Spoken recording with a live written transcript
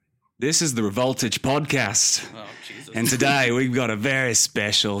This is the Revoltage Podcast. Oh, Jesus. And today we've got a very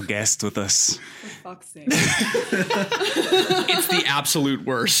special guest with us. For fuck's sake. It's the absolute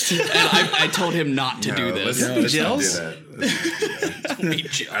worst. And I told him not to do this. Let's not do Gels? that.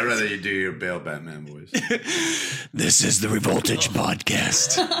 I'd rather you do your Bale Batman voice. This is the Revoltage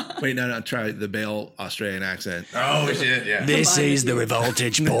Podcast. Wait, no, try the Bale Australian accent. Oh, shit, yeah. This is the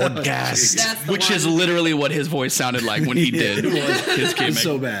Revoltage Podcast. That's the Which one. is literally what his voice sounded like when he did his gimmick. It's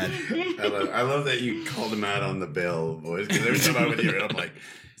so bad. I love that you called him out on the Bale voice, because every time I would hear it, I'm like,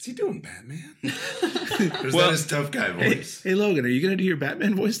 is he doing Batman? Or is that his tough guy voice? Hey, Logan, are you going to do your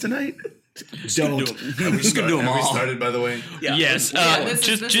Batman voice tonight? Don't. Have we started, by the way? Yes.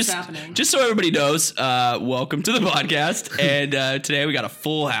 this is happening. Just so everybody knows, welcome to the podcast. And today we got a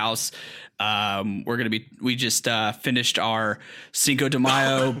full house. We just finished our Cinco de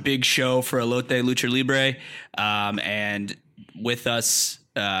Mayo big show for Elote Lucha Libre. And with us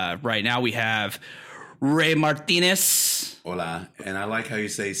right now we have Ray Martinez. Hola. And I like how you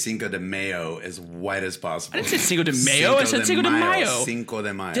say Cinco de Mayo as white as possible. I didn't say Cinco de Mayo. I said Cinco de Mayo. Cinco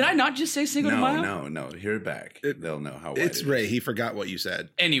de Mayo. Did I not just say Cinco de Mayo? No. Hear it back. They'll know how white It's it Ray. is. He forgot what you said.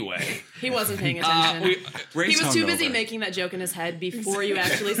 Anyway. He wasn't paying attention. He Ray's was too busy hungover. making that joke in his head before you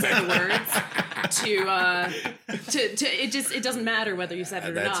actually said the words. It doesn't matter whether you said it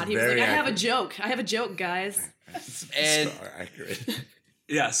or That's not. He was like, very I have a accurate. joke. I have a joke, guys. And So accurate.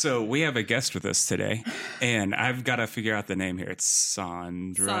 Yeah, so we have a guest with us today, and I've got to figure out the name here. It's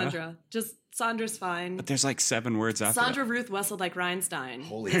Sandra. Sandra. Just Sandra's fine. But there's like 7 words after Sandra that. Ruth Wesseldike Reinstein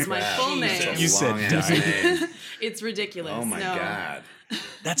Holy is my crap. full That's name. a You said long-ass die. name. It's ridiculous. Oh, my no. God.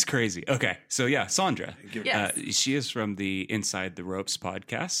 That's crazy. Okay, so yeah, Sandra. Yes. She is from the Inside the Ropes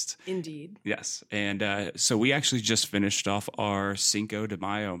podcast. Indeed. Yes, and so we actually just finished off our Cinco de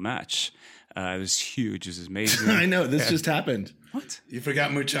Mayo match. It was huge. It was amazing. I know. This just happened. What? You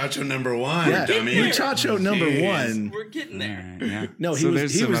forgot Muchacho number 1, Yeah. dummy. Muchacho number Jeez. 1. we're getting there. Yeah. No, he So was-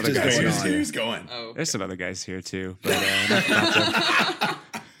 there's he some was other just guys going here on. too. He's going. Oh. There's some other guys here too. But,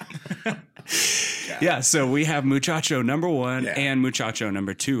 yeah, so we have Muchacho number 1 Yeah. and Muchacho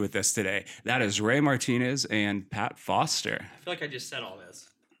number 2 with us today. That is Ray Martinez and Pat Foster. I feel like I just said all this.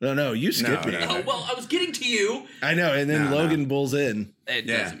 No, you skipped No, me. no. Oh, well, I was getting to you. I know. And then No, Logan bulls in. It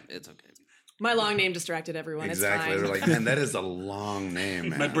Yeah. doesn't. It's okay. My long name distracted everyone. Exactly. It's They're fine. like, man, that is a long name,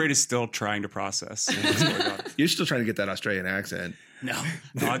 man. My brain is still trying to process what's going on. You're still trying to get that Australian accent. No,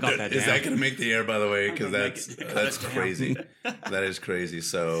 I got that Is down. that going to make the air, by the way? Because that's crazy. That is crazy.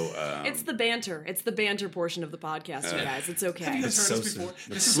 So It's the banter. It's the banter portion of the podcast, you guys. It's okay. that's so This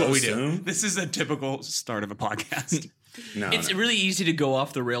is so what we do. soon? This is a typical start of a podcast. No, It's no. really easy to go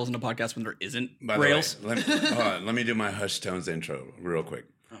off the rails in a podcast when there isn't By the rails. way, hold on, let me do my Hush Tones intro real quick.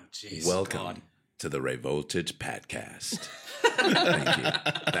 Oh, jeez. Welcome to the Ray Voltage Podcast. Thank you.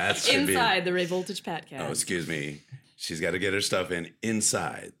 That should be. Inside the Ray Voltage Podcast. Oh, excuse me. She's got to get her stuff in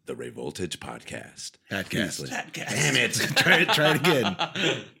inside the Ray Voltage Podcast. Podcast. Damn it! Try it again.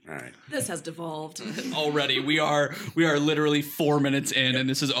 All right. This has devolved. Already, we are literally 4 minutes in, and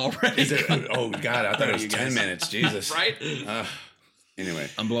this is already Is it, oh God, I thought it was 10 minutes. Jesus. right. Anyway,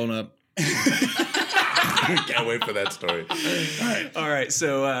 I'm blown up. can't wait for that story. All right,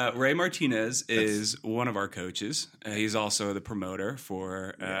 so Ray Martinez is one of our coaches. He's also the promoter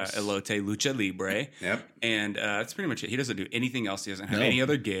for Elote Lucha Libre. Yep. And that's pretty much it. He doesn't do anything else. He doesn't have No. any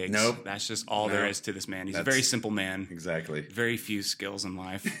other gigs. Nope. That's just all there No. is to this man. He's a That's- very simple man. Exactly. Very few skills in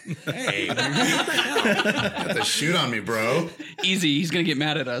life. Hey, what the hell? You have to shoot on me, bro. Easy. He's gonna get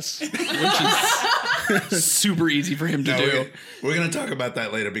mad at us, which is super easy for him to No, do. we're going to talk about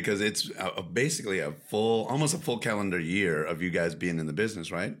that later because it's basically almost a full calendar year of you guys being in the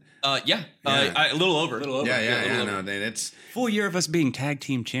business, right? Yeah. Yeah. A little over. Yeah. No, then it's Full year of us being tag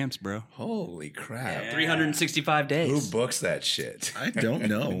team champs, bro. holy crap. 365 days. Who books that shit? I don't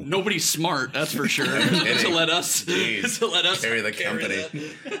know. Nobody's smart, that's for sure. to let us Jeez. Carry the company.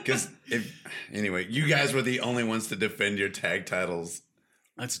 that. Because anyway, you guys were the only ones to defend your tag titles.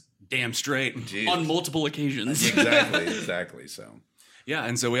 That's damn straight. Jeez. on multiple occasions. Exactly. So Yeah,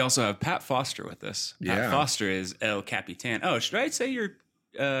 and so we also have Pat Foster with us. Pat Yeah. Foster is El Capitan. Oh, should I say you're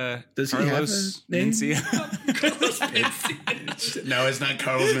Does he have Carlos a name? Mencia? no, it's not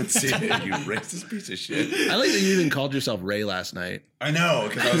Carlos Mencia. You racist piece of shit. I like that you even called yourself Ray last night. I know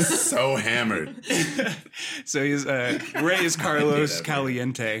because I was so hammered. So he's Ray is Carlos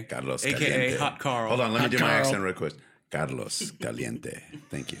Caliente, Carlos aka Caliente. Hot Carl. Hold on, let me do my Carl. accent real quick. Carlos Caliente.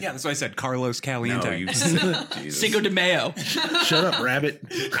 Thank you. Yeah, that's why I said Carlos Caliente. No, you Jesus. Cinco de Mayo. Shut up, rabbit.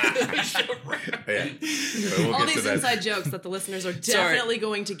 Yeah. We'll All get to these that. inside jokes that the listeners are definitely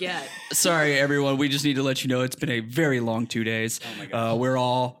going to get. Sorry, everyone. We just need to let you know it's been a very long 2 days. Oh my God. We're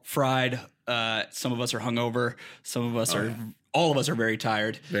all fried. Some of us are hungover. Some of us are. All of us are very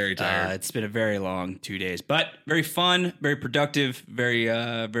tired. Very tired. It's been a very long 2 days, but very fun, very productive,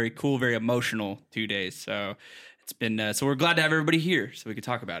 very cool, very emotional 2 days. So it's been. So we're glad to have everybody here so we can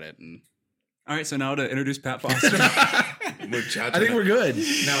talk about it. And All right, so now to introduce Pat Foster. Muchacho. I think we're good.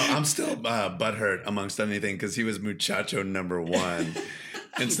 No, I'm still butthurt amongst anything because he was muchacho number one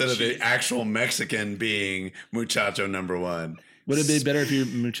instead of the actual Mexican being muchacho number one. Would it be better if you're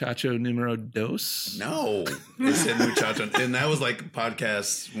muchacho numero dos? No, they said muchacho, and that was like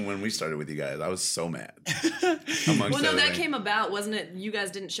podcasts when we started with you guys. I was so mad. Amongst Well, no, that everything. came about, wasn't it? You guys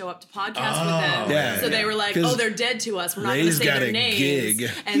didn't show up to podcast with them. yeah, So they were like, 'Cause oh, they're dead to us. We're not going to Ray's say got their a names. gig.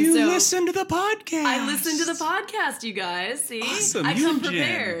 And You so listen to the podcast. I listened to the podcast, you guys. See? Awesome. I You come and Jen.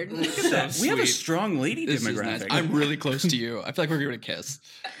 prepared. Look at that. We have a Sweet. strong lady this is demographic. nice. I'm really close to you. I feel like we're going to kiss.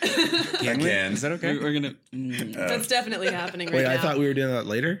 Can we? Again. Is that okay? We're going to. That's definitely happening right Wait, now. I thought we were doing that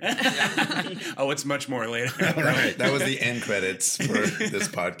later. Oh, it's much more later. Right, that was the end credits for this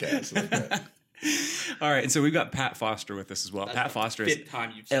podcast. All right, and so we've got Pat Foster with us as well. Pat Foster is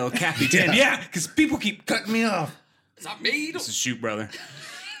time you've said El Capitan. Yeah, because people keep cutting me off. It's not me. This is Shoot Brother.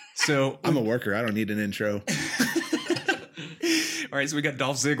 So, I'm a worker. I don't need an intro. all right, so we got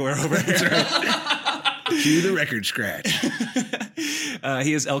Dolph Ziggler over here. Cue the record scratch.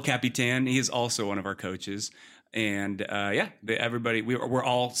 He is El Capitan. He is also one of our coaches. And everybody, we're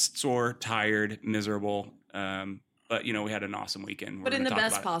all sore, tired, miserable. But, you know, we had an awesome weekend. But We're in the gonna talk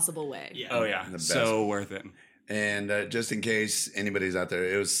best about it. possible way. Oh, yeah. the best. So worth it. And just in case anybody's out there,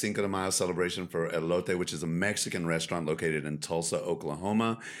 it was Cinco de Mayo celebration for Elote, which is a Mexican restaurant located in Tulsa,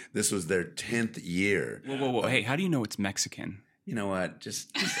 Oklahoma. This was their 10th year. Whoa. Hey, how do you know it's Mexican? You know what? Just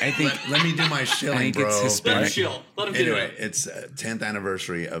I think let me do my shilling, I think bro. it's Hispanic. Let him Anyway, it's 10th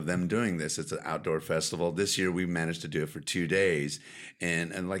anniversary of them doing this. It's an outdoor festival. This year we managed to do it for 2 days.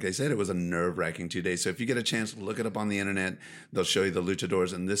 And like I said, it was a nerve-wracking 2 days. So if you get a chance, look it up on the internet. They'll show you the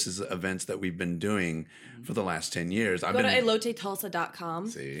luchadors. And this is events that we've been doing for the last 10 years. Go to elotetulsa.com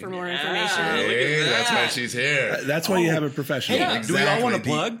See? for more information. Hey, that's why she's here. That's why you have a professional. Hey, do we all want to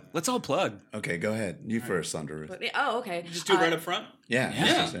Exactly. plug? Let's all plug. Okay, go ahead. You first, Sandra Ruth. Oh, okay. do it right up front. Yeah.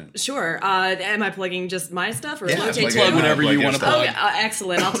 that's it. Sure. Am I plugging just my stuff or Yeah, Elote plug too? it. whatever Plug you your wanna stuff. plug. Okay,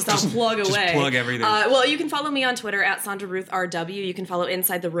 excellent. I'll plug away. plug everything. Well, you can follow me on Twitter at Sandra Ruth RW. You can follow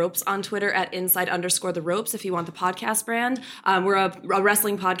Inside the Ropes on Twitter at inside_the ropes if you want the podcast brand. We're a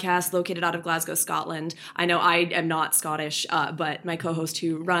wrestling podcast located out of Glasgow, Scotland. I know I am not Scottish, but my co-host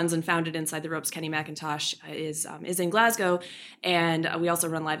who runs and founded Inside the Ropes, Kenny McIntosh, is in Glasgow. And we also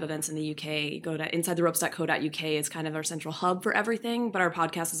run live events in the UK. Go to insidetheropes.co.uk. It's kind of our central hub for everything, but our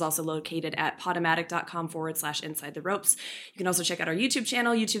podcast is also located at podomatic.com/inside the ropes. You can also check out our YouTube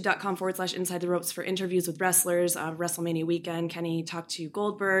channel, youtube.com/inside the ropes for interviews with wrestlers. WrestleMania weekend, Kenny talked to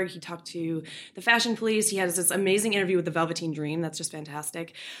Goldberg. He talked to the Fashion Police. He has this amazing interview with the Velveteen Dream. That's just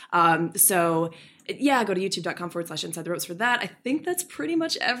fantastic. Yeah, go to youtube.com/inside the ropes for that. I think that's pretty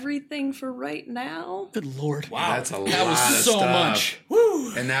much everything for right now. Good Lord. Wow. That's a lot That was of so stuff. much.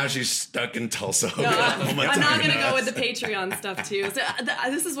 Woo. And now she's stuck in Tulsa. No, Oklahoma I'm not talking going to to go us. with the Patreon stuff too. So,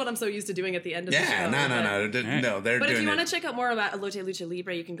 this is what I'm so used to doing at the end of the show. Yeah, no. They're But doing if you it. want to check out more about Elote Lucha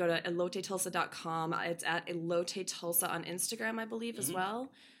Libre, you can go to elotetulsa.com. It's at Elote Tulsa on Instagram, I believe, as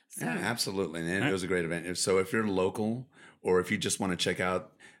well. So, Yeah, absolutely. And it was a great event. So if you're local or if you just want to check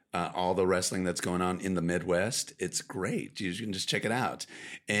out all the wrestling that's going on in the Midwest, it's great. You can just check it out.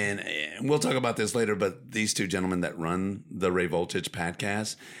 And we'll talk about this later, but these two gentlemen that run the Ray Voltage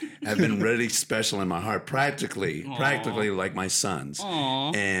podcast have been really special in my heart, practically like my sons.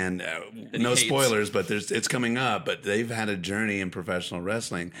 Aww. And no hates. spoilers, but it's coming up. But they've had a journey in professional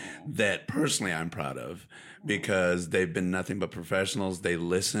wrestling that personally I'm proud of, because they've been nothing but professionals. They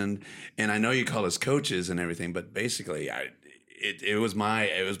listened, and I know you call us coaches and everything, but basically, it was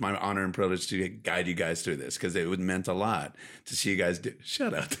my honor and privilege to guide you guys through this, because it meant a lot to see you guys do.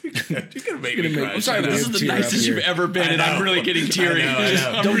 Shut up! You're gonna make me cry. I'm sorry, Shut but this up. is the Tear up nicest here. you've ever been, and I'm really getting teary. I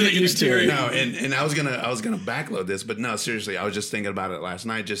know. I'm Don't really get getting used to teary. it. No, and I was gonna backload this, but no, seriously, I was just thinking about it last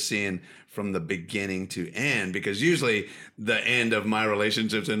night, just seeing from the beginning to end, because usually the end of my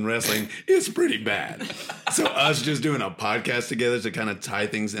relationships in wrestling is pretty bad. So us just doing a podcast together to kind of tie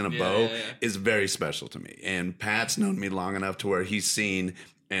things in a bow is very special to me. And Pat's known me long enough to where he's seen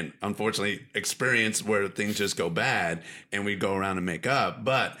and unfortunately experience where things just go bad and we go around and make up.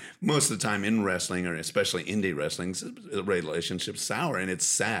 But most of the time in wrestling, or especially indie wrestling, relationships sour and it's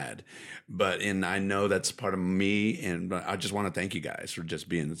sad. And I know that's part of me, and I just want to thank you guys for just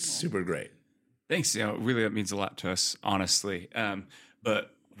being super great. Thanks. Really, that means a lot to us, honestly.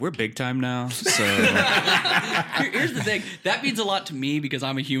 But we're big time now, so Here's the thing. That means a lot to me because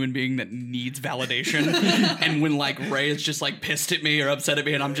I'm a human being that needs validation. And when like Ray is just like pissed at me or upset at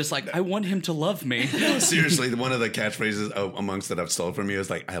me, and I'm just like, I want him to love me. Seriously, one of the catchphrases amongst that I've stolen from you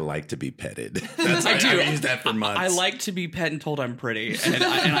is like, I like to be petted. That's I do. I've used that for months. I like to be pet and told I'm pretty, and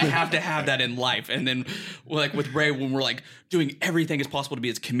I have to have that in life. And then like with Ray, when we're like doing everything as possible to be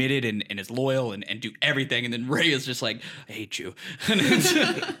as committed and as loyal and do everything, and then Ray is just like, I hate you.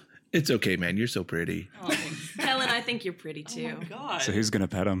 It's okay, man. You're so pretty. Oh, Kellen, I think you're pretty too. Oh my God. so who's gonna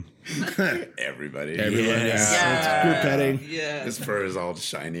pet him? Everybody. Yes. It's group petting. Yeah. His fur is all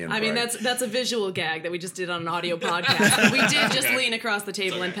shiny and I mean, bright. that's a visual gag that we just did on an audio podcast. We did just lean across the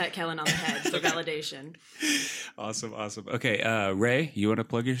table and pet Kellen on the head for validation. Awesome. Okay, Ray, you want to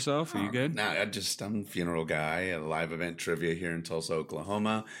plug yourself? Are you good? No, I'm a funeral guy, a live event trivia here in Tulsa,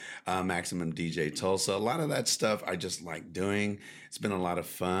 Oklahoma, Maximum DJ Tulsa. A lot of that stuff I just like doing. It's been a lot of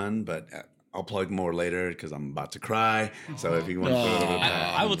fun, but I'll plug more later because I'm about to cry. So if you want to put a little bit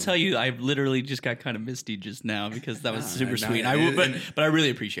I will tell you, I literally just got kind of misty just now because that was super no, sweet. But I really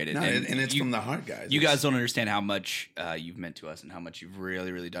appreciate it. No, and it's from the heart, guys. You guys don't understand how much you've meant to us and how much you've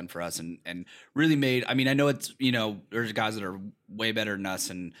really, really done for us and really made. I mean, I know it's, there's guys that are way better than us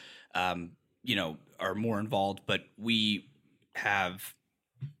and, are more involved, but we have.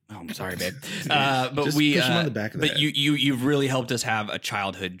 Oh, I'm sorry, babe. But Just we, push him on the back of the but head. you've really helped us have a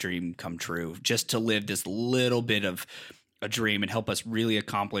childhood dream come true. Just to live this little bit of a dream and help us really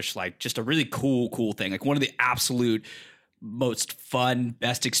accomplish like just a really cool thing. Like one of the absolute most fun,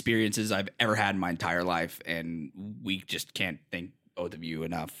 best experiences I've ever had in my entire life, and we just can't thank both of you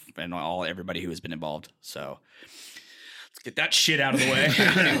enough, and everybody who has been involved. So. Let's get that shit out of the way.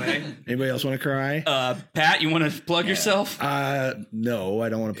 Anyway, Anybody else want to cry? Pat, you want to plug yourself? No, I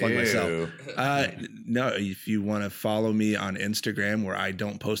don't want to plug Ew. myself. No, if you want to follow me on Instagram where I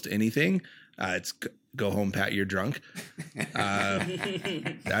don't post anything, it's go home, Pat, you're drunk.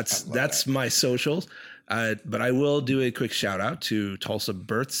 That's my socials. But I will do a quick shout out to Tulsa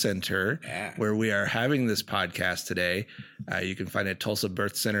Birth Center, where we are having this podcast today. You can find it at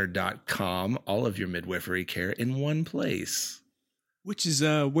tulsabirthcenter.com. All of your midwifery care in one place. Which is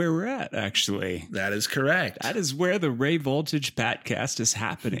where we're at, actually. That is correct. That is where the Ray Voltage Patcast is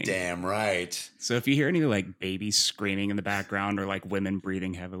happening. Damn right. So if you hear any like babies screaming in the background or like women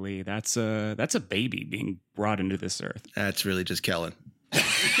breathing heavily, that's a baby being brought into this earth. That's really just Kellen.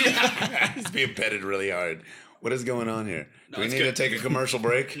 He's being petted really hard. What is going on here? Do we need to take a commercial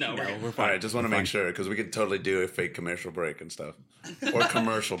break? No, we're fine. All right, just want to make sure because we could totally do a fake commercial break and stuff. Or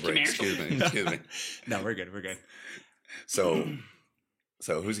commercial break, excuse me. No, we're good. So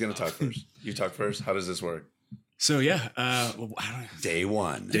who's going to talk first? You talk first? How does this work? So yeah, I don't know. Day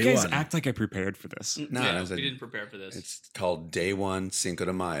one. You guys act like I prepared for this. No, we didn't prepare for this. It's called Day One Cinco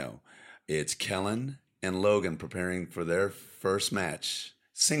de Mayo. It's Kellen and Logan preparing for their first match,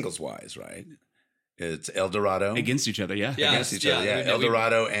 singles-wise, right? It's El Dorado. Against each other, yeah. Against each other, yeah. El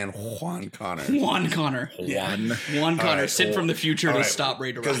Dorado and Juan Connor. Juan Connor, right, Sid from the future to stop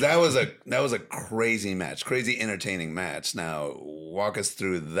Ray Dorado. Because that was a crazy match, crazy entertaining match. Now, walk us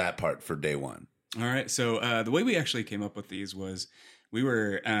through that part for day one. All right. So the way we actually came up with these was we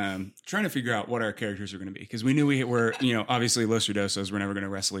were trying to figure out what our characters are going to be because we knew we were, obviously Los Ruidosos, we're never going to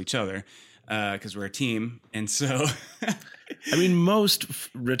wrestle each other because we're a team. And so... I mean, most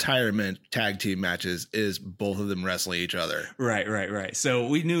retirement tag team matches is both of them wrestling each other. Right. So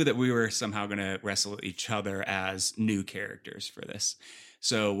we knew that we were somehow going to wrestle each other as new characters for this.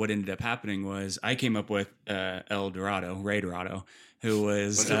 So what ended up happening was I came up with Ray Dorado, who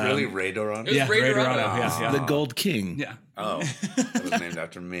was it really Ray Dorado? It was Ray Dorado. Yeah. The Gold King. Yeah. Oh, that was named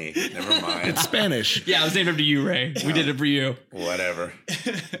after me. Never mind. It's Spanish. Yeah, it was named after you, Ray. We did it for you. Whatever.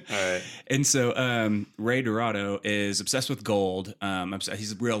 All right. And so Ray Dorado is obsessed with gold.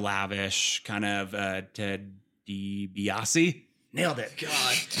 He's real lavish, kind of Ted DiBiase. Nailed it.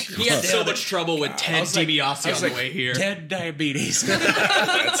 God, he had so much trouble with Ted DiBiase on the way here. Ted Diabetes.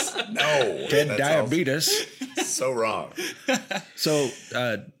 Ted Diabetes. So wrong. So,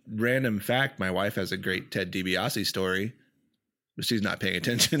 random fact, my wife has a great Ted DiBiase story, but she's not paying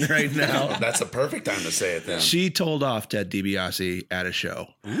attention right now. That's a perfect time to say it then. She told off Ted DiBiase at a show.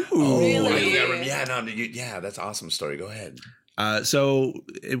 Really? Yeah, that's an awesome story. Go ahead. So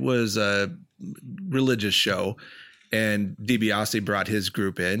it was a religious show, And DiBiase brought his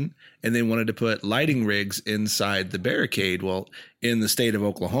group in, and they wanted to put lighting rigs inside the barricade. Well, in the state of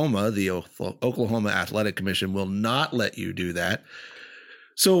Oklahoma, the Oklahoma Athletic Commission will not let you do that.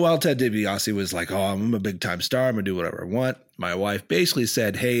 So while Ted DiBiase was like, oh, I'm a big time star, I'm going to do whatever I want, my wife basically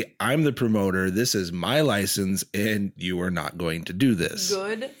said, hey, I'm the promoter. This is my license, and you are not going to do this.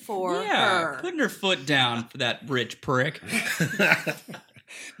 Good for Yeah, her. putting her foot down for that rich prick.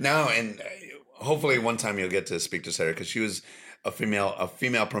 No, and hopefully one time you'll get to speak to Sarah because she was a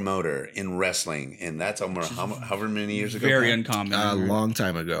female promoter in wrestling, and that's over however many years ago. Very Pat? uncommon. A long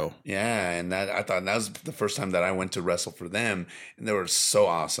time ago. Yeah, and I thought that was the first time that I went to wrestle for them, and they were so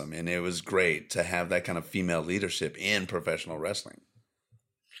awesome, and it was great to have that kind of female leadership in professional wrestling.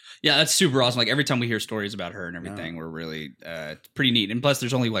 Yeah, that's super awesome. Like every time we hear stories about her and everything, we're really it's pretty neat. And plus,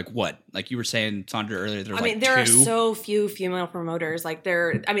 there's only like you were saying, Sandra, earlier. There's There are two. so few female promoters. Like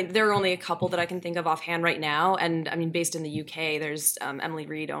there are only a couple that I can think of offhand right now. And I mean, based in the UK, there's Emily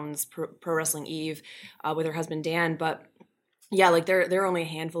Reed owns Pro Wrestling Eve with her husband Dan. But yeah, like there are only a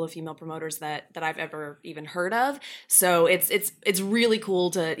handful of female promoters that I've ever even heard of. So it's really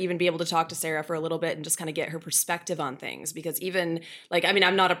cool to even be able to talk to Sarah for a little bit and just kind of get her perspective on things. Because even like, I mean,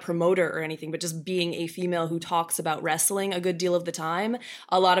 I'm not a promoter or anything, but just being a female who talks about wrestling a good deal of the time,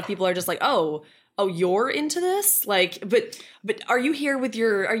 a lot of people are just like, oh, you're into this? Like, but are you here with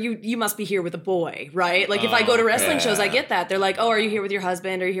you must be here with a boy, right? Like if I go to wrestling shows, I get that. They're like, oh, are you here with your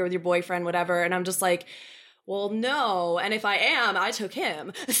husband? Are you here with your boyfriend? Whatever. And I'm just like, well, no. And if I am, I took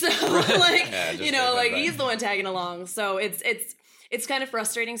him. So he's the one tagging along. So it's kind of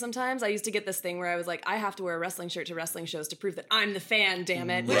frustrating sometimes. I used to get this thing where I was like, I have to wear a wrestling shirt to wrestling shows to prove that I'm the fan, damn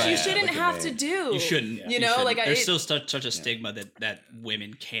it. Which you shouldn't have to do. You shouldn't. You know, like there's still such a stigma that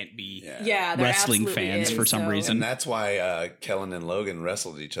women can't be there wrestling absolutely fans is, for some so. reason. And that's why Kellen and Logan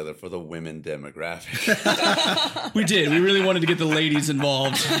wrestled each other for the women demographic. We did. We really wanted to get the ladies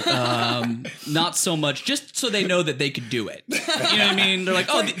involved. Not so much, just so they know that they could do it. You know what I mean? They're like,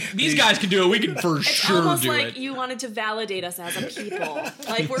 oh, these guys can do it. We can for It's sure almost do like it. you wanted to validate us as a people.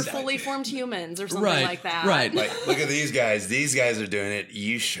 Like we're fully formed humans or something Right, like that. right. Like, look at these guys. These guys are doing it.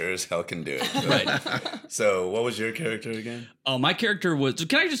 You sure as hell can do it. Right. So what was your character again? Oh, my character was.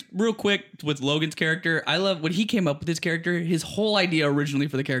 Can I just real quick with Logan's character? I love when he came up with his character. His whole idea originally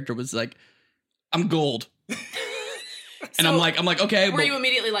for the character was like, I'm gold. And I'm like, okay. Were you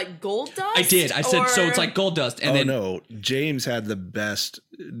immediately like gold dust? I did. I said, so it's like gold dust. And then no, James had the best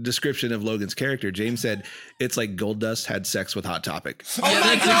description of Logan's character. James said it's like gold dust had sex with Hot Topic. Oh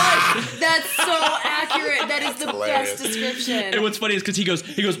my god, that's so accurate. That is the hilarious. best description. And what's funny is because he goes,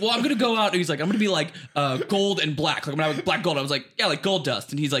 well, I'm gonna go out. And he's like, I'm gonna be like gold and black. Like when I was black gold, I was like, yeah, like gold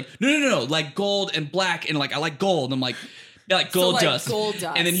dust. And he's like, no, like gold and black, and like I like gold. And I'm like, yeah, like gold dust. Gold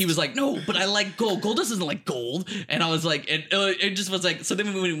dust. And then he was like, no, but I like gold. Gold dust isn't like gold. And I was like, it just was like. So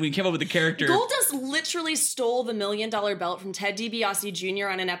then when we came up with the character, Goldust literally stole the $1 million belt from Ted DiBiase Jr.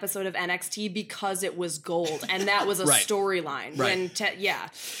 on an episode of NXT because it was gold, and that was a Right. storyline. Right. When Ted, yeah.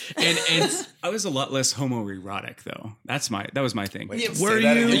 and I was a lot less homoerotic though. That was my thing. Yeah. Say Were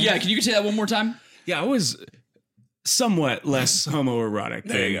that you? again. yeah, can you say that one more time? Yeah, I was somewhat less homoerotic.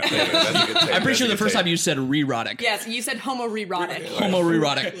 There you go. That's a good take. I'm pretty sure the first time you said re-rotic. Yes, you said homoerotic.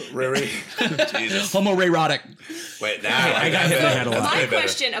 Homo-re-rotic. Riri. Jesus. Homo-re-rotic. Wait, now I got hit in the head a lot. My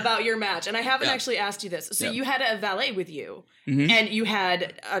question about your match, and I haven't actually asked you this. So you had a valet with you, and you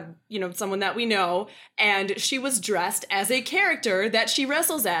had someone that we know, and she was dressed as a character that she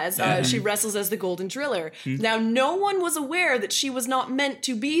wrestles as. She wrestles as the Golden Driller. Now, no one was aware that she was not meant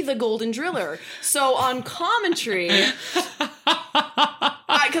to be the Golden Driller. So on commentary, because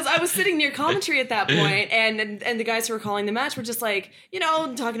I was sitting near commentary at that point, and the guys who were calling the match were just like,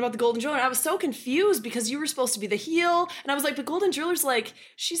 talking about the Golden Driller. And I was so confused because you were supposed to be the heel, and I was like, but Golden Driller's like,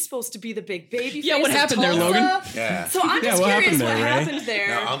 she's supposed to be the big baby. Yeah, face what of happened there, Tulsa. Logan? Yeah. So I'm just what curious happened what there, Ray? happened there.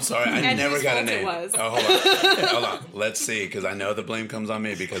 No, I'm sorry. I and never whose got a fault it name. was. Oh, hold on. Hold on. Let's see, because I know the blame comes on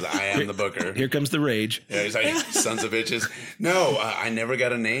me because I am the booker. Here comes the rage. Yeah, he's like, sons of bitches. No, I never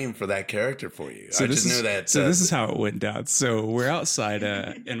got a name for that character for you. I just knew that. So this is how it went down. So we're outside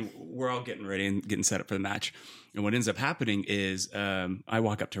and we're all getting ready and getting set up for the match. And what ends up happening is I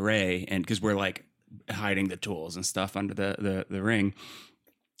walk up to Ray, and because we're like hiding the tools and stuff under the ring.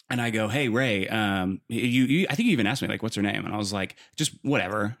 And I go, hey, Ray, you I think you even asked me, like, what's her name? And I was like, just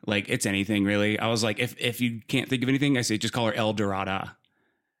whatever. Like, it's anything, really. I was like, if you can't think of anything, I say, just call her El Dorada.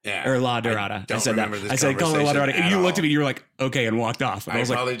 yeah, Or La Dorada. I I said that. remember this I said, call her La Dorada. And you looked at me, you were like, okay, and walked off. And I I was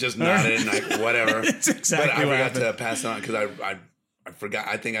like, probably just nodded and like, whatever. It's exactly but I what forgot happened. to pass it on because I forgot.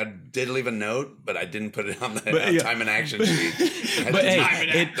 I think I did leave a note, but I didn't put it on the But, yeah. time and action sheet. But hey,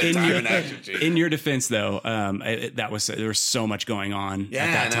 in your defense, though, there was so much going on at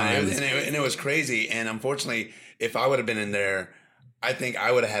that time. It was crazy. And unfortunately, if I would have been in there, I think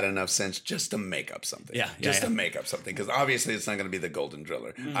I would have had enough sense just to make up something. To make up something. Because obviously it's not going to be the Golden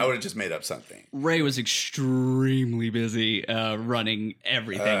Driller. I would have just made up something. Ray was extremely busy running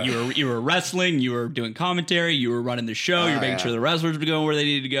everything. You were wrestling, you were doing commentary, you were running the show, you were making sure the wrestlers were going where they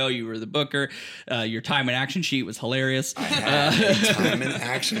needed to go, you were the booker. Your time and action sheet was hilarious. I had a time and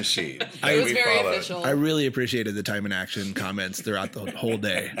action sheet. It was very official. I really appreciated the time and action comments throughout the whole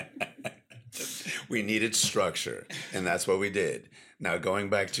day. We needed structure, and that's what we did. Now, going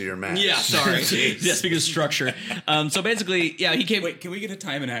back to your match. Yeah, sorry. Yeah, speaking of structure. So basically, he came... Wait, can we get a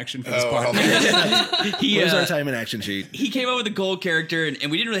time and action for this part? Where's our time and action sheet? He came up with a gold character, and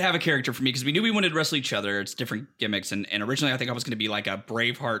we didn't really have a character for me because we knew we wanted to wrestle each other. It's different gimmicks, and originally I think I was going to be like a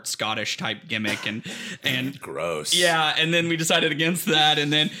Braveheart Scottish type gimmick, and gross. Yeah, and then we decided against that,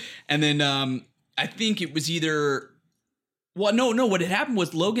 and then I think it was either... Well, no, what had happened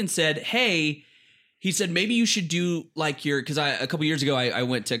was Logan said, hey... He said, maybe you should do like because a couple years ago, I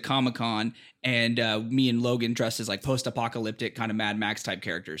went to Comic-Con and me and Logan dressed as like post-apocalyptic kind of Mad Max type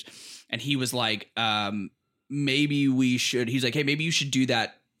characters. And he was like, maybe we should, he's like, hey, maybe you should do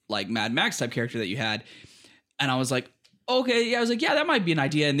that like Mad Max type character that you had. And I was like, okay. Yeah, I was like, yeah, that might be an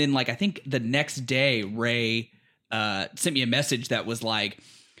idea. And then like, I think the next day, Ray sent me a message that was like,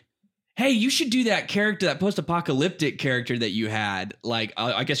 hey, you should do that character, that post-apocalyptic character that you had. Like,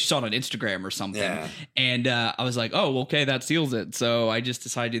 I guess you saw it on Instagram or something. Yeah. And I was like, oh, okay, that seals it. So I just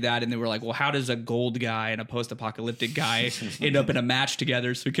decided to do that. And they were like, well, how does a gold guy and a post-apocalyptic guy end up in a match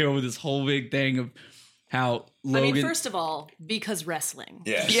together? So we came up with this whole big thing of how Logan... I mean, first of all, because wrestling.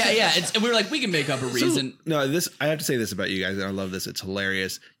 Yeah. And we were like, we can make up a reason. I have to say this about you guys, and I love this. It's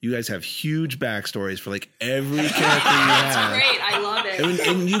hilarious. You guys have huge backstories for like every character you have. That's great. I love it.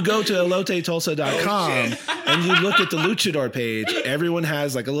 And you go to elotetulsa.com and you look at the luchador page. Everyone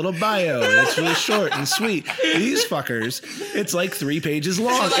has like a little bio, and it's really short and sweet. These fuckers, it's like 3 pages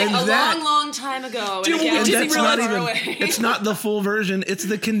long. So like and long time ago. Dude, that's not even. It's not the full version. It's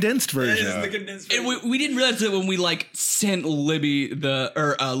the condensed version. It is the condensed version. And we didn't realize that when we like sent Lily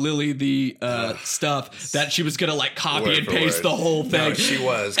the stuff that she was gonna like copy Word and for paste word. the whole thing. No, she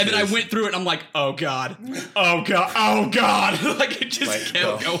was. And then I went through it and I'm like, oh god. Like it just like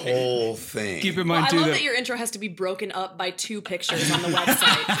kept the going. whole thing. Keep in mind, I too, love that your intro has to be broken up by 2 pictures on the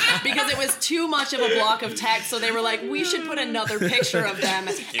website because it was too much of a block of text. So they were like, we should put another picture of them,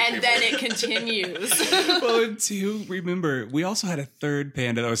 and then it continues. Well, and too, remember, we also had a third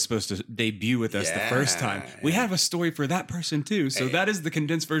panda that was supposed to debut with us the first time. We have a story for that person too, so that is the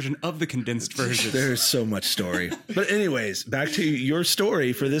condensed version of the condensed version. There's so much story. But anyways, back to your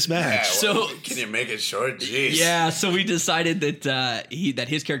story for this match. So can you make it short? Jeez. Yeah, so we decided that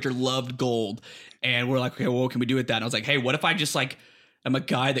his character loved gold, and we're like, okay, well, what can we do with that? And I was like, hey, what if I just like I'm a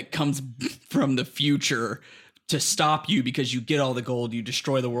guy that comes from the future to stop you because you get all the gold, you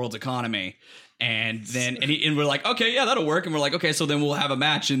destroy the world's economy. And then and we're like, okay, yeah, that'll work. And we're like, okay, so then we'll have a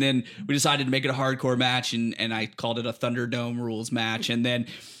match. And then we decided to make it a hardcore match, and I called it a Thunderdome rules match. And then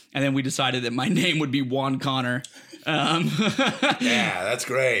we decided that my name would be Juan Connor. Yeah, that's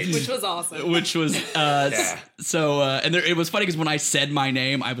great. Which was awesome. Which was so and it was funny because when I said my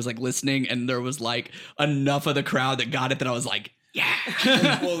name, I was like listening, and there was like enough of the crowd that got it that I was like, yeah.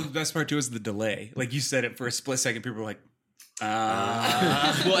 Well, the best part too is the delay. Like you said it for a split second, people were like,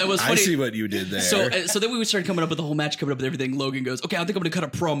 well, it was funny. I see what you did there. So then we started coming up with the whole match, coming up with everything. Logan goes, okay, I think I'm going to cut a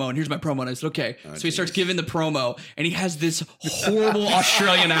promo, and here's my promo. And I said, okay. So he starts giving the promo, and he has this horrible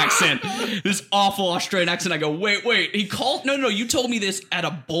Australian accent, this awful Australian accent. I go, wait. He called, no, you told me this at a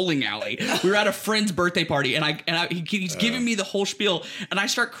bowling alley. We were at a friend's birthday party, and he's giving me the whole spiel, and I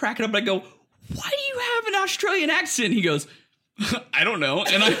start cracking up, and I go, why do you have an Australian accent? He goes, I don't know.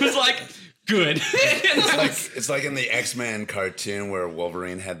 And I was like, good. It's like in the X-Men cartoon where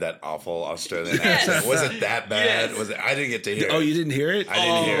Wolverine had that awful Australian accent. Was it that bad? Yes. Was it? I didn't get to hear it. Oh, you didn't hear it? I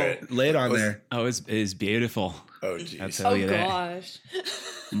didn't hear it. Lay it on there. oh, it's beautiful. Oh, jeez. I'll tell you that. Gosh.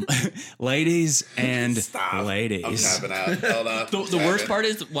 Ladies and Stop. ladies. I'm tapping out. Hold on. The worst part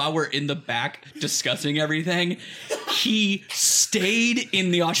is while we're in the back discussing everything, he stayed in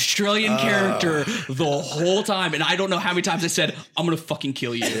the Australian character the whole time. And I don't know how many times I said, I'm going to fucking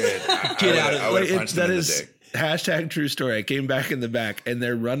kill you. Dude, Get out of I would have punched him in the dick. Hashtag true story. I came back in the back and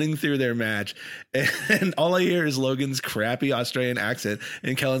they're running through their match and all I hear is Logan's crappy Australian accent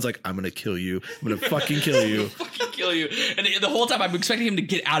and Kellen's like, I'm going to kill you. I'm going to fucking kill you. Fucking kill you. And the whole time I'm expecting him to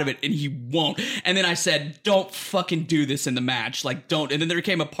get out of it and he won't. And then I said, don't fucking do this in the match. Like, don't. And then there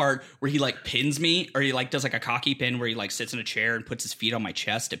came a part where he like pins me, or he like does like a cocky pin where he like sits in a chair and puts his feet on my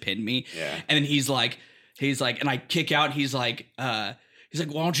chest to pin me. Yeah. And then he's like, and I kick out and he's like, why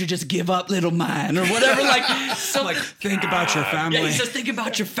don't you just give up, little man, or whatever? Like, so Like, think about your family. yeah, he says, think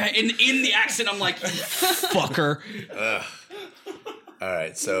about your and in the accent, I'm like, fucker. All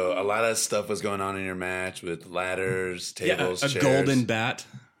right, so a lot of stuff was going on in your match with ladders, tables, a chairs. golden bat.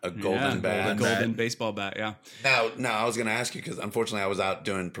 A golden bat. A golden baseball bat, yeah. Now, I was going to ask you because unfortunately I was out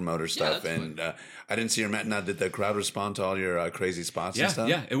doing promoter stuff and I didn't see your match. Now, did the crowd respond to all your crazy spots and stuff?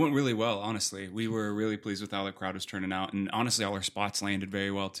 Yeah, it went really well, honestly. We were really pleased with how the crowd was turning out. And honestly, all our spots landed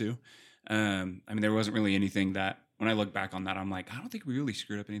very well, too. I mean, there wasn't really anything that, when I look back on that, I'm like, I don't think we really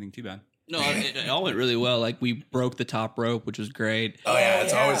screwed up anything too bad. No, it all went really well. Like, we broke the top rope, which was great. Oh, yeah,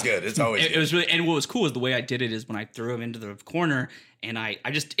 it's always good. It's always good. It was really, and what was cool is the way I did it is when I threw him into the corner, and I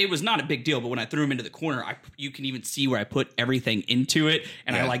just, it was not a big deal, but when I threw him into the corner, you can even see where I put everything into it,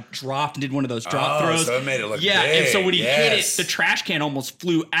 and I like dropped and did one of those drop throws. So it made it look yeah, big. and so when he hit it, the trash can almost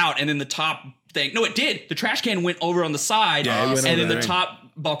flew out, and then the top thing, no, it did. The trash can went over on the side, Yeah, it went and then over the the top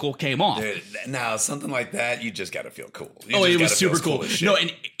buckle came off. Dude, now, something like that, you just got to feel cool. It was super cool. No,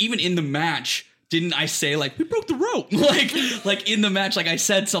 and even in the match, didn't I say like we broke the rope? like in the match, like I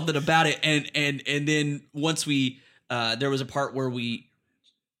said something about it, and then once we there was a part where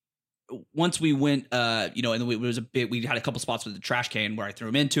once we went, and it was a bit. We had a couple spots with the trash can where I threw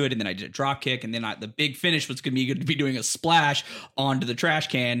him into it, and then I did a drop kick, and then the big finish was going to be doing a splash onto the trash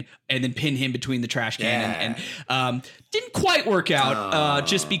can, and then pin him between the trash can, and didn't quite work out,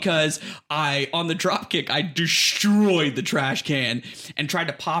 just because on the drop kick I destroyed the trash can and tried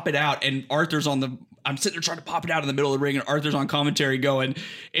to pop it out, and I'm sitting there trying to pop it out in the middle of the ring, and Arthur's on commentary going,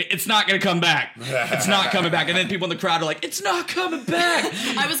 it's not going to come back. It's not coming back. And then people in the crowd are like, it's not coming back.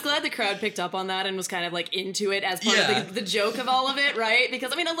 I was glad the crowd picked up on that and was kind of like into it as part of the joke of all of it, right?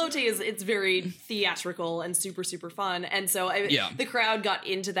 Because I mean, Elote it's very theatrical and super, super fun. And so the crowd got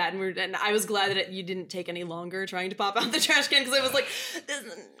into that, and I was glad that you didn't take any longer trying to pop out the trash can, because I was like,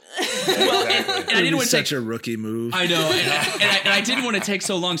 well, and I didn't want to take such a rookie move. I know. And I didn't want to take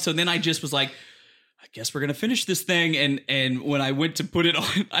so long. So then I just was like, I guess we're gonna finish this thing. And when I went to put it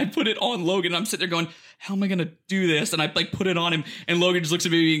on, I put it on Logan. I'm sitting there going, how am I gonna do this? And I like put it on him, and Logan just looks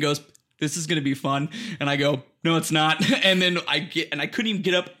at me and goes, this is gonna be fun. And I go, no, it's not. And then I couldn't even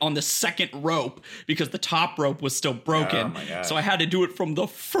get up on the second rope because the top rope was still broken. Oh my God. So I had to do it from the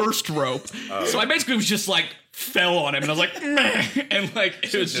first rope. So I basically was just like fell on him, and I was like, meh. And like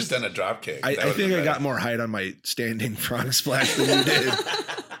it was just done a drop kick. I think I got more height on my standing frog splash than you did.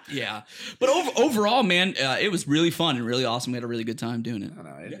 Yeah, but overall, man, it was really fun and really awesome. We had a really good time doing it. I don't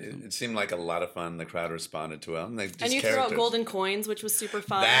know, it seemed like a lot of fun. The crowd responded to well. And you threw out golden coins, which was super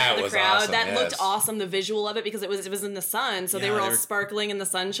fun. That for the was crowd. awesome, That yes. looked awesome. The visual of it, because it was in the sun, so they were all sparkling in the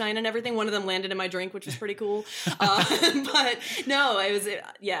sunshine and everything. One of them landed in my drink, which was pretty cool. But no, it was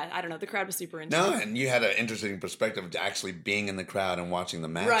I don't know. The crowd was super into it. No, and you had an interesting perspective of actually being in the crowd and watching the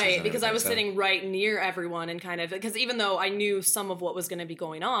matches. Right, because I was sitting right near everyone, and kind of, because even though I knew some of what was going to be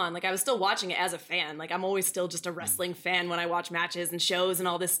going on, like I was still watching it as a fan. Like I'm always still just a wrestling fan when I watch matches and shows and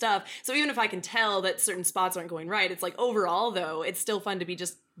all this stuff. So even if I can tell that certain spots aren't going right, it's like overall though, it's still fun to be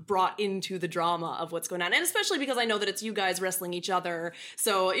just brought into the drama of what's going on. And especially because I know that it's you guys wrestling each other.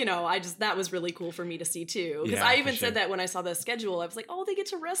 So, that was really cool for me to see too. Because I even said that when I saw the schedule, I was like, oh, they get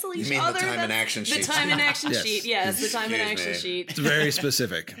to wrestle each other. The time and action sheet. The time and action Yes. sheet. Yes, the time and action sheet. It's very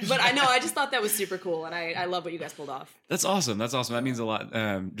specific. But I know, I just thought that was super cool, and I love what you guys pulled off. That's awesome. That means a lot,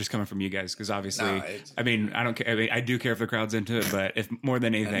 just coming from you guys, because obviously, I mean, I don't care. I mean, I do care if the crowd's into it, but if more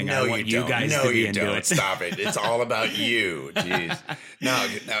than anything, I want you guys to be into it. Stop it. It's all about you. Jeez. Now,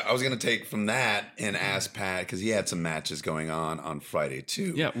 I was going to take from that and ask Pat, because he had some matches going on Friday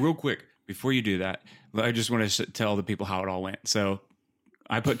too. Yeah, real quick, before you do that, I just want to tell the people how it all went. So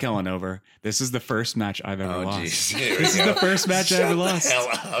I put Kellen over. This is the first match I've ever lost. Geez. This is the first match I ever lost. Hell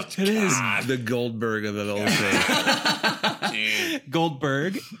up. It is. The Goldberg of it all.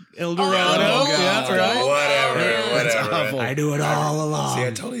 Goldberg, Eldorado. Oh, yeah, God. right. Whatever. awful. I do it all along. See,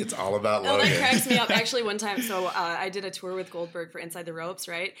 I told you it's all about No, Logan. that cracks me up. Actually, one time, so I did a tour with Goldberg for Inside the Ropes,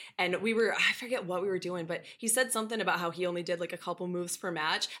 right? And I forget what we were doing, but he said something about how he only did like a couple moves per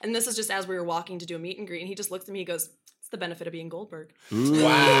match. And this is just as we were walking to do a meet and greet, and he just looked at me, he goes, the benefit of being Goldberg.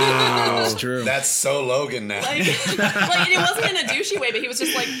 Wow. It's true. That's so Logan now. Like it wasn't in a douchey way, but he was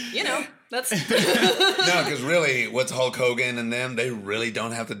just like, that's No, because really, what's Hulk Hogan and them? They really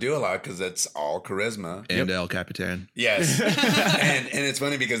don't have to do a lot because it's all charisma. And El Capitan. Yes, and it's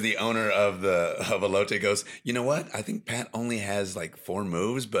funny because the owner of Elote goes, you know what? I think Pat only has like 4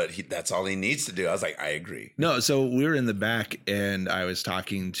 moves, but that's all he needs to do. I was like, I agree. No, so we were in the back and I was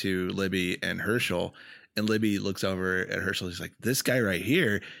talking to Libby and Herschel. And Libby looks over at Herschel. He's like, this guy right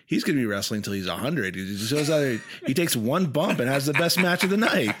here, he's going to be wrestling until he's 100. He just shows out, he takes one bump and has the best match of the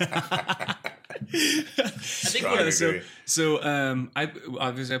night. I think I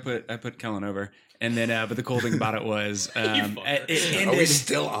obviously I put Kellen over, and then but the cool thing about it was it ended. Are we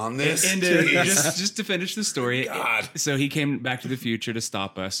still on this? It ended, just to finish the story. God. So he came back to the future to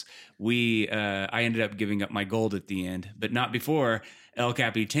stop us. I ended up giving up my gold at the end, but not before El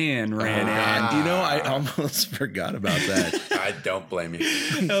Capitan ran in. You know, I almost forgot about that. I don't blame you.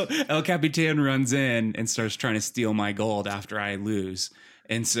 El Capitan runs in and starts trying to steal my gold after I lose.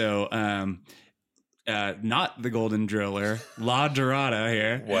 And so, not the Golden Driller, La Dorada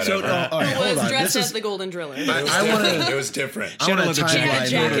here. Whatever. So, all right, Who hold was on. dressed This as is, the Golden Driller. It was different. I want She had to a She had a timeline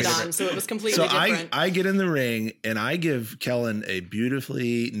jacket this. on, so it was completely So different. I get in the ring and I give Kellen a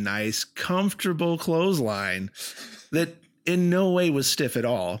beautifully nice, comfortable clothesline that in no way was stiff at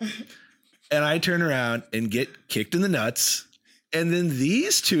all. And I turn around and get kicked in the nuts. And then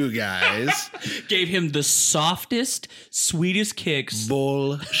these two guys Gave him the softest, sweetest kicks.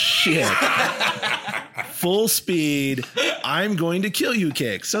 bullshit. Full speed. I'm going to kill you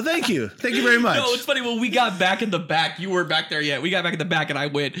kick. So thank you. Thank you very much. No, it's funny. When we got back in the back, you weren't back there yet. We got back in the back, and I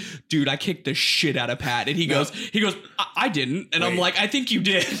went, dude, I kicked the shit out of Pat. And he goes, I didn't. And I'm Wait. like, I think you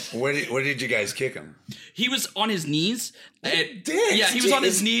did. Where did you guys kick him? He was on his knees. And, did? Yeah, he was on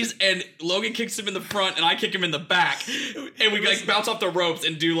his Jeez. knees, and Logan kicks him in the front, and I kick him in the back. And we like bounce off the ropes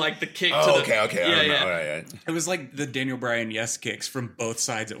and do like the kick to the... Okay. I don't know. All right. It was like the Daniel Bryan yes kicks from both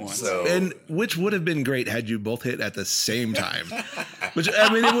sides at once. So And which would have been great had you both hit at the same time. Which,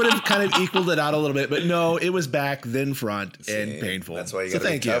 I mean, it would have kind of equaled it out a little bit. But no, it was back, then front, and painful. That's why you So got to be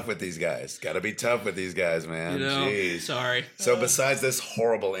thank you. tough with these guys. Got to be tough with these guys, man. You know, Jeez. sorry. So besides this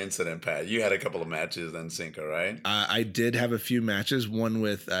horrible incident, Pat, you had a couple of matches in Cinco, right? I did have a few matches, one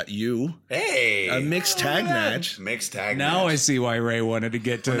with you, Hey, a mixed tag match. mixed tag. Now I match. see why Ray wanted to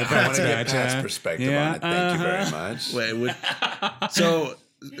get to the I want Pat's to get match. Pat's huh? perspective Yeah, on it. Thank you very much. Wait, so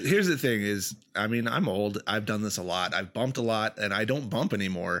here's the thing is, I mean, I'm old. I've done this a lot. I've bumped a lot, and I don't bump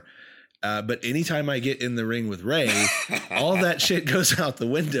anymore. But anytime I get in the ring with Ray, all that shit goes out the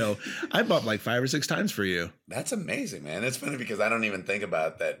window. I bumped like 5 or 6 times for you. That's amazing, man. It's funny because I don't even think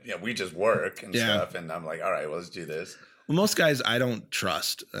about that. You know, we just work and Yeah. stuff, and I'm like, all right, well, let's do this. Well, most guys I don't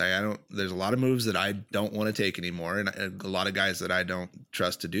trust. I don't. There's a lot of moves that I don't want to take anymore, and a lot of guys that I don't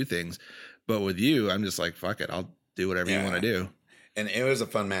trust to do things. But with you, I'm just like, fuck it, I'll do whatever you Yeah. want to do. And it was a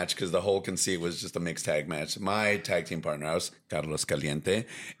fun match because the whole conceit was just a mixed tag match. My tag team partner, I was Carlos Caliente,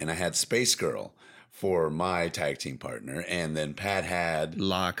 and I had Space Girl for my tag team partner. And then Pat had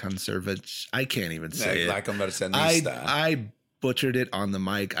La Conservative. I can't even say La it. Conversionista. I butchered it on the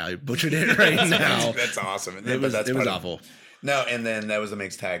mic. I butchered it right now. That's awesome. It was That's it was part of- awful. No, and then that was a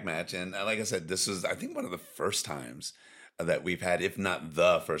mixed tag match. And like I said, this was, I think, one of the first times that we've had, if not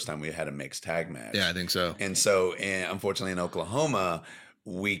the first time we had a mixed tag match. Yeah, I think so. And so, unfortunately, in Oklahoma,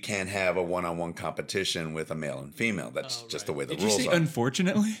 we can't have a one-on-one competition with a male and female. That's just the way the Did you rules say are.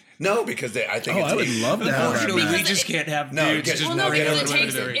 unfortunately? No, because I think Oh, it's I would love to have that. Unfortunately, we Because just it- can't have No, dudes because- just Well, no, walking because over it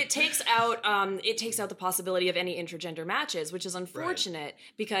to the ring. takes out the possibility of any intergender matches, which is unfortunate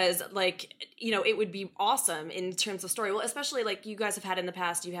because, like, it would be awesome in terms of story. Well, especially like you guys have had in the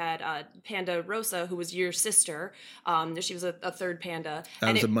past. You had Panda Rosa, who was your sister. She was a third panda. That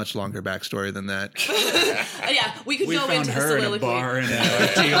and was a much longer backstory than that. yeah, we could We go found into the her in a soliloquy. bar in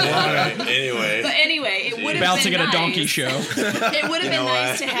Tijuana. Anyway. But anyway, it would have Bouncing been at a nice. donkey show. It would have been know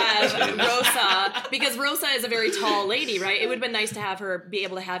nice what? to have Rosa, because Rosa is a very tall lady, right? It would have been nice to have her be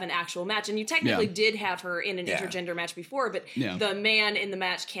able to have an actual match. And you technically Yeah. did have her in an Yeah. intergender match before, but Yeah. the man in the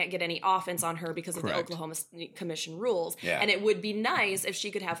match can't get any offense on her because of Correct. the Oklahoma Commission rules. Yeah. And it would be nice if she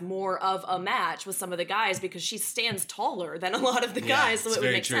could have more of a match with some of the guys because she stands taller than a lot of the guys, so it's it would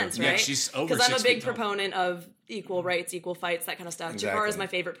very make true. sense, Yeah, right? she's over Because I'm a 6 big feet tall. proponent of equal rights, equal fights, that kind of stuff. Exactly. Jafar is my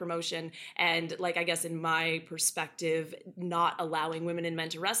favorite promotion, and like I guess in my perspective, not allowing women and men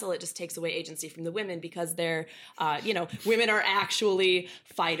to wrestle, it just takes away agency from the women because they're, women are actually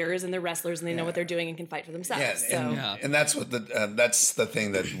fighters and they're wrestlers and they know what they're doing and can fight for themselves. And that's what that's the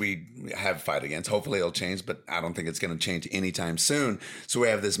thing that we have fight against. Hopefully it'll change, but I don't think it's going to change anytime soon. So we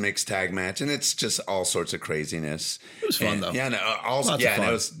have this mixed tag match, and it's just all sorts of craziness. It was fun though. Yeah, no,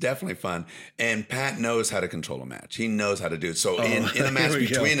 it was definitely fun. And Pat knows how to control a match. He knows how to do it. So in a match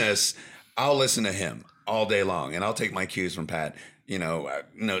between us, I'll listen to him all day long, and I'll take my cues from Pat.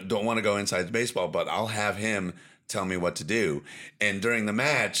 Don't want to go inside baseball, but I'll have him tell me what to do. And during the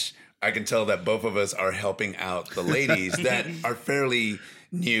match, I can tell that both of us are helping out the ladies that are fairly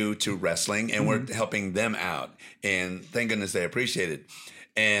new to wrestling, and we're helping them out. And thank goodness they appreciate it.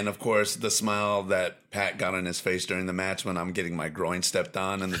 And of course, the smile that Pat got on his face during the match when I'm getting my groin stepped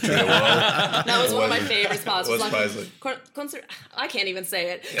on in the trio. That was one of my favorite spots. Was I can't even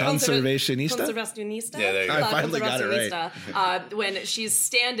say it. Conservationista? Conservationista? Yeah, there you go. I finally got it right. When she's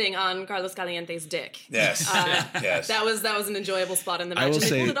standing on Carlos Caliente's dick. Yes. Yes. That was an enjoyable spot in the match, I will and they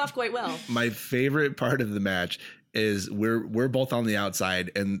say pulled it off quite well. My favorite part of the match is we're both on the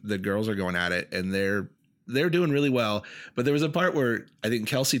outside and the girls are going at it, and they're doing really well. But there was a part where I think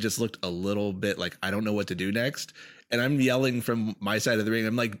Kelsey just looked a little bit like, I don't know what to do next. And I'm yelling from my side of the ring.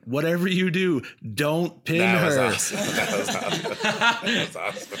 I'm like, whatever you do, don't pin her. That was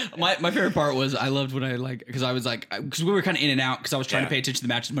awesome. My favorite part was I loved when because we were kind of in and out because I was trying to pay attention to the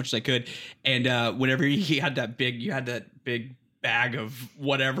match as much as I could. And whenever you had that big bag of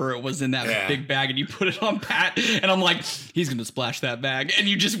whatever it was in that big bag, and you put it on Pat, and I'm like, he's going to splash that bag. And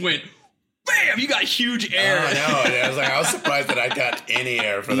you just went, bam! You got huge air. I know. I was surprised that I got any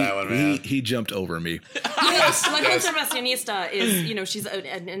air for that one, man. He jumped over me. Conservacionista is, she's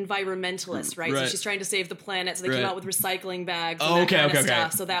an environmentalist, right? So she's trying to save the planet. So they came out with recycling bags and that kind of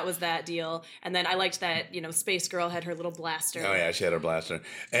stuff. So that was that deal. And then I liked that, Space Girl had her little blaster. Oh yeah, she had her blaster.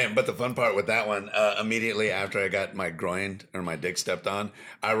 But the fun part with that one, immediately after I got my groin or my dick stepped on,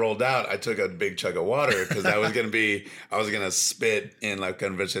 I rolled out. I took a big chug of water because I was gonna spit in like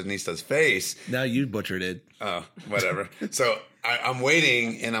Conversionista's face. Now you butchered it. Oh, whatever. So I'm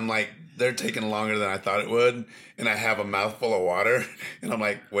waiting, and I'm like, they're taking longer than I thought it would, and I have a mouthful of water, and I'm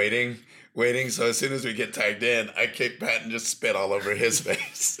like waiting. So as soon as we get tagged in, I kick Pat and just spit all over his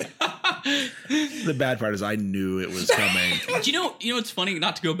face. The bad part is I knew it was coming. You know what's funny?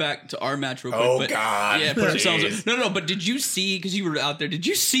 Not to go back to our match real quick. God. Yeah, put ourselves. No. But did you see? Because you were out there. Did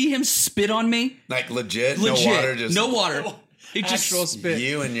you see him spit on me? Like legit. No water. No water. It just Actual spit.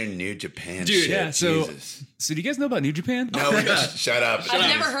 You and your New Japan Dude, shit. yeah, so Jesus. do you guys know about New Japan? No, shut up. I've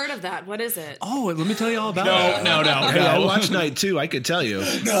never heard of that. What is it? Oh, let me tell you all about it. No. Hey, I watched Night 2. I could tell you.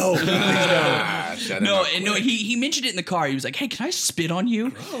 No. Shut No, up. and no, he mentioned it in the car. He was like, "Hey, can I spit on you?"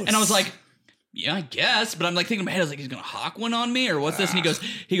 Gross. And I was like, "Yeah, I guess." But I'm like thinking in my head, I was like, "He's gonna hawk one on me, or what's this?" And he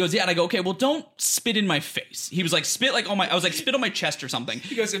goes, "Yeah." And I go, "Okay, well, don't spit in my face." He was like, "Spit like on my." I was like, "Spit on my chest or something."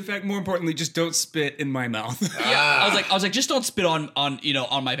 He goes, in fact, more importantly, just don't spit in my mouth. Yeah, I was like, just don't spit on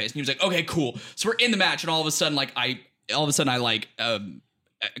my face. And he was like, "Okay, cool." So we're in the match, and all of a sudden, I'm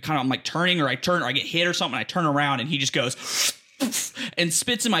like turning, or I turn, or I get hit or something. And I turn around, and he just goes and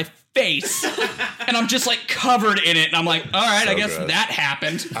spits in my face, and I'm just like covered in it, and I'm like, all right, So I guess gross. that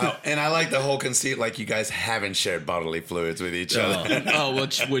happened. Oh, and I like the whole conceit, like you guys haven't shared bodily fluids with each other.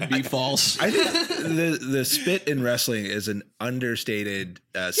 Which would be false. I think the spit in wrestling is an understated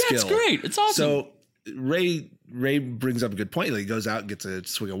skill. It's great. It's awesome. So Ray brings up a good point. Like, he goes out and gets a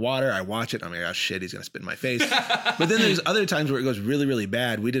swig of water. I watch it. I'm like, oh shit, he's gonna spit in my face. But then there's other times where it goes really, really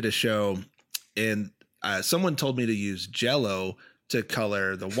bad. We did a show, and someone told me to use Jell-O to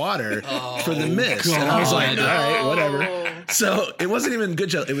color the water for the mist. God. And I was like, all right, whatever. So it wasn't even good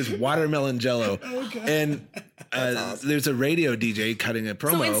Jell-O. It was watermelon Jell-O. And there's a radio DJ cutting a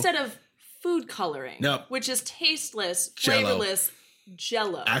promo. So instead of food coloring, No. which is tasteless, Jell-O. flavorless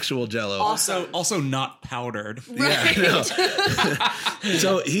Jell-O. Actual Jell-O. Also not powdered. Right. Yeah, no.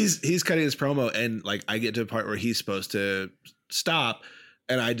 So he's cutting his promo, and like I get to a part where he's supposed to stop,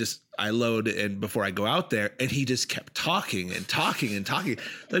 and I load, and before I go out there, and he just kept talking and talking and talking.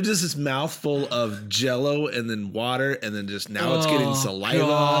 There's just this mouthful of Jell-O and then water, and then just now it's getting saliva.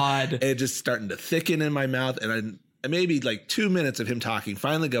 God. And it just starting to thicken in my mouth, and maybe like 2 minutes of him talking.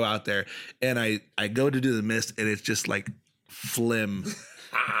 Finally go out there, and I go to do the mist, and it's just like phlegm.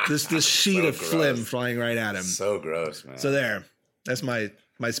 This sheet So of phlegm gross. flying right at him. So gross, man. So there, that's my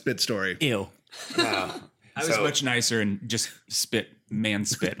spit story. Ew. Wow. I was So- much nicer and just man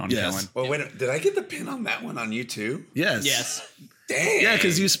spit on Yes. Kellen. Well, wait, did I get the pin on that one on you too? Yes. Yes. Dang. Yeah,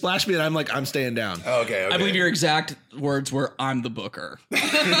 because you splashed me and I'm like, I'm staying down. Okay. I believe your exact words were, "I'm the booker."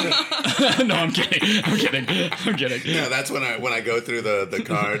 No, I'm kidding. No, that's when I go through the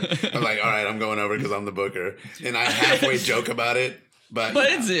card. I'm like, all right, I'm going over because I'm the booker, and I halfway joke about it. But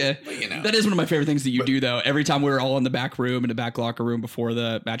it's that is one of my favorite things that you do, though. Every time we're all in the back room, in the back locker room before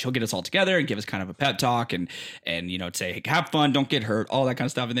the match, he'll get us all together and give us kind of a pep talk and say, hey, have fun, don't get hurt, all that kind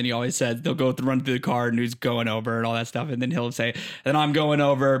of stuff. And then he always says they'll run through the card and who's going over and all that stuff. And then he'll say, then I'm going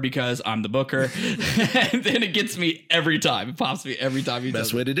over because I'm the booker. And then it gets me every time. It pops me every time he does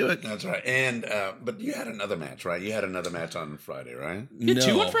Best way to do it. That's right. And but you had another match, right? You had another match on Friday, right? You had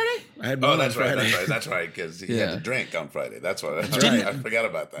 2 on Friday? I had one that's on Friday. right. That's right. Because you had to drink on Friday. That's what. right. I forgot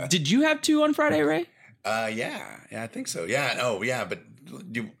about that. Did you have 2 on Friday, Ray? Yeah, I think so. Yeah. Oh, yeah. But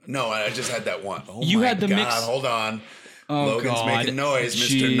I just had that one. Oh, You my had the God, mix. Hold on. Oh, Logan's God. making noise.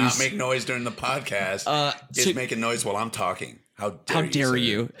 Jeez. Mr. Not make noise during the podcast is making noise while I'm talking. How dare How you? dare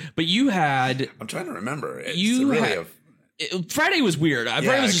you? But you had I'm trying to remember. It's You really had- Friday was weird.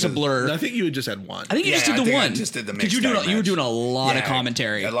 Friday was just a 'cause- blur. I think you had just had one. I think you just did I the think I one. just did the Because mixed tag you were match. doing a lot of Yeah,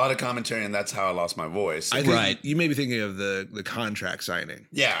 commentary. A lot of commentary, and that's how I lost my voice. I think Right. you may be thinking of the contract signing.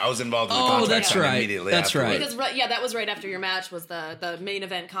 Yeah, I was involved in the Oh, contract that's signing right. immediately That's right. afterwards. Because that was right after your match was the main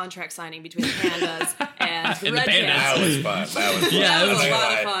event contract signing between the Pandas and the And the Red Pandas. That Pandas. was fun. That was fun. Yeah, That was a Like,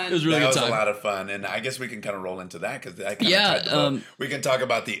 lot of fun. It was really that good was time. a lot of fun, and I guess we can kind of roll into that because I kind Yeah, of tried to vote. We can talk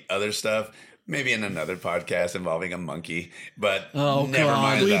about the other stuff. Maybe in another podcast involving a monkey, but Oh, never God.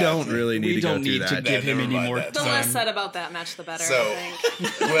 mind. We that. don't really need We to go don't through need to that. give him never any mind more that. The time. less said about that match, the better. So, I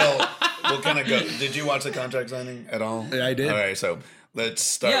think. we'll kind of go. Did you watch the contract signing at all? I did. All right, so let's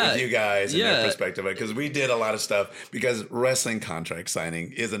start Yeah, with you guys and yeah. your perspective, because we did a lot of stuff. Because wrestling contract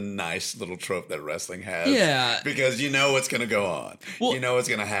signing is a nice little trope that wrestling has. Yeah. because you know what's going to go on. Well- you know what's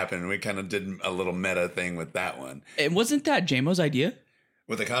going to happen. We kind of did a little meta thing with that one. And wasn't that JMO's idea?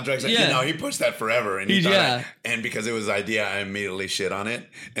 With the contracts, Yeah. no, he pushed that forever, and and because it was idea, I immediately shit on it,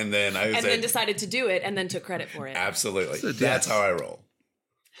 and then I And said, then decided to do it and then took credit for it. absolutely, So that's how I roll.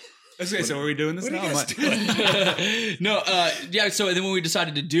 Okay, so are we doing this What are now? you guys doing? No, yeah. So then when we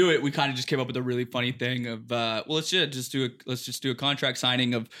decided to do it, we kind of just came up with a really funny thing of, let's just do a contract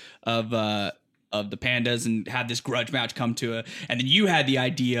signing of the Pandas and have this grudge match come to it. And then you had the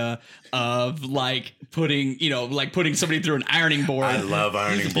idea of putting somebody through an ironing board. I love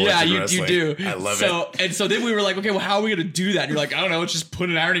ironing boards. Yeah, in you wrestling. do. I love it. it. And so then we were like, okay, well, how are we going to do that? And you're like, I don't know, let's just put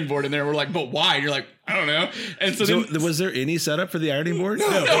an ironing board in there. We're like, but why? And you're like, I don't know. And so So then was there any setup for the ironing board? we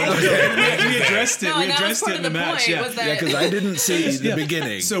addressed it. No, we and that was addressed part it of in the the match. point. Yeah. Was that Yeah, because I didn't see the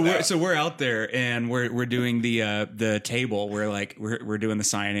beginning. So we're out there and we're doing the table. We're doing the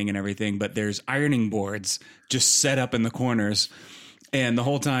signing and everything, but there's ironing boards just set up in the corners, and the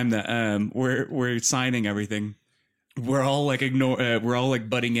whole time that we're signing everything, we're all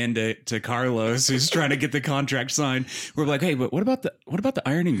butting into Carlos, who's trying to get the contract signed. We're like, hey, but what about the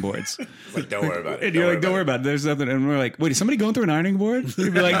ironing boards? Like, don't worry about it. And you're like, don't worry about it. There's nothing. And we're like, wait, is somebody going through an ironing board?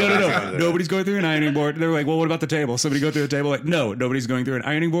 You'd be like, no. Nobody's going through an ironing board. And they're like, well, what about the table? Somebody go through the table? Like, no, nobody's going through an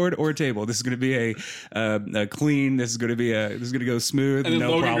ironing board or a table. This is going to be a clean. This is going to go smooth. And then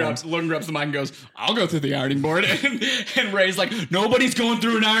no problems. Logan grabs the mic and goes, I'll go through the ironing board. And Ray's like, nobody's going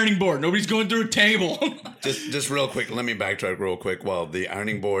through an ironing board. Nobody's going through a table. Just real quick, let me backtrack real quick. Well, the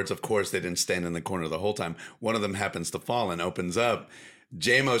ironing boards, of course, they didn't stand in the corner the whole time. One of them happens to fall and opens up.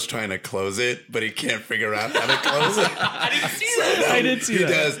 JMO's trying to close it, but he can't figure out how to close it. I didn't see So, no, I did see he that.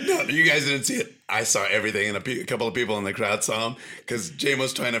 does. No, you guys didn't see it. I saw everything, and a couple of people in the crowd saw him because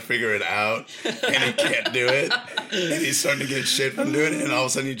JMO's trying to figure it out, and he can't do it. And he's starting to get shit from doing it, and all of a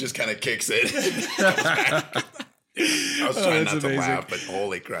sudden he just kind of kicks it. I was trying that's not to amazing. laugh, but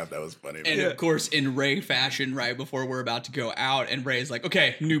holy crap, that was funny. And of course, in Ray fashion, right before we're about to go out, and Ray's like,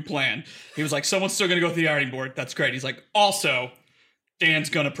 okay, new plan. He was like, someone's still going to go through the ironing board. That's great. He's like, also, Dan's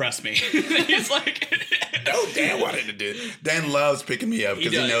going to press me. He's like... No, Dan wanted to do it. Dan loves picking me up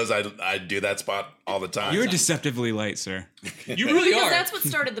because he knows I do that spot all the time. You're deceptively light, sir. You really Because are. that's what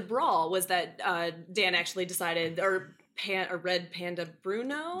started the brawl was that Dan actually decided, or Red Panda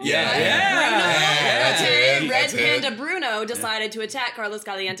Bruno? Yeah. Bruno. Yeah, that's Okay, it, Red that's Panda it. Bruno decided to attack Carlos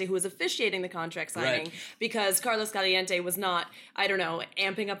Caliente, who was officiating the contract signing, Right. because Carlos Caliente was not, I don't know,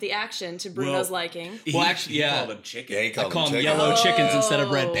 amping up the action to Bruno's liking. Well, actually, yeah. Called him chicken. Yeah, he called Call him them chicken. yellow chickens instead of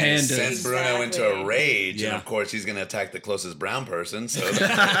red Oh. pandas. Sends Bruno into Exactly. a rage, and Yeah. of course he's going to attack the closest brown person. So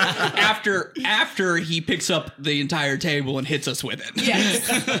After he picks up the entire table and hits us with it.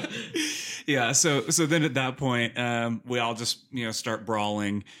 Yes. Yeah. So then at that point, we all just start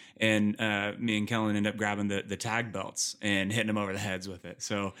brawling, and me and Kellen end up grabbing the tag belts and hitting them over the heads with it.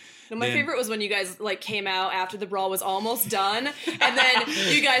 So No, my favorite was when you guys came out after the brawl was almost done, and then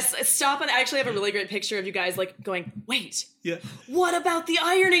you guys stop. And I actually have a really great picture of you guys going, "Wait, yeah, what about the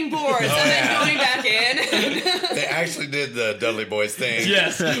ironing boards?" And then going back in. They actually did the Dudley Boys thing.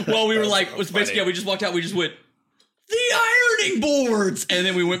 Yes. Well, we were like, was basically, funny. we just walked out. We just went, the ironing boards, and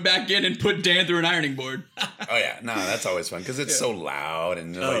then we went back in and put Dan through an ironing board. Oh yeah, no, that's always fun because it's so loud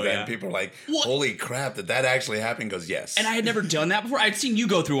and like that. yeah. And people are like, What? "Holy crap, did that actually happen?" Goes, yes. And I had never done that before. I'd seen you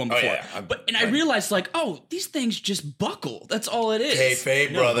go through one before. yeah. I realized these things just buckle. That's all it is.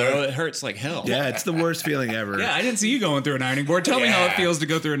 kayfabe, brother. Bro, it hurts like hell. Yeah, it's the worst feeling ever. Yeah, I didn't see you going through an ironing board. Tell me how it Yeah. feels to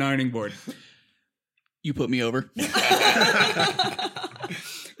go through an ironing board. You put me over.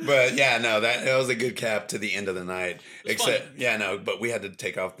 But yeah, no, that was a good cap to the end of the night. But we had to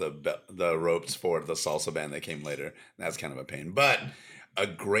take off the ropes for the salsa band that came later. That's kind of a pain, but a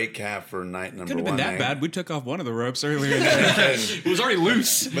great cap for night number Couldn't one. have been that bad. We took off one of the ropes earlier in the day. It was already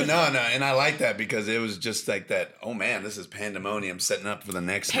loose. But no, and I like that because it was just like that. Oh man, this is pandemonium setting up for the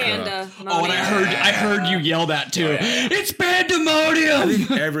next Panda. Oh, and I heard you yell that too. It's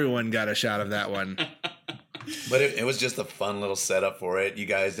pandemonium. Everyone got a shot of that one. But it was just a fun little setup for it. You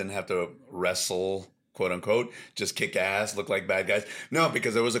guys didn't have to wrestle, quote unquote, just kick ass, look like bad guys. No,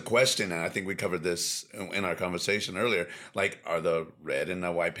 because there was a question, and I think we covered this in our conversation earlier. Like, are the red and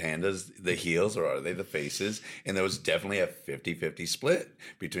the white pandas the heels or are they the faces? And there was definitely a 50-50 split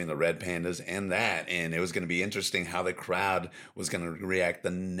between the red pandas and that. And it was going to be interesting how the crowd was going to react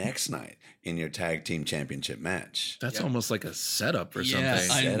the next night in your tag team championship match. That's almost like a setup or Yes,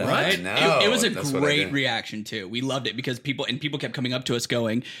 something. I know, Right? right? No, It was a that's what I great did. reaction too. We loved it because people kept coming up to us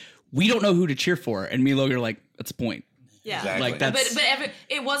going, "We don't know who to cheer for," and me and Logan are like, "That's the point." Yeah. Exactly. Like that's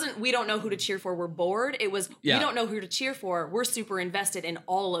It wasn't, we don't know who to cheer for, we're bored. It was, Yeah. we don't know who to cheer for, we're super invested in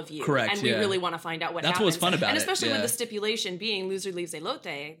all of you. Correct, And we yeah. really want to find out what That's happens. what's fun about and it, especially yeah. with the stipulation being loser leaves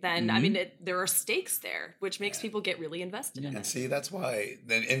elote, then, I mean, there are stakes there, which makes people get really invested in And it. see, that's why.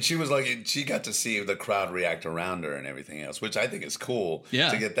 And she was like, she got to see the crowd react around her and everything else, which I think is cool.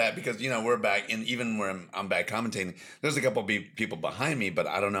 Yeah. To get that because we're back, and even where I'm back commentating, there's a couple people behind me, but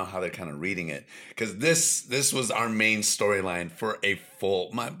I don't know how they're kind of reading it because this was our main storyline for a full,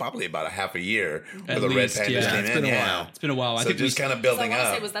 probably about a half a year, where At the least, Red Pandas yeah. came It's in. been a while. It's been a while. I So think just kind of So I building want to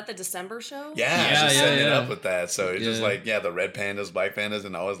up. say, was that the December show? Yeah, Yeah, just yeah, setting it yeah. up with that. So it's just Yeah. like, the red pandas, black pandas,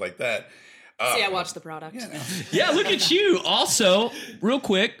 and always like that. See, I watched the product. Yeah, look at you. Also, real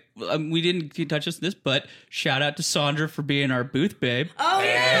quick, we didn't touch this, but shout out to Sandra for being our booth babe, Oh,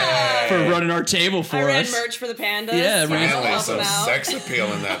 yeah. for running our table for I ran us. merch for the pandas. Yeah, so ran I'll Finally, help some them out. sex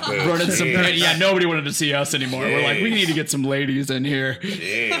appeal in that booth. Running some, Jeez. yeah, nobody wanted to see us anymore. We're like, we need to get some ladies in here.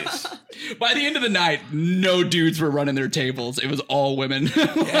 Jeez. By the end of the night, no dudes were running their tables. It was all women.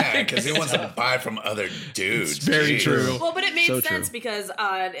 Yeah, because he wants to buy from other dudes. It's very Jeez. true. Well, but it made So sense true. because,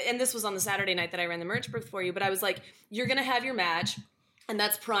 and this was on the Saturday night that I ran the merch booth for you, but I was like, you're going to have your match. And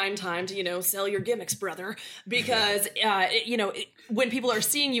that's prime time to, sell your gimmicks, brother. Because, when people are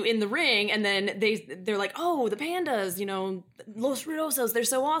seeing you in the ring and then they're like, oh, the pandas, Los Ruidosos, they're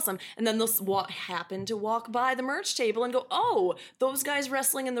so awesome. And then they'll happen to walk by the merch table and go, oh, those guys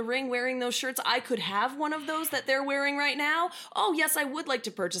wrestling in the ring wearing those shirts, I could have one of those that they're wearing right now. Oh, yes, I would like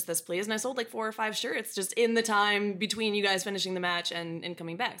to purchase this, please. And I sold like 4 or 5 shirts just in the time between you guys finishing the match and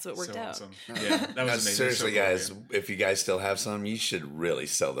coming back. So it worked So out. awesome. Yeah, that was Now, amazing. seriously, So cool, guys, man. if you guys still have some, you should really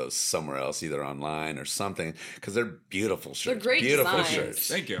sell those somewhere else, either online or something, because they're beautiful shirts. They're great beautiful designs. shirts.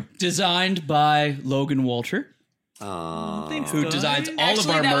 Thank you. Designed by Logan Walter, who designs all Actually, of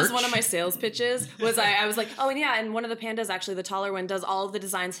our that merch. was one of my sales pitches. I was like, oh, and yeah, and one of the pandas, actually, the taller one, does all of the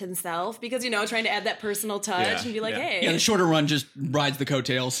designs himself because trying to add that personal touch Yeah, and be like, yeah. hey, Yeah, the shorter run just rides the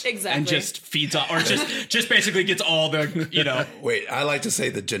coattails. Exactly. And just feeds off, or just basically gets all the, Wait, I like to say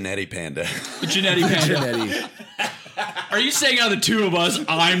the Genetti Panda. Genetti panda. Genetti. Are you saying out of the two of us,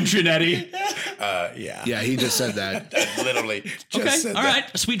 I'm Genetti? Yeah. Yeah, he just said that. I literally just Okay, said all that.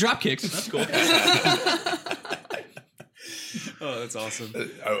 right. Sweet drop kicks. That's cool. Oh, that's awesome.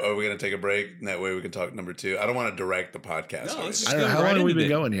 Are we going to take a break? And that way we can talk number 2. I don't want to direct the podcast. No, right? let's I don't know how Go right long have we into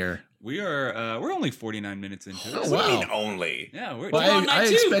been it. going here. We are we're only 49 minutes into it. Oh, What do you wow. mean only? Yeah, we're Well, on I night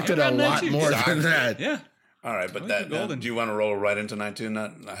two. expected We're a on night lot two. more Exactly. than that. yeah. All right, but Oh, that you're golden. do you want to roll right into night 2?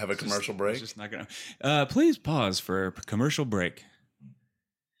 Not have a commercial break? Just not gonna. Please pause for a commercial break.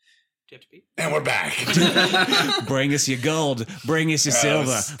 And we're back. Bring us your gold. Bring us your silver.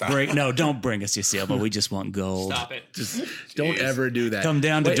 stop. No, don't bring us your silver. We just want gold. Stop it. Just don't ever do that. Come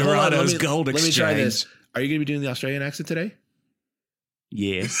down to Wait, hold on, Dorado's let me Gold Let me try Exchange. this. Are you going to be doing the Australian accent today?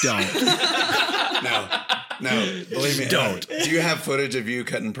 Yes. Don't. No, believe me. Don't. Do you have footage of you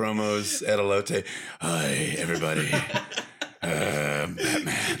cutting promos at Elote? Hi, everybody.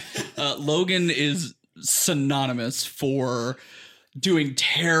 Batman. Logan is synonymous for doing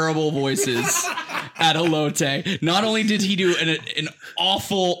terrible voices at Elote. Not only did he do an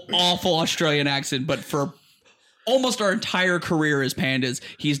awful Australian accent, but for almost our entire career as Pandas,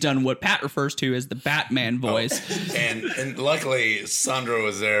 he's done what Pat refers to as the Batman voice. And luckily, Sandra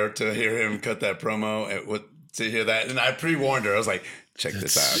was there to hear him cut that promo, to hear that. And I pre-warned her. I was like, check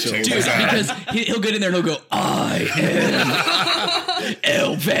this out. Check Dude, this out. because he'll get in there and he'll go, I am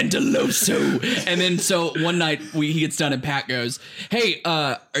El Vandaloso. And then so one night he gets done and Pat goes, hey,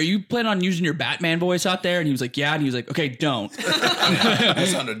 are you planning on using your Batman voice out there? And he was like, yeah. And he was like, okay, don't.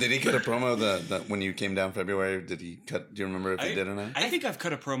 Sandra, did he cut a promo that when you came down February? Did he cut? Do you remember if he did or not? I think I've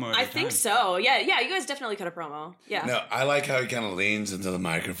cut a promo. I think so. Yeah, you guys definitely cut a promo. Yeah. No, I like how he kind of leans into the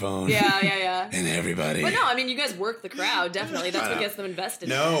microphone. Yeah. And everybody. But no, I mean, you guys work the crowd, definitely. That's what gets them invested.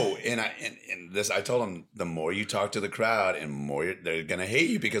 No, and I told him the more you talk to the crowd, and more they're gonna hate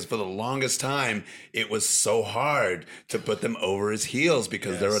you, because for the longest time it was so hard to put them over his heels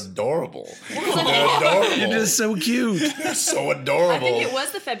because they're adorable. They're adorable. You're just so cute. They're so adorable. I think it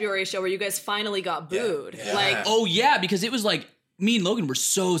was the February show where you guys finally got booed. Yeah. Like, Oh, yeah, because it was like, me and Logan were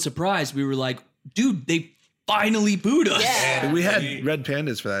so surprised. We were like, dude, they finally booed us. yeah. We had Red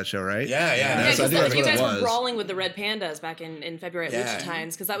Pandas for that show, right? Yeah. Yeah, So I because think that's you what it guys were was. brawling with the Red Pandas back in February at Yeah. Lucha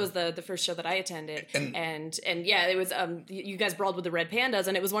Times, because that was the first show that I attended, And- and yeah, it was you guys brawled with the Red Pandas,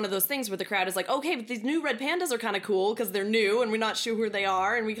 and it was one of those things where the crowd is like, okay, but these new Red Pandas are kind of cool because they're new and we're not sure who they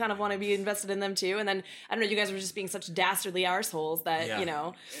are, and we kind of want to be invested in them too. And then I don't know, you guys were just being such dastardly arseholes that you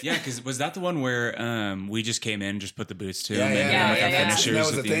know. Yeah, because was that the one where we just came in, just put the boots to him, Yeah. and like our yeah. finishers And that was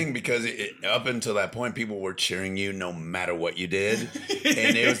at the the thing, end? because up until that point, people were cheering you no matter what you did,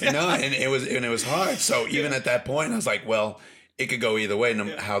 and it was hard. So even at that point, I was like, well, it could go either way,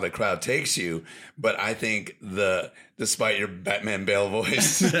 how the crowd takes you. But I think despite your Batman Bale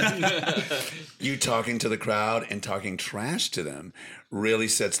voice, you talking to the crowd and talking trash to them really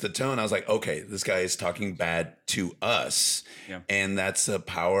sets the tone. I was like, okay, this guy is talking bad to us, and that's the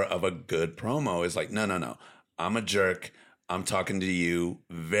power of a good promo. Is like, no, I'm a jerk. I'm talking to you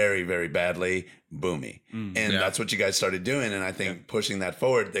very, very badly. Boo me. And that's what you guys started doing. And I think pushing that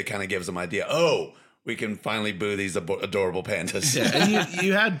forward, that kind of gives them idea. Oh, we can finally boo these adorable pandas. Yeah, and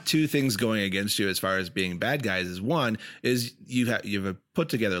you had two things going against you as far as being bad guys. Is one is you have a put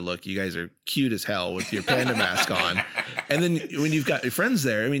together look. You guys are cute as hell with your panda mask on, and then when you've got your friends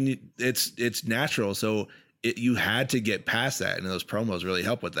there, I mean, it's natural. So you had to get past that, and those promos really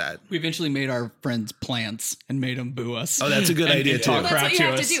help with that. We eventually made our friends plants and made them boo us. Oh, that's a good And idea, talk too. That's crap what you to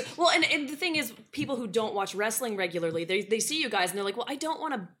have us. to do. Well, and the thing is, people who don't watch wrestling regularly, they see you guys and they're like, well, I don't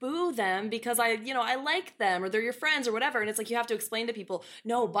want to boo them because I like them, or they're your friends or whatever. And it's like, you have to explain to people,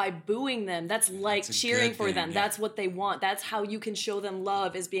 no, by booing them, that's like cheering good for thing, them. yeah. That's what they want. That's how you can show them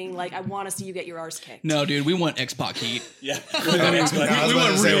love, is being like, I want to see you get your arse kicked. No, dude, we want X-Pac heat. Yeah. I was about we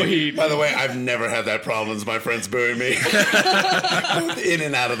want to say, real heat. By the way, I've never had that problem with my friends booing me. Both in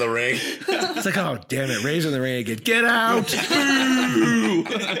and out of the ring. It's like, oh damn it, Ray's in the ring again. Get out!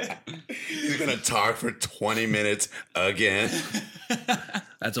 He's going to talk for 20 minutes again.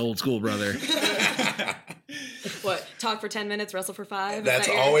 That's old school, brother. What, talk for 10 minutes, wrestle for 5? Is That's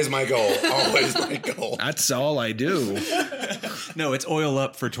that your- always my goal. Always my goal. That's all I do. No, it's oil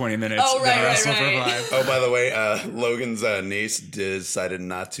up for 20 minutes. Oh, then right, wrestle right. for 5. Oh, by the way, Logan's niece decided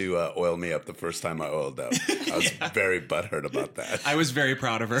not to oil me up the first time I oiled up. I was very butthurt about that. I was very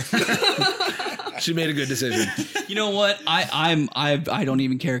proud of her. She made a good decision. You know what? I don't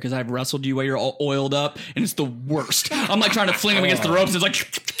even care because I've wrestled you while you're all oiled up, and it's the worst. I'm like trying to fling him against the ropes. It's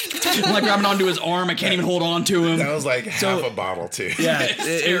like I'm like grabbing onto his arm. I can't even hold on to him. That was like half a bottle, too. Yeah,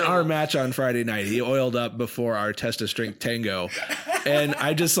 in our match on Friday night, he oiled up before our test of strength tango, and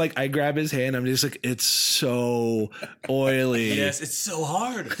I grab his hand. I'm just like, it's so oily. Yes, it's so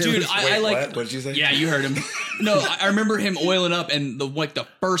hard. Dude, I Wait, like. what? What'd you say? Yeah, you heard him. No, I remember him oiling up, and the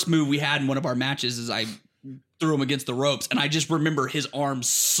first move we had in one of our matches is I threw him against the ropes, and I just remember his arms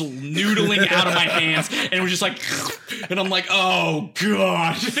noodling out of my hands, and it was just like, and I'm like, oh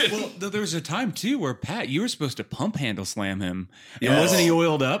god. Well, there was a time too where Pat, you were supposed to pump handle slam him, and wasn't he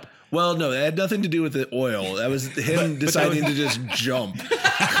oiled up? Well, no, it had nothing to do with the oil. That was him deciding to just jump.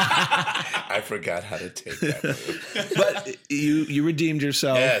 I forgot how to take that move. But you redeemed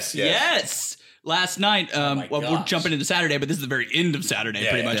yourself. Yes. Yes. last night, well, we're gosh. jumping into Saturday, but this is the very end of Saturday,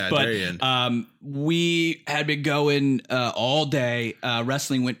 pretty much. yeah, But very end. we had been going all day.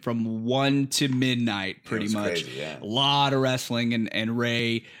 Wrestling went from 1 to midnight, pretty was much. crazy, yeah. A lot of wrestling, and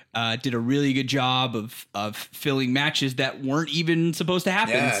Ray did a really good job of filling matches that weren't even supposed to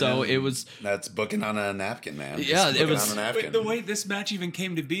happen. Yeah, so no, it was. That's booking on a napkin, man. Yeah, Just it booking was- on a napkin. But the way this match even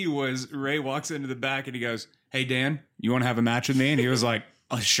came to be was Ray walks into the back and he goes, "Hey Dan, you want to have a match with me?" And he was like,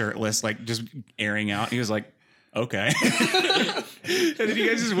 shirtless, like just airing out. He was like, "Okay." And then you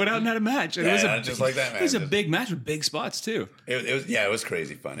guys just went out and had a match. And Yeah, just like that, man. It was a Just- big match with big spots too. It was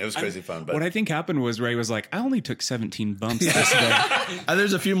crazy fun. It was crazy fun. But What I think happened was Ray was like, "I only took 17 bumps this day."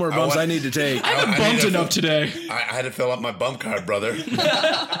 There's a few more bumps I need to take. I haven't I bumped need to- enough today. I had to fill up my bump card, brother.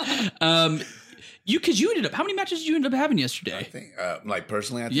 Because you ended up. How many matches did you end up having yesterday? I think, like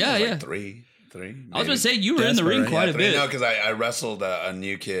personally, I think Yeah, it was yeah. like three. I was going to say you were in the ring Desperate, quite a bit. No, because I wrestled a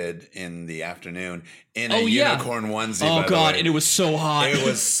new kid in the afternoon in a Oh, yeah. unicorn onesie. Oh by the God, way. and it was so hot. It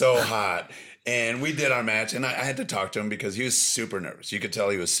was so hot. And we did our match, and I had to talk to him because he was super nervous. You could tell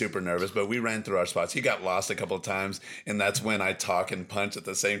he was super nervous, but we ran through our spots. He got lost a couple of times, and that's when I talk and punch at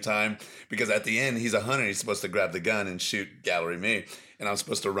the same time. Because at the end, he's a hunter. He's supposed to grab the gun and shoot gallery me, and I'm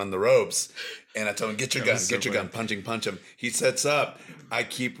supposed to run the ropes. And I told him, "Get your gun, get your gun, punch him." He sets up. I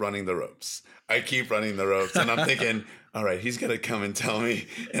keep running the ropes. And I'm thinking, all right, he's going to come and tell me.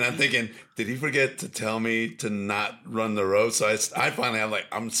 And I'm thinking, did he forget to tell me to not run the ropes? So I finally,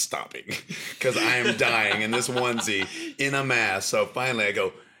 I'm stopping because I am dying in this onesie in a mass. So finally I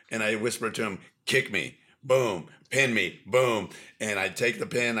go and I whisper to him, "Kick me, boom, pin me, boom." And I take the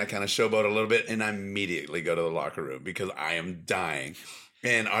pin, I kind of showboat a little bit, and I immediately go to the locker room because I am dying.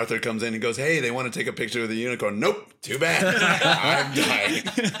 And Arthur comes in and goes, "Hey, they want to take a picture of the unicorn." Nope, too bad. I'm dying.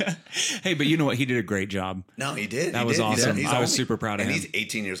 Hey, but you know what? He did a great job. No, he did. That He was did. awesome. He's I was only- super proud of and him. he's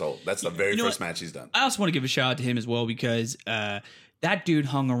 18 years old. That's the very know first what? match he's done. I also want to give a shout out to him as well because that dude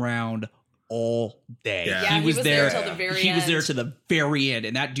hung around all day. Yeah. Yeah, he was there till the very He was end. there to the very end,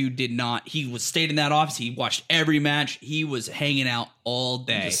 and that dude did not. He was stayed in that office. He watched every match. He was hanging out all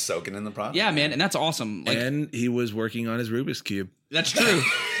day. Just soaking in the product. Yeah, man, and that's awesome. Like And he was working on his Rubik's Cube. that's true.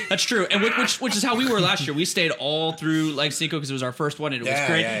 That's true. And which is how we were last year. We stayed all through like Cinco because it was our first one and it was Yeah,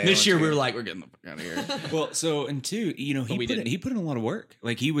 great. yeah, it This was year we great. were like, we're getting the fuck out of here. Well, so and two, you know, we didn't. he put in a lot of work.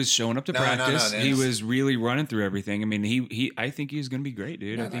 Like he was showing up to No, practice. no, he it's- was really running through everything. I mean, I think he's going to be great,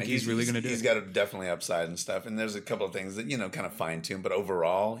 dude. I think he's really going to do He's it. got a definitely upside and stuff. And there's a couple of things that, kind of fine tuned. But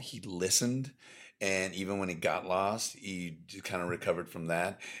overall, he listened. And even when he got lost, he kind of recovered from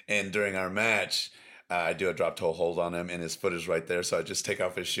that. And during our match, I do a drop toe hold on him, and his foot is right there. So I just take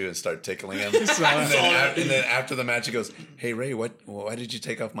off his shoe and start tickling him. and then after the match, he goes, "Hey Ray, why did you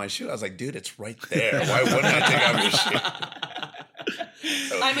take off my shoe?" I was like, "Dude, it's right there. Why wouldn't I take off your shoe?"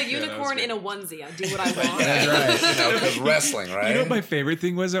 I'm a unicorn in a onesie. I do what I want. That's right. Because wrestling, right? You know what my favorite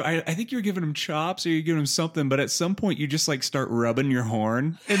thing was? I think you were giving him chops or you're giving him something, but at some point you just like start rubbing your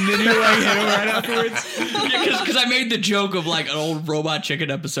horn and then you like hit him right afterwards. Because I made the joke of like an old Robot Chicken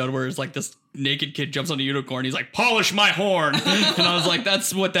episode where it's like this naked kid jumps on a unicorn. He's like, "Polish my horn," and I was like,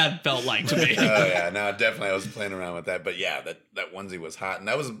 "That's what that felt like to me." Oh yeah, no, definitely. I was playing around with that, but yeah, that onesie was hot, and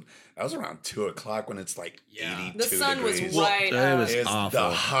that was around 2:00 when it's like 82 The sun was degrees. right. It was It's awful. the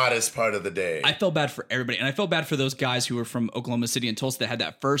hottest part of the day. I felt bad for everybody, and I felt bad for those guys who were from Oklahoma City and Tulsa that had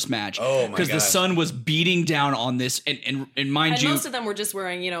that first match. Oh, my because the God. sun was beating down on this, and mind And you, most of them were just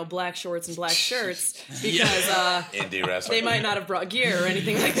wearing, black shorts and black shirts because Indie wrestling. they might not have brought gear or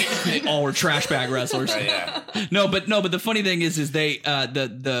anything like that. they all were trash bag wrestlers. Yeah, No, but the funny thing is they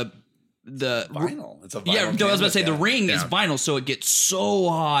the vinyl. It's a vinyl. yeah, I was about to say the canvas, ring is vinyl, so it gets so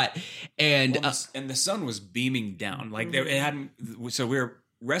hot, and And the sun was beaming down. Like it hadn't. So we were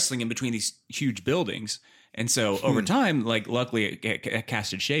wrestling in between these huge buildings, and so over time, like luckily it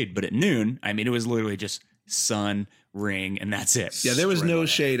casted shade. But at noon, I mean, it was literally just sun, ring, and that's it. Yeah, there was no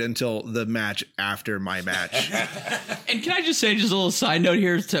shade until the match after my match. And can I just say, just a little side note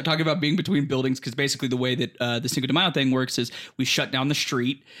here, to talk about being between buildings, because basically the way that the Cinco de Mayo thing works is we shut down the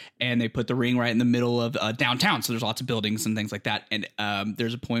street and they put the ring right in the middle of downtown. So there's lots of buildings and things like that. And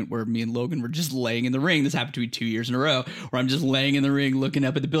there's a point where me and Logan were just laying in the ring. This happened to me 2 years in a row, where I'm just laying in the ring, looking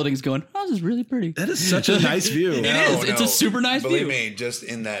up at the buildings going, "Oh, this is really pretty." That is such a nice view. It is. It's a super nice Believe view. me, just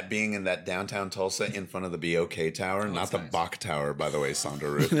being in that downtown Tulsa in front of the BOK Tower, not the Bach Tower, by the way, Sandra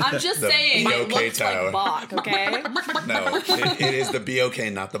Ruth. I'm just The saying, it BOK looks Tower. like Bach, okay? No, it is the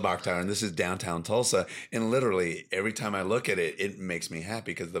BOK, not the Bach Tower. And this is downtown Tulsa. And literally, every time I look at it, it makes me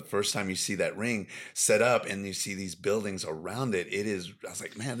happy because the first time you see that ring set up and you see these buildings around it, I was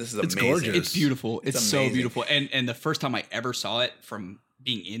like, man, this is amazing. gorgeous. It's beautiful. It's so amazing. beautiful. And the first time I ever saw it from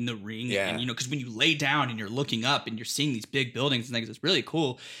being in the ring. Yeah. And, because when you lay down and you're looking up and you're seeing these big buildings and things, it's really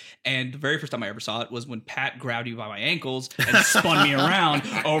cool. And the very first time I ever saw it was when Pat grabbed me by my ankles and spun me around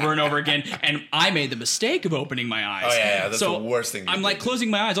over and over again. And I made the mistake of opening my eyes. Oh, yeah. That's the worst thing. I'm like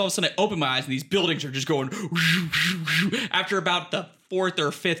closing my eyes. All of a sudden I open my eyes and these buildings are just going. After about the 4th or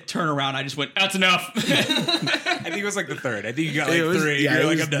 5th turnaround, I just went, that's enough. I think it was like the 3rd. I think you got like It was, 3. yeah, You're it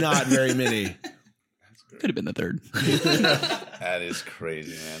like, was I'm done. not very many. Could have been the 3rd. That is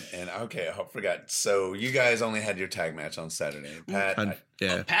crazy, man. And okay, I forgot. So you guys only had your tag match on Saturday. Pat,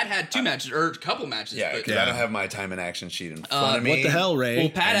 Yeah. Pat had 2 matches or a couple matches. yeah, but- because I don't have my time and action sheet in front of me. What the hell, Ray? Well,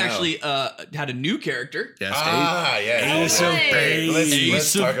 Pat I know. actually had a new character. Yes, Yeah. Ace of Right. Bane. Let's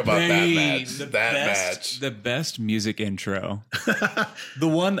Ace of talk about that Bane. match. That match. The best music intro. The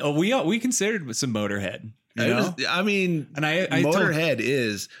one we considered some Motorhead. You know? I mean, And I told- Motorhead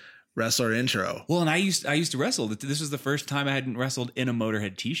is wrestler intro. Well, and I used to wrestle. This was the first time I hadn't wrestled in a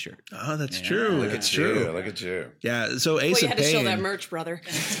Motorhead T-shirt. Oh, that's true. Look That's at true. you. Look at you. Yeah. So Well, Ace you of had to show Pain. that merch, brother.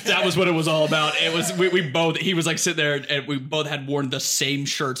 That was what it was all about. It was we both. He was like sitting there, and we both had worn the same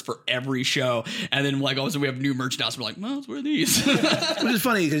shirts for every show. And then like all of a sudden we have new merchandise. We're like, well, let's wear these. Which is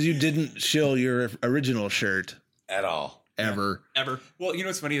funny because you didn't show your original shirt At all. ever. Ever. Well, you know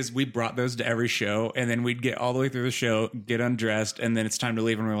what's funny is we brought those to every show, and then we'd get all the way through the show, get undressed, and then it's time to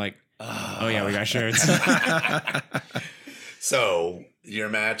leave, and we're like, oh yeah, we got shirts. So your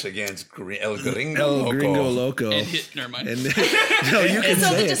match against El Gringo El Gringo Loco. Loco. And never mind. And no, you can So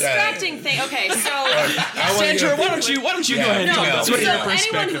say the it. distracting thing. Okay, so I wanna Sandra, go- why don't you go Yeah, ahead and no, talk no, about so what it?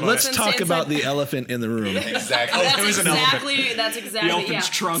 anyone who Let's listens talk to about Inside- the elephant in the room. Exactly. That's It was an exactly. That's exactly. The elephant's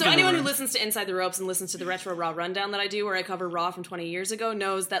yeah. trunk So in the anyone who room. listens to Inside the Ropes and listens to the Retro Raw rundown that I do, where I cover Raw from 20 years ago,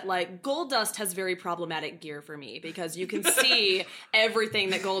 knows that like Goldust has very problematic gear for me because you can see everything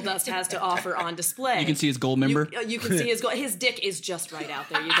that Goldust has to offer on display. You can see his gold member. You can see his dick is just right out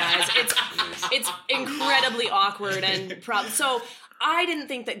there, you guys. It's incredibly awkward and so. I didn't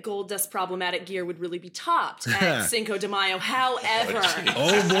think that Goldust problematic gear would really be topped at Cinco de Mayo. However,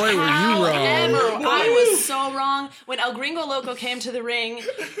 Oh boy, were you however, wrong. I was so wrong when El Gringo Loco came to the ring.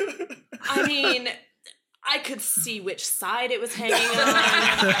 I mean, I could see which side it was hanging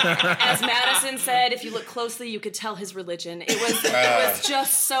on. As Madison said, if you look closely, you could tell his religion. It was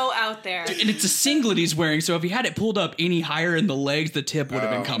just so out there. And it's a singlet he's wearing, so if he had it pulled up any higher in the legs, the tip would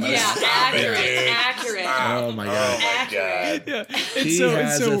have been coming. Yeah, accurate, dude. accurate. Oh my god. Accurate. Yeah. He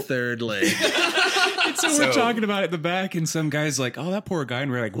has a third leg. So we're talking about it in the back, and some guy's like, "Oh, that poor guy,"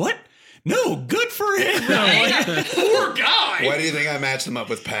 and we're like, "What? No, good for him." Poor guy. Why do you think I matched him up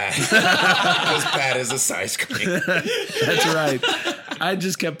with Pat? Because Pat is a size queen. That's right. I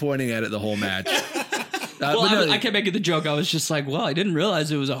just kept pointing at it the whole match. Well, But no, I kept making the joke. I was just like, well, I didn't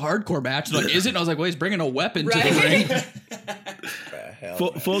realize it was a hardcore match. They're like, is it? And I was like, well, he's bringing a weapon to the ring.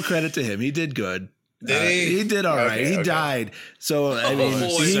 full credit to him. He did good. Did he? He did all right. Okay, He okay. died. So, I mean, boy.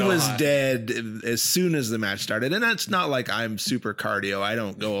 he So was hot. dead as soon as the match started. And that's not like I'm super cardio. I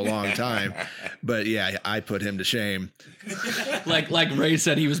don't go a long time. But yeah, I put him to shame. Like Ray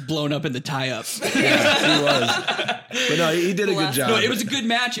said, he was blown up in the tie-up. Yeah, he was. But no, he did a good Bless. job. No, it was a good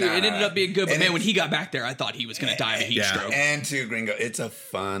match. It ended up being good. But And man, when it's- he got back there, I thought he was going to die of a heat Yeah. stroke. And to Gringo, it's a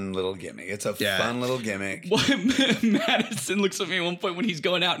fun little gimmick. It's a Yeah. fun little gimmick. Madison looks at me at one point when he's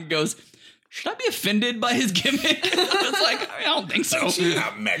going out and goes, should I be offended by his gimmick? I was like, I don't think so. She's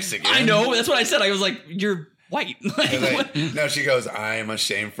not Mexican. I know. That's what I said. I was like, you're white. Like, Like, what? no, she goes, I am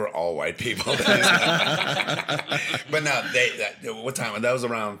ashamed for all white people. But no, what time? That was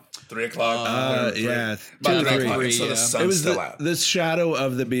around 3 o'clock? yeah, About 2 or 3 3. o'clock. So yeah. the It sun's was still out. the shadow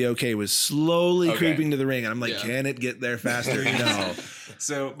of the BOK was slowly Okay. creeping to the ring. And I'm like, Yeah. can it get there faster? No.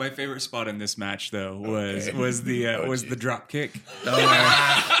 So my favorite spot in this match, though, was the drop kick.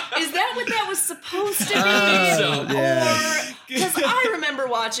 Is that what that was supposed to be? yeah. Because I remember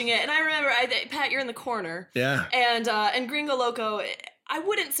watching it, and I remember Pat, you're in the corner. Yeah. And Gringo Loco, I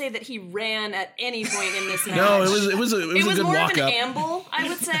wouldn't say that he ran at any point in this match. No, it was a good more walk of an up. amble, I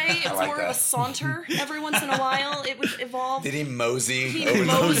would say. It was like more of that. a saunter every once in a while. It would evolve. Did he mosey? He over the-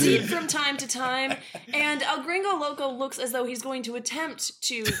 moseyed from time to time, and El Gringo Loco looks as though he's going to attempt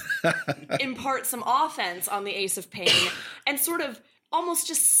to impart some offense on the Ace of Pain, and sort of almost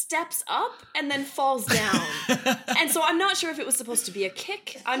just steps up and then falls down. And so I'm not sure if it was supposed to be a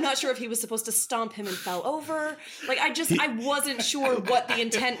kick. I'm not sure if he was supposed to stomp him and fell over. Like I wasn't sure what the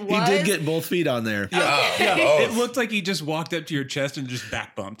intent He was. did get both feet on there. It looked like he just walked up to your chest and just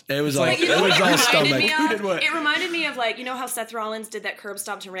back bumped. It was Like, all, you know it what was it all reminded stomach. me Who of? did what? It reminded me of, like, you know how Seth Rollins did that curb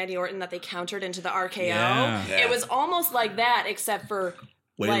stomp to Randy Orton that they countered into the RKO? Yeah. Yeah. It was almost like that, except for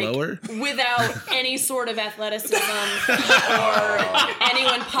way lower. Without any sort of athleticism or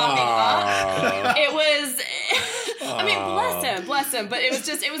anyone popping up. It was. I mean, bless him. But it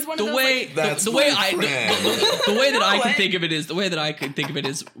was one of those. The way that I can think of it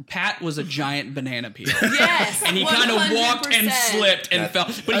is Pat was a giant banana peel. Yes, and he kind of walked and slipped and fell.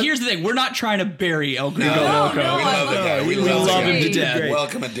 But here's the thing: we're not trying to bury El Gringo Loco. We love the guy. We love him to death. Great.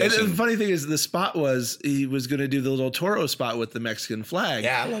 Welcome addition. And the funny thing is, the spot was he was going to do the little Toro spot with the Mexican flag.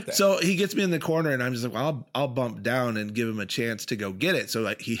 Yeah, I love that. So he gets me in the corner, and I'm just like, well, I'll bump down and give him a chance to go get it. So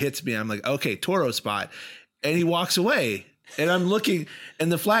like he hits me, I'm like, okay, Toro spot, and he walks away. And I'm looking,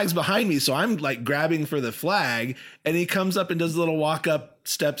 and the flag's behind me, so I'm like grabbing for the flag, and he comes up and does a little walk up,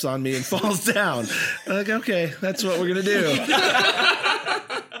 steps on me, and falls down. I'm like, okay, that's what we're gonna do.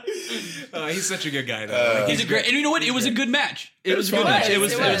 He's such a good guy, though. He's a great, and you know what? It was a good match. It was a good match. It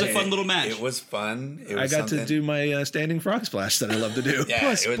was a fun little match. It was fun. I got to do my standing frog splash that I love to do.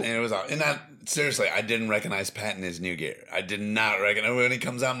 Yeah, it was all. And seriously, I didn't recognize Pat in his new gear. I did not recognize when he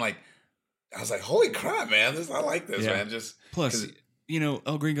comes out. I was like, holy crap, man! I like this, man. Just plus,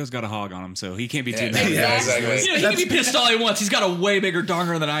 El Gringo's got a hog on him, so he can't be too mad. Yeah, exactly. He can be pissed all he wants. He's got a way bigger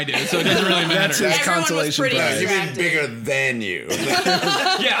donger than I do, so it doesn't really matter. That's his Everyone was consolation pretty prize. You mean bigger than you?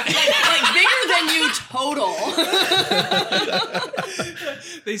 Yeah. like bigger than you total.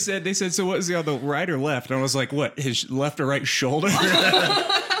 They said, so what is he on the right or left? And I was like, what, his left or right shoulder?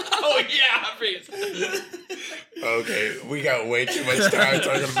 Oh yeah, please. Okay, we got way too much time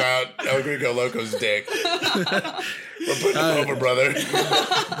talking about El Gringo Loco's dick. We're putting him over, brother.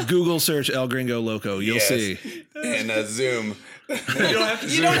 Google search El Gringo Loco. You'll see. And Zoom. You don't have to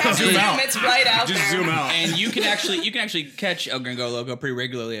You don't have to zoom. It's right out Just there. zoom out. And you can actually catch El Gringo Loco pretty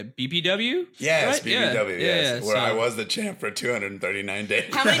regularly at BPW. Yes, right? BBW, yes. Where so- I was the champ for 239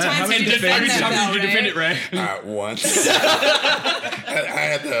 days. How many times did you defend that belt, defend it, Ray? right? Once. I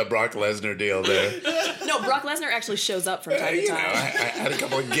had the Brock Lesnar deal there. No, Brock Lesnar actually shows up from time to I time. had a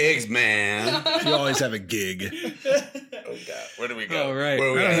couple of gigs, man. You always have a gig. Oh, God. Where do we go? All right.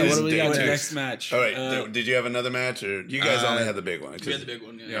 Where are we I at? don't know, This what do is we day got two. Next match. All right. Did you have another match, or you guys only had the big one? We had the big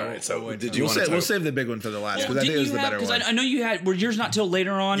one. Yeah. All right. So wait, did you We'll, want to we'll save the big one for the last because I think it was the better one. I know you had. Were yours not till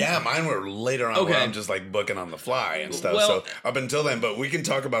later on? Yeah, mine were later on Okay. where I'm just like booking on the fly and stuff. Well- So up until then, but we can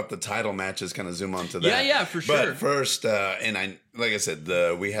talk about the title matches, kind of zoom on to that. Yeah, for sure. But first, like I said,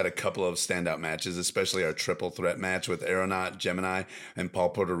 we had a couple of standout matches, especially our triple threat match with Aeronaut, Gemini, and Paul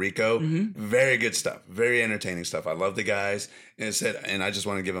Puerto Rico. Mm-hmm. Very good stuff. Very entertaining stuff. I love the guys. And I just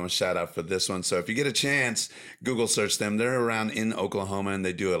want to give them a shout out for this one. So if you get a chance, Google search them. They're around in Oklahoma and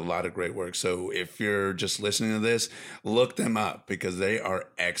they do a lot of great work. So if you're just listening to this, look them up because they are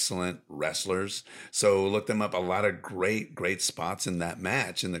excellent wrestlers. So look them up. A lot of great spots in that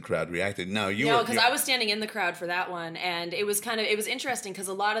match and the crowd reacted. No, because I was standing in the crowd for that one, and it was interesting because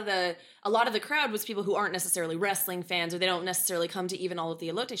a lot of the crowd was people who aren't necessarily wrestling fans, or they don't necessarily come to even all of the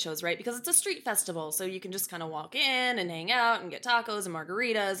elote shows, right? Because it's a street festival, so you can just kind of walk in and hang out and get tacos and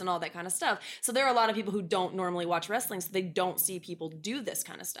margaritas and all that kind of stuff. So there are a lot of people who don't normally watch wrestling, so they don't see people do this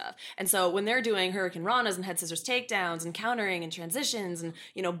kind of stuff. And so when they're doing Hurricane Ranas and head scissors takedowns and countering and transitions and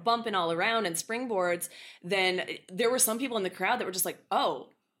bumping all around and springboards, then there were some people in the crowd that were just like, oh,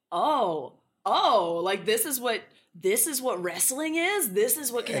 like this is what wrestling is. This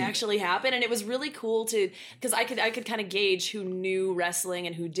is what can actually happen. And it was really cool because I could kind of gauge who knew wrestling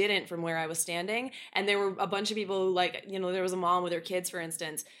and who didn't from where I was standing. And there were a bunch of people who, there was a mom with her kids, for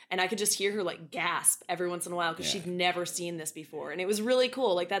instance, and I could just hear her gasp every once in a while because she'd never seen this before. And it was really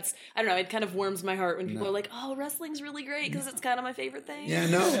cool. I don't know, it kind of warms my heart when people are like, oh, wrestling's really great because it's kind of my favorite thing. Yeah,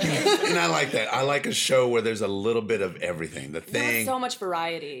 no. And I like that. I like a show where there's a little bit of everything. There's so much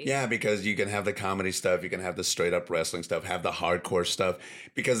variety. Yeah, because you can have the comedy stuff, you can have the straight up wrestling stuff, have the hardcore stuff,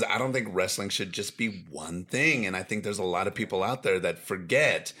 because I don't think wrestling should just be one thing. And I think there's a lot of people out there that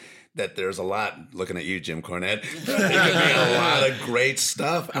forget that there's a lot, looking at you, Jim Cornette, there could be a lot of great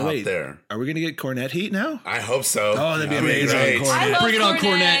stuff out there. Are we going to get Cornette heat now? I hope so. Oh, that'd be That'd amazing. great. I love Bring it on,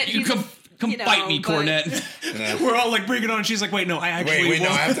 Cornette. Cornette. You He's come fight me, but- Cornette. We're all like, bring it on. She's like, wait, no, I actually Wait, no,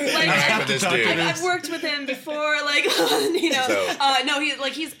 I have to interact with this dude. I've worked with him before, no,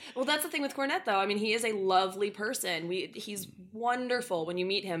 that's the thing with Cornette, though. I mean, he is a lovely person. He's wonderful when you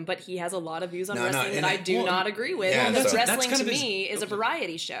meet him, but he has a lot of views on wrestling that I do not agree with. Yeah, because so- wrestling that's to kind of me is a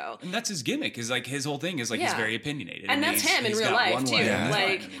variety show. And that's his gimmick. Is his whole thing is he's Yeah. very opinionated. And that's him in he's real got life one too. way.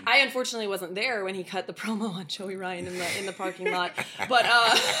 Yeah. I unfortunately wasn't there when he cut the promo on Joey Ryan in the parking lot. But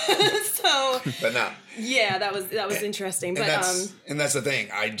But no, Yeah, that was interesting. But And that's the thing.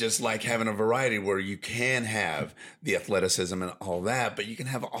 I just like having a variety where you can have the athleticism and all that, but you can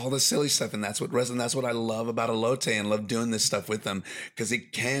have all the silly stuff. And that's what wrestling, that's what I love about Elote and love doing this stuff with them, because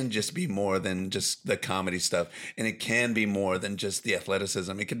it can just be more than just the comedy stuff. And it can be more than just the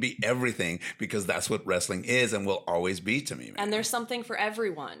athleticism. It could be everything, because that's what wrestling is and will always be to me, man. and there's something for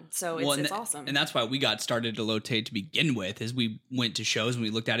everyone. So it's awesome. And that's why we got started at Elote to begin with, is we went to shows and we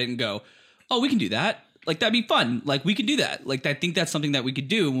looked at it and go, oh, we can do that. Like, that'd be fun. Like, we could do that. Like, I think that's something that we could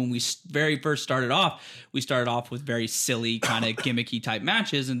do. When we very first started off, we started off with very silly, kind of gimmicky type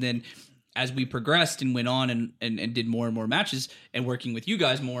matches. And then as we progressed and went on and did more and more matches and working with you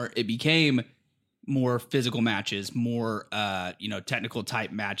guys more, it became more physical matches, more, technical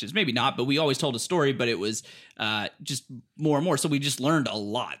type matches. Maybe not, but we always told a story, but it was just more and more. So we just learned a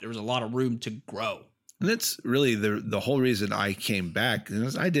lot. There was a lot of room to grow. And that's really the whole reason I came back.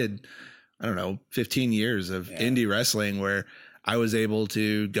 I did, 15 years of indie wrestling where I was able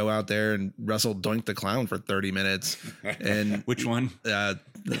to go out there and wrestle Doink the Clown for 30 minutes. And Which one?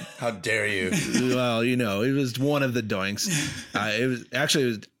 How dare you? Well, it was one of the Doinks. I'm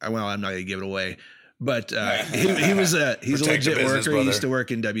not going to give it away. But he's a legit worker. Brother. He used to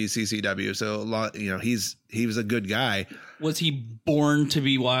work in WCCW, so a lot. He was a good guy. Was he born to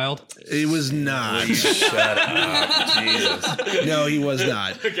be wild? He was not. Shut up, Jesus. No, he was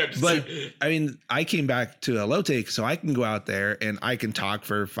not. But I came back to Elote so I can go out there and I can talk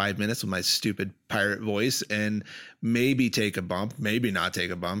for 5 minutes with my stupid pirate voice and maybe take a bump, maybe not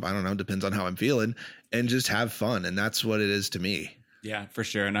take a bump. I don't know. Depends on how I'm feeling, and just have fun. And that's what it is to me. Yeah, for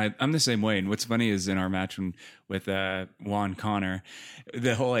sure. And I'm the same way. And what's funny is in our match with Juan Connor,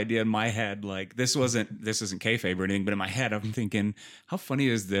 the whole idea in my head, like this isn't kayfabe or anything, but in my head, I'm thinking, how funny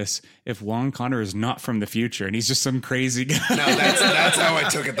is this if Juan Connor is not from the future and he's just some crazy guy? No, that's how I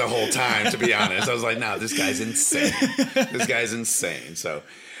took it the whole time, to be honest. I was like, no, this guy's insane. This guy's insane. So,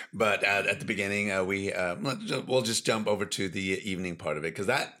 but at the beginning, we'll just jump over to the evening part of it, because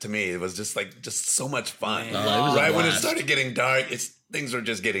that to me it was just so much fun. Right when it started getting dark, things were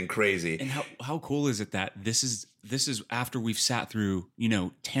just getting crazy. And how cool is it that this is after we've sat through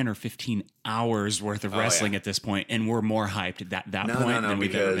 10 or 15 hours worth of wrestling at this point, and we're more hyped at that point than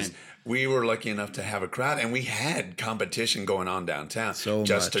we've ever been. We were lucky enough to have a crowd, and we had competition going on downtown.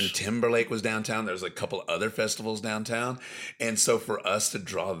 Justin Timberlake was downtown. There's a couple other festivals downtown. And so for us to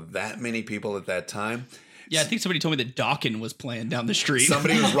draw that many people at that time. Yeah, I think somebody told me that Dawkins was playing down the street.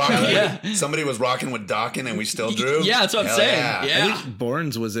 Somebody was rocking. Somebody was rocking with Dawkins, and we still drew. Yeah, that's what I'm saying. Yeah. I think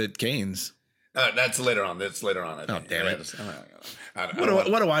Bourne's was at Canes. That's later on. That's later on. Oh, damn it.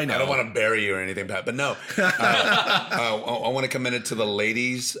 What do I know? I don't want to bury you or anything, Pat, but no. I want to commit it to the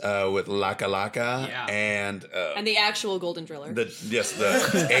ladies with Laka Laka and the actual Golden Driller.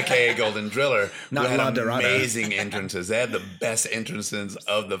 The AKA Golden Driller, Not who had La Dorada. amazing entrances. They had the best entrances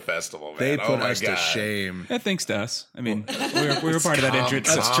of the festival, man. They put us God. to shame. Yeah, thanks to us. I mean, we were part of that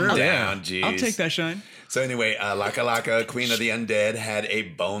entrance. That's true. Down, geez. I'll take that shine. So anyway, Laka Laka, Queen of the Undead, had a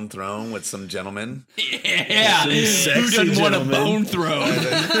bone throne with some gentlemen. Yeah. Who sexy doesn't want a gentlemen. bone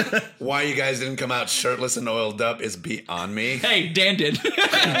throw? Why you guys didn't come out shirtless and oiled up is beyond me. Hey, Dan did.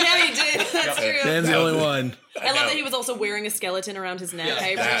 Yeah, he did. That's true. Dan's the only one. I love that he was also wearing a skeleton around his neck. I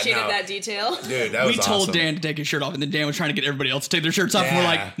appreciated that detail. Dude, that was We told awesome. Dan to take his shirt off, and then Dan was trying to get everybody else to take their shirts off, and we're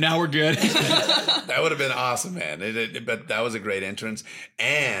like, now we're good. That would have been awesome, man. But that was a great entrance.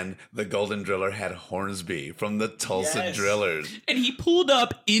 And the Golden Driller had Hornsby from the Tulsa Drillers. And he pulled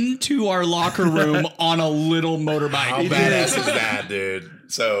up into our locker room on a little motorbike. How badass is that, dude?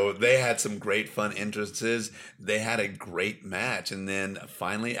 So they had some great fun entrances. They had a great match. And then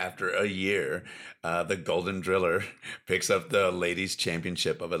finally, after a year, the Golden Driller picks up the ladies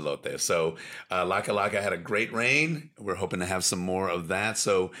championship of Elote. So Laka Laka had a great reign. We're hoping to have some more of that.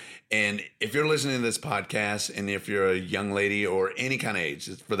 So, and if you're listening to this podcast, and if you're a young lady or any kind of age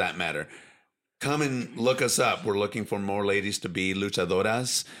for that matter, come and look us up. We're looking for more ladies to be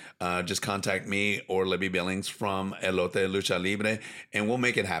luchadoras. Just contact me or Libby Billings from Elote Lucha Libre, and we'll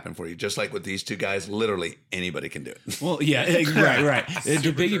make it happen for you. Just like with these two guys, literally anybody can do it. Well, yeah, right.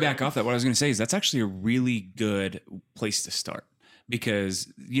 To piggyback off that, what I was going to say is that's actually a really good place to start.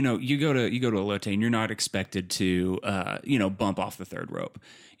 Because you go to Elote and you're not expected to bump off the third rope.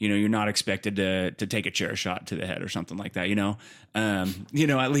 You're not expected to take a chair shot to the head or something like that.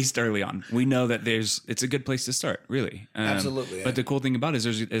 At least early on, we know that it's a good place to start, really. Absolutely. Yeah. But the cool thing about it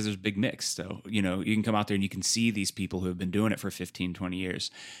is there's big mix. So you can come out there and you can see these people who have been doing it for 15, 20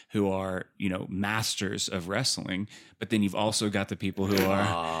 years, who are masters of wrestling. But then you've also got the people who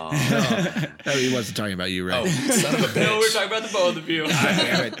are. No, he wasn't talking about you, right? Oh, son of a bitch. No, we're talking about the both of of you.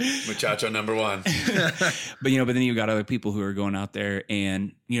 Muchacho number one. But then you got other people who are going out there,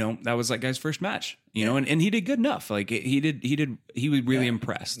 and that was that guy's first match. And he did good enough. Like he was really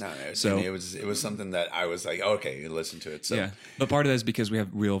impressed. No, so it was something that I was like, okay, you listen to it. So yeah, but part of that is because we have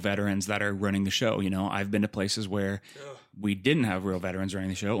real veterans that are running the show. I've been to places where we didn't have real veterans running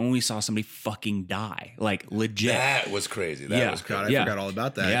the show, and we saw somebody fucking die, like legit. That was crazy. That was crazy. God, I forgot all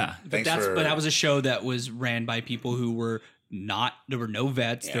about that. Yeah, But that was a show that was ran by people who were there were no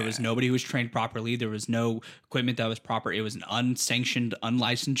vets. There was nobody who was trained properly. There was no equipment that was proper. It was an unsanctioned,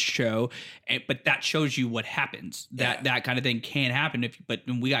 unlicensed show. But that shows you what happens. That kind of thing can happen. But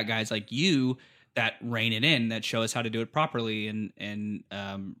when we got guys like you that rein it in, that show us how to do it properly and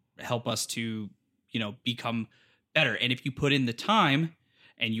help us to, become better. And if you put in the time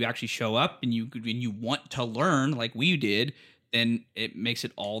and you actually show up and you want to learn like we did, then it makes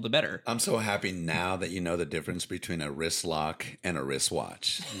it all the better. I'm so happy now that you know the difference between a wrist lock and a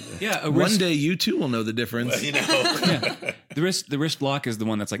wristwatch. Yeah, One day you too will know the difference. The wrist lock is the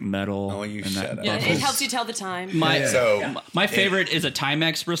one that's like metal. Oh, you and shut up. Yeah, it helps you tell the time. My favorite is a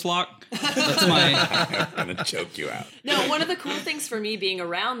Timex wrist lock. That's my. I'm gonna choke you out. No, one of the cool things for me being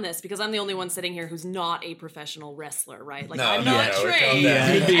around this, because I'm the only one sitting here who's not a professional wrestler, right? Like I'm not trained.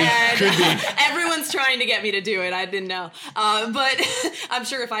 Could be. Everyone's trying to get me to do it. I didn't know. But I'm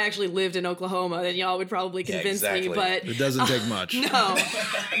sure if I actually lived in Oklahoma, then y'all would probably convince me. But it doesn't take much. No,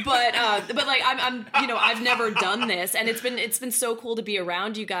 but like I'm I've never done this, and it's been so cool to be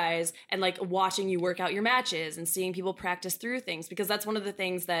around you guys and like watching you work out your matches and seeing people practice through things, because that's one of the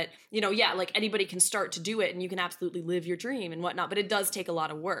things that like anybody can start to do it and you can absolutely live your dream and whatnot, but it does take a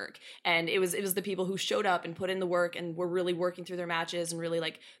lot of work. And it was the people who showed up and put in the work and were really working through their matches and really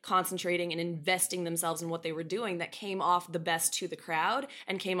like concentrating and investing themselves in what they were doing that came off the best to the crowd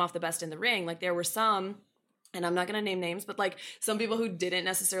and came off the best in the ring. Like there were some, and I'm not going to name names, but like some people who didn't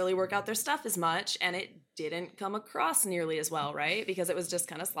necessarily work out their stuff as much, and it didn't come across nearly as well, right? Because it was just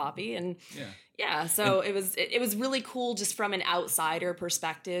kind of sloppy. And so it was really cool just from an outsider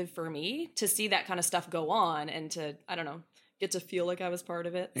perspective for me to see that kind of stuff go on and to, I don't know, get to feel like I was part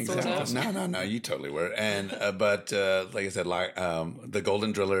of it. Exactly. Sort of. No, you totally were. And but like I said, the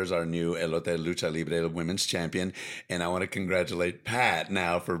Golden Drillers are new Elote Lucha Libre women's champion, and I want to congratulate Pat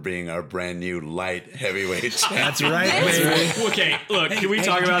now for being our brand new light heavyweight champion. That's right, baby. Okay, look, can we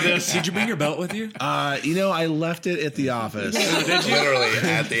talk about this? Did you bring your belt with you? I left it at the office. Literally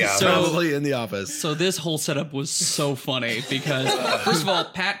at the office. Probably in the office. So this whole setup was so funny because first of all,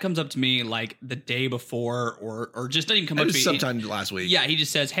 Pat comes up to me like the day before or just didn't come up to me. Sometime last week. Yeah, he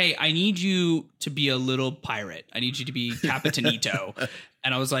just says, "Hey, I need you to be a little pirate. I need you to be Capitanito."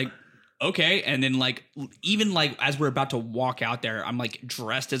 And I was like, okay. And then like, even like as we're about to walk out there, I'm like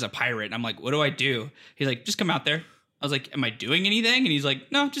dressed as a pirate. And I'm like, what do I do? He's like, just come out there. I was like, am I doing anything? And he's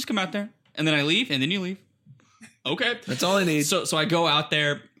like, no, just come out there. And then I leave and then you leave. Okay. That's all I need. So I go out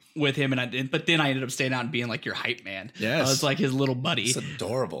there with him, but then I ended up staying out and being like your hype man. Yes. I was like his little buddy. It's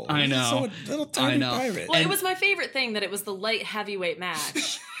adorable. I know. It's a little tiny pirate. Well, it was my favorite thing that it was the light heavyweight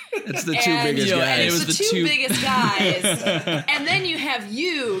match. It's the two biggest guys. And It it's was the the two two- biggest guys. And then you have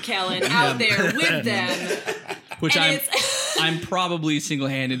you, Kellen, out there with them. Which And I'm probably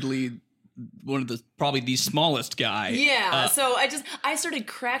single-handedly one of the smallest guy. Yeah, so I started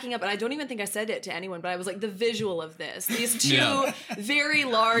cracking up, and I don't even think I said it to anyone, but I was like, the visual of this, these two very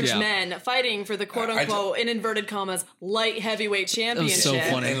large men fighting for the quote-unquote, in inverted commas, light heavyweight championship. so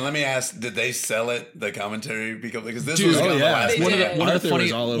funny. And let me ask, did they sell it, the commentary? Because this Dude, was oh, on the yeah. last They One did. of the Arthur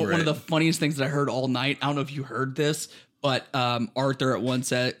was all over one of it. the funniest things that I heard all night. I don't know if you heard this, but Arthur at one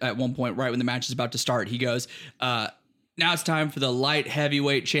point, right when the match is about to start, he goes, now it's time for the light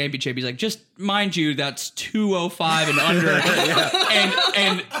heavyweight championship. He's like, just mind you, that's 205 and under.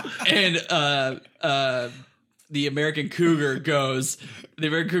 And the American Cougar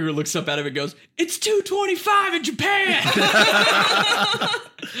looks up at him and goes, it's 225 in Japan.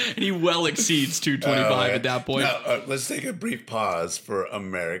 And he well exceeds 225 at that point. Now, let's take a brief pause for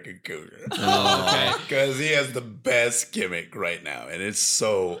American Cougar. Okay. Because he has the best gimmick right now. And it's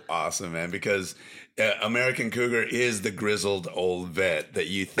so awesome, man. Because American Cougar is the grizzled old vet that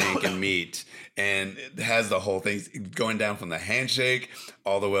you think and meet. And it has the whole thing going down from the handshake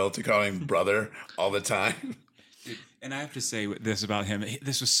all the way to calling brother all the time. And I have to say this about him.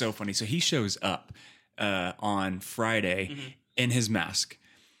 This was so funny. So he shows up on Friday in his mask,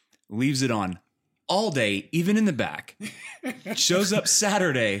 leaves it on all day, even in the back. Shows up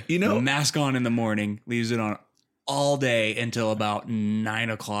Saturday, mask on in the morning, leaves it on all day until about 9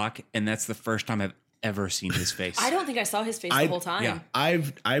 o'clock. And that's the first time I've ever seen his face. I don't think I saw his face the whole time. Yeah.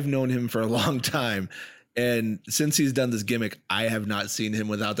 I've known him for a long time, And since he's done this gimmick, I have not seen him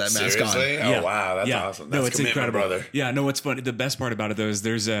without that mask Seriously? on. Oh, wow. That's awesome. That's it's commitment, incredible, brother. Yeah, no, what's funny? The best part about it though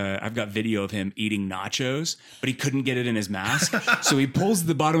is I've got video of him eating nachos, but he couldn't get it in his mask, so he pulls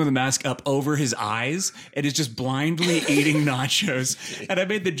the bottom of the mask up over his eyes and is just blindly eating nachos. And I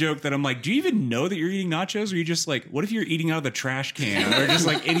made the joke that I'm like, do you even know that you're eating nachos, or are you just like, what if you're eating out of the trash can, or just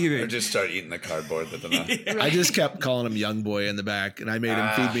like anything? Or just start eating the cardboard that they're not. I just kept calling him Young Boy in the back, and I made him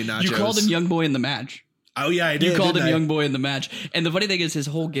feed me nachos. You called him Young Boy in the match. Oh yeah, I did. You called him didn't I? Young Boy in the match. And the funny thing is his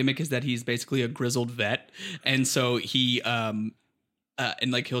whole gimmick is that he's basically a grizzled vet. And so he and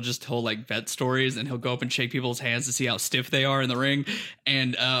like he'll just tell like vet stories, and he'll go up and shake people's hands to see how stiff they are in the ring.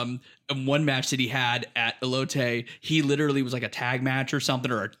 And in one match that he had at Elote, he literally was like a tag match or something,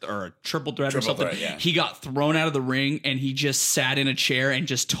 or a triple threat or something. Threat, yeah. He got thrown out of the ring, and he just sat in a chair and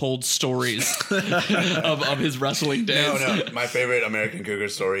just told stories of his wrestling days. No. My favorite American Cougar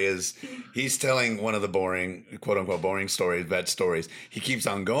story is he's telling one of the boring, quote unquote, boring stories, vet stories. He keeps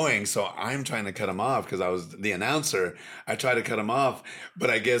on going, so I'm trying to cut him off because I was the announcer. I try to cut him off, but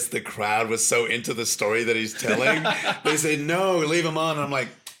I guess the crowd was so into the story that he's telling. They say, no, leave him on. And I'm like,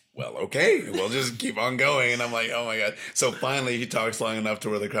 well, okay, we'll just keep on going. And I'm like, oh my God. So finally he talks long enough to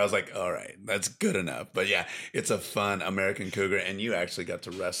where the crowd's like, all right, that's good enough. But yeah, it's a fun American Cougar. And you actually got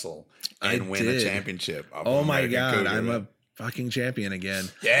to wrestle and win a championship. Oh my God. I'm a fucking champion again.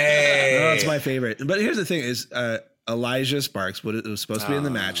 Yay. Oh, it's my favorite. But here's the thing is, Elijah Sparks was supposed to be in the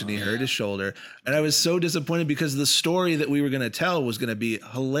match, and he hurt his shoulder. And I was so disappointed because the story that we were going to tell was going to be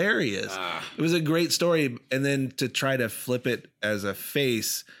hilarious. It was a great story. And then to try to flip it as a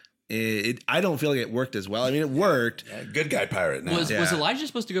face, I don't feel like it worked as well. I mean, it worked. Yeah, good guy pirate now. Was Elijah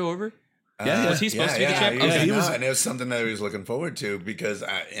supposed to go over? Yeah, Was he supposed to be the champ? Yeah, Okay. he was, and it was something that he was looking forward to because,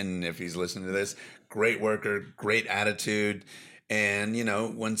 and if he's listening to this, great worker, great attitude. And, you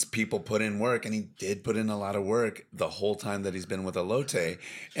know, once people put in work, and he did put in a lot of work the whole time that he's been with Elote.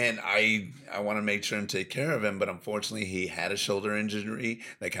 And I want to make sure and take care of him. But unfortunately, he had a shoulder injury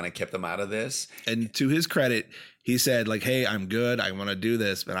that kind of kept him out of this. And to his credit, he said, like, hey, I'm good. I want to do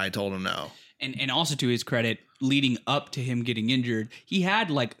this. But I told him no. And also to his credit, leading up to him getting injured, he had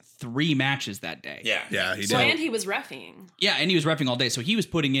like 3 matches that day. Yeah, he So, did. and he was reffing. Yeah, and he was reffing all day, so he was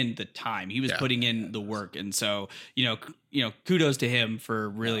putting in the time. He was putting in the work, and so you know, kudos to him for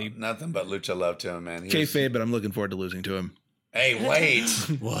really nothing but lucha love to him, man. Kayfabe, but I'm looking forward to losing to him. Hey, wait!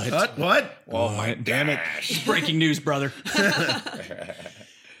 What? Oh my Damn it. breaking news, brother.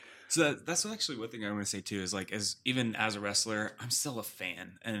 So that's actually one thing I want to say too is like even as a wrestler, I'm still a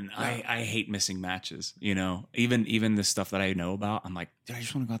fan, and I hate missing matches. You know, even the stuff that I know about, I'm like, dude, I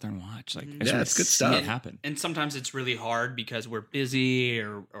just want to go out there and watch. Like, I just want it's to good see stuff. it happen. And sometimes it's really hard because we're busy,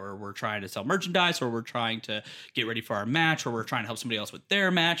 or we're trying to sell merchandise, or we're trying to get ready for our match, or we're trying to help somebody else with their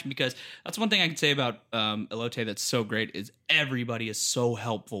match. Because that's one thing I can say about Elote that's so great is everybody is so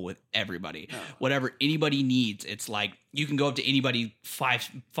helpful with everybody. Whatever anybody needs, it's like you can go up to anybody five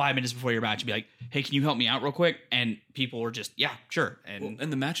minutes before your match and be like, hey, can you help me out real quick? And people were just, yeah, sure. And And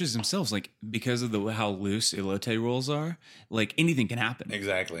the matches themselves, like because of how loose Elote rules are, like anything can happen.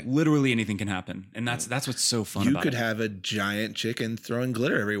 Exactly. Literally anything can happen, and that's what's so fun You about could it. have a giant chicken throwing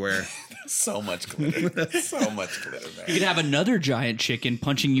glitter everywhere. So much glitter. So much glitter, man. you could have another giant chicken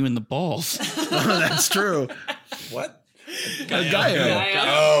punching you in the balls. Oh, that's true. What? Gaio.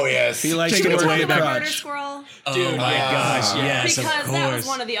 Oh, yes. He likes Did to you work talk the about Murder crotch. Squirrel? Dude, my gosh, yes, Because of course. that was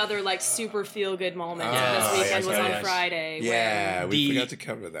one of the other like super feel good moments of this weekend was on Friday. Yeah, we The- forgot to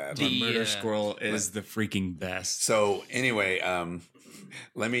cover that. Murder Squirrel is the freaking best. So anyway,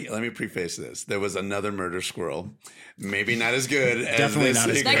 let me preface this. There was another murder squirrel, maybe not as good as Definitely this not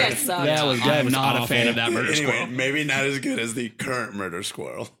as That good. guy sucked. I'm not a fan of that murder Anyway, squirrel. maybe not as good as the current murder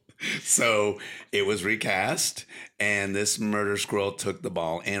squirrel. So it was recast, and this murder squirrel took the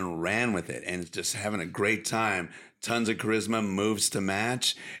ball and ran with it, and just having a great time. Tons of charisma, moves to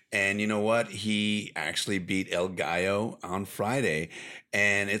match, and you know what? He actually beat El Gallo on Friday,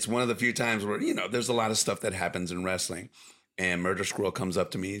 and it's one of the few times where there's a lot of stuff that happens in wrestling. And Murder Squirrel comes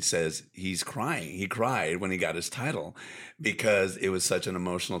up to me and says he's crying. He cried when he got his title because it was such an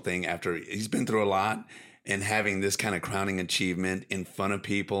emotional thing after he's been through a lot. And having this kind of crowning achievement in front of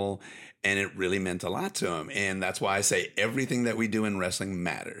people, and it really meant a lot to him. And that's why I say everything that we do in wrestling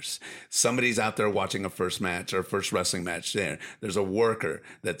matters. Somebody's out there watching a first match or first wrestling match there. There's a worker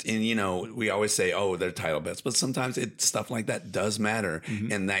that's in, we always say, oh, they're title bets, but sometimes stuff like that does matter.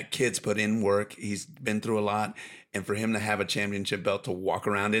 Mm-hmm. And that kid's put in work. He's been through a lot. And for him to have a championship belt to walk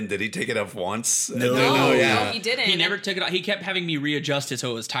around in, did he take it off once? No. No, he didn't. He never took it off. He kept having me readjust it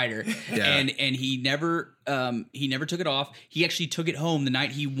so it was tighter. Yeah. And he never he never took it off. He actually took it home the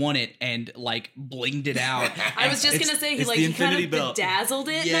night he won it and like blinged it out. I was just gonna say it's the he kind infinity of belt. bedazzled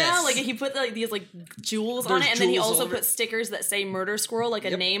it Yes. now. Like he put like these like jewels on There's it, and then he jewels also over put it. stickers that say Murder Squirrel, like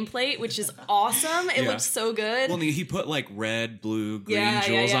a nameplate, which is awesome. It Yeah. looked so good. Well, he put like red, blue, green Yeah,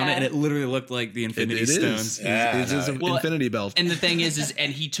 jewels on yeah. it, and it literally looked like the It Infinity is. Stones. It's just an Well, infinity belt. And the thing is,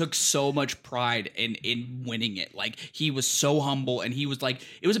 and he took so much pride in winning it. Like he was so humble, and he was like,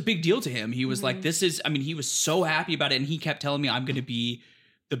 it was a big deal to him. He was like, this is, I mean, he was so happy about it, and he kept telling me, I'm going to be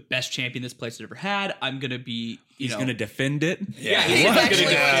the best champion this place has ever had. I'm going to be, He's going to defend it. Yeah, he's What? actually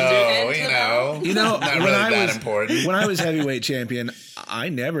you know, Not really when I that was important. when I was heavyweight champion, I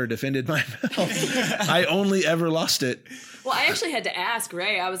never defended my belt. I only ever lost it. Well, I actually had to ask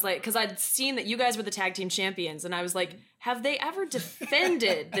Ray. I was like, because I'd seen that you guys were the tag team champions, and I was like, have they ever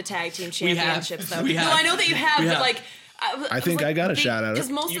defended the tag team We have. championships? Though, We have. no, I know that you have, We but have. like. I think I got a shot at it.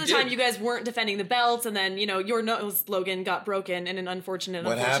 Because most You of the time did. you guys weren't defending the belts, and then your nose, Logan, got broken in an unfortunate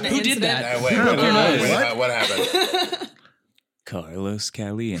happened? Who did incident. that? Wait, what happened? Carlos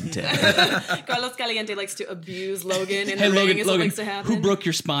Caliente. Carlos Caliente likes to abuse Logan in Hey, the ring. Logan, Is what Logan, likes to happen. who broke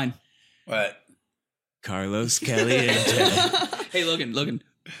your spine? What? Carlos Caliente. Hey, Logan,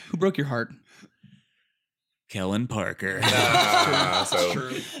 who broke your heart? Kellen Parker.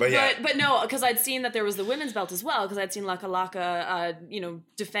 But yeah, But no, because I'd seen that there was the women's belt as well. Because I'd seen Laka Laka,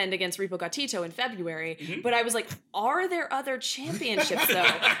 defend against Ripo Gatito in February. Mm-hmm. But I was like, are there other championships though?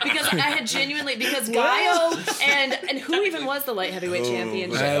 Because I had genuinely Gaio and who even was the light heavyweight champion?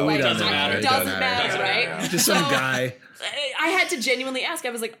 we Like, don't know. it It doesn't matter, right? Just some guy. I had to genuinely ask.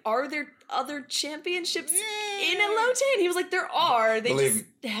 I was like, are there other championships in Elote? And he was like, there are. They Believe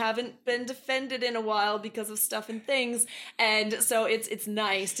just haven't been defended in a while because of stuff and things. And so it's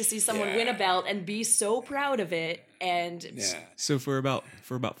nice to see someone win a belt and be so proud of it. And yeah. So for about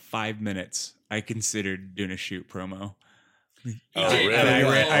 5 minutes, I considered doing a shoot promo. Oh, did. really? And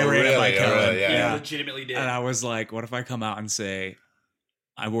I ran it by Oh, Kellen. really? Yeah. legitimately did. And I was like, what if I come out and say,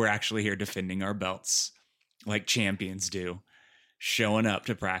 we're actually here defending our belts like champions do, showing up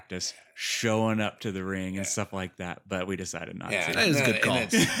to practice, showing up to the ring and stuff like that. But we decided not Yeah, to. That is a good call. And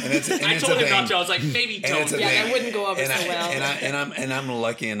it's I a told him thing. not to. I was like, maybe And don't. it's a Yeah, thing. that wouldn't go over and so well. And I'm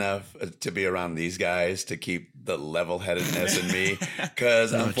lucky enough to be around these guys to keep the level-headedness in me.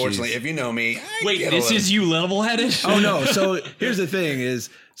 Because unfortunately, geez. if you know me, I Wait, get a this little- is you level-headed? Oh no! So here's the thing: is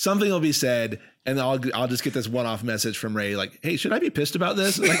something will be said, and I'll just get this one-off message from Ray, like, "Hey, should I be pissed about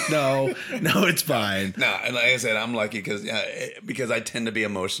this?" Like, no, it's fine. No, and like I said, I'm lucky because I tend to be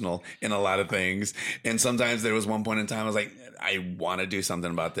emotional in a lot of things. And sometimes there was one point in time I was like, I want to do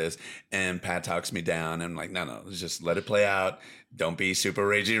something about this. And Pat talks me down. And I'm like, no, let's just let it play out. Don't be super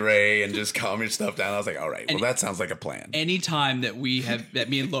ragey Ray and just calm your stuff down. I was like, all right, well, that sounds like a plan. Anytime that me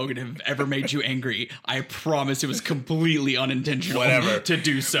and Logan have ever made you angry, I promise it was completely unintentional Whatever. to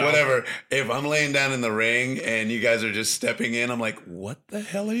do so. Whatever. If I'm laying down in the ring and you guys are just stepping in, I'm like, what the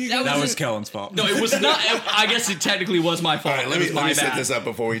hell are you guys That doing? was Kellen's fault. No, it was not. I guess it technically was my fault. All right, It let was me my set bad. this up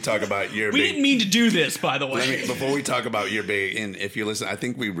before we talk about your We big. didn't mean to do this, by the way. Before we talk about your big, and if you listen, I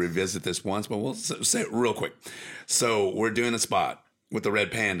think we revisit this once, but we'll say it real quick. So we're doing a spot with the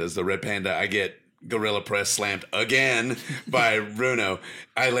Red Pandas. The Red Panda, I get gorilla press slammed again by Bruno.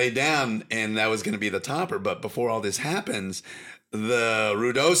 I lay down, and that was going to be the topper. But before all this happens, the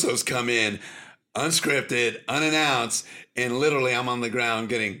Rudosos come in, unscripted, unannounced, and literally I'm on the ground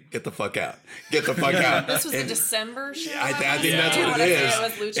get the fuck out. Get the fuck out. This was the And December show. I think Yeah. that's what Yeah, it it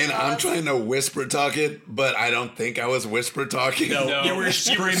was is. Lucha And I'm House. trying to whisper talk it, but I don't think I was whisper talking. No. You were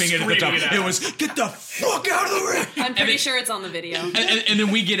screaming it at the top. Screaming it It out. was, get the fuck out of the ring. I'm pretty sure it's on the video. And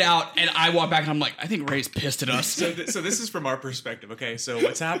then we get out, and I walk back, and I'm like, I think Ray's pissed at us. So this is from our perspective, okay? So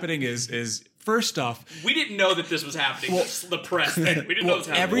what's happening is first off, We didn't know that this was happening. The press thing. We didn't know this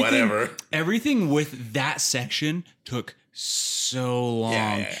was happening. Whatever. Everything with that section took so long,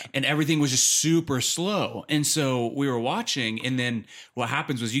 Yeah. and everything was just super slow. And so we were watching, and then what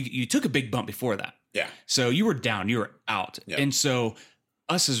happens was you took a big bump before that. Yeah. So you were down, you were out. Yeah. And so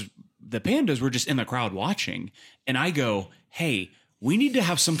us as the Pandas were just in the crowd watching. And I go, hey, we need to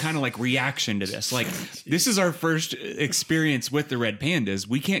have some kind of like reaction to this. Like, this is our first experience with the Red Pandas.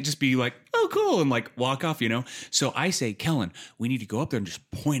 We can't just be like, oh, cool, and like walk off, you know? So I say, Kellen, we need to go up there and just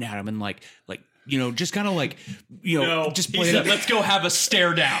point at him and like just kind of like, just play it up. Let's go have a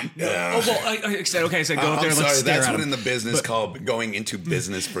stare down. Oh, well, I said, okay, I said, go up there, I'm let's sorry, stare that's at what him. in the business called going into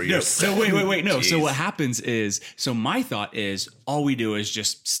business for yourself. No, wait. No. So Jeez. what happens is, my thought is all we do is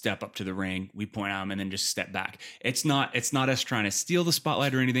just step up to the ring, we point at him, and then just step back. It's not us trying to steal the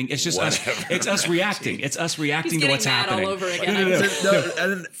spotlight or anything. It's just it's us reacting. It's us reacting He's to what's getting mad happening. all over again. No,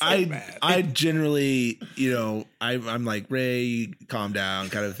 and I generally, I'm like, Ray, calm down,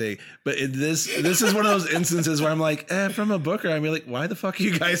 kind of thing. But this is one of those instances where I'm like, from a booker, I'm like, why the fuck are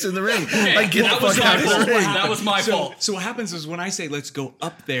you guys in the ring? Like, get the fuck out of the ring. That was my fault. So what happens is when I say let's go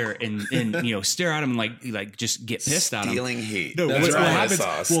up there and stare at him and like just get pissed at him. Stealing heat. No, That's what right. happens?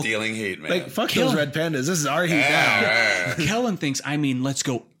 I saw stealing heat, man. Like, fuck those red pandas. This is our heat now. Kellen thinks let's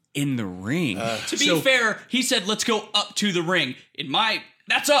go in the ring. To be fair, he said, let's go up to the ring.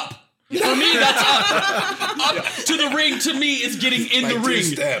 That's up. For me, that's up. Up to the ring to me is getting in Like the 2 ring.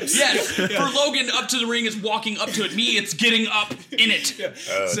 steps. Yes. For Logan, up to the ring is walking up to it. Me, it's getting up in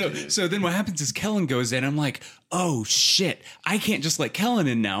it. So then what happens is Kellen goes in. I'm like, oh shit, I can't just let Kellen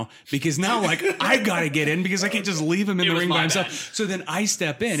in now because now like I gotta get in because I can't just leave him in the was ring by my himself. bad. So then I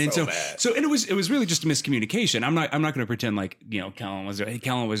step in, and it was really just a miscommunication. I'm not going to pretend like Kellen was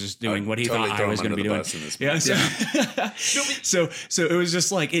just doing what he totally thought throw I was him going to be under doing. the bus in this So it was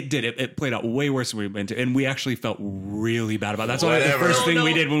just like it played out way worse than we went to, and we actually felt really bad about that. That's why the Whatever. first thing No.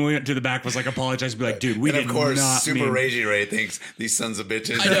 we did when we went to the back was like apologize, and be like, dude, we And did of course, not Super mean. Ragey Ray thinks these sons of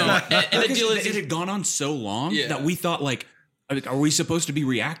bitches. I know. And the Because deal is, it had gone on so long Yeah. that we thought like, are we supposed to be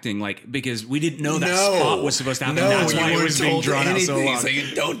reacting because we didn't know that spot was supposed to happen. That's why it was being drawn out so long. So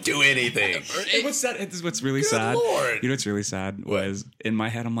you don't do anything. What's really sad? Lord. You know what's really sad was in my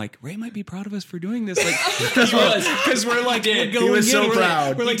head. I'm like, Ray might be proud of us for doing this, like Because we're like did. going He was so in,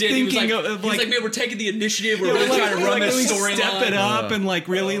 proud. We're like he was thinking like, of he was like. man, we're taking the initiative. We're Yeah, really we're trying to run like, this really step it storyline. up and like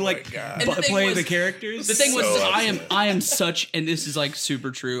really like God. And the thing play was- the characters. The thing was, So I am such, and this is like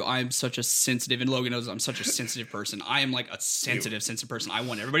super true. I am such a sensitive, and Logan knows I'm such a sensitive person. I am like a sensitive person. I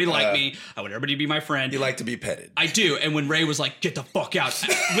want everybody to like me. I want everybody to be my friend. You like to be petted. I do. And when Ray was like, "Get the fuck out,"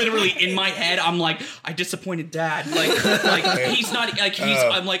 literally in my head, I'm like, I disappointed Dad. Like he's not like he's.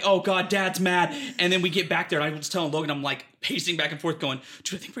 I'm like, oh God, Dad's mad. And then we get back there, and I was telling Logan, I'm like pacing back and forth, going,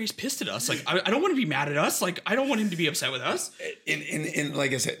 dude, I think Ray's pissed at us. Like, I don't want to be mad at us. Like, I don't want him to be upset with us. In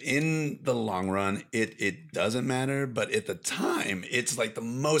like I said, in the long run, it doesn't matter. But at the time, it's like the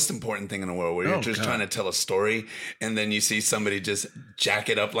most important thing in the world where you're just trying to tell a story, and then you see somebody just jack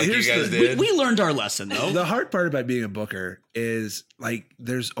it up like Here's you guys the- did. We learned our lesson though. The hard part about being a booker is like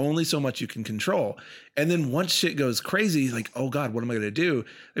there's only so much you can control. And then once shit goes crazy, like, oh God, what am I going to do?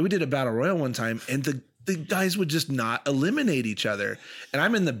 Like we did a battle royal one time and the guys would just not eliminate each other. And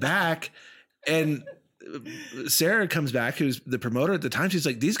I'm in the back and Sarah comes back, who's the promoter at the time. She's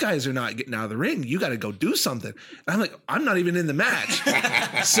like, these guys are not getting out of the ring. You got to go do something. And I'm like, I'm not even in the match.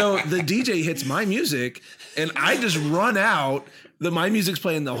 So the DJ hits my music and I just run out. My music's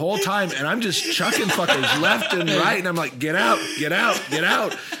playing the whole time and I'm just chucking fuckers left and right. And I'm like, get out, get out, get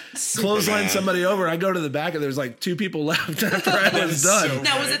out. Clothesline somebody over. I go to the back and there's like 2 people left after I was done.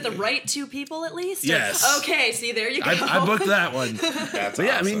 Now, was it the right 2 people at least? Yes. Okay, see, there you go. I booked that one. That's But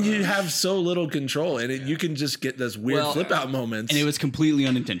yeah, I mean, awesome. you have so little control and you can just get those weird Well, flip out moments. And it was completely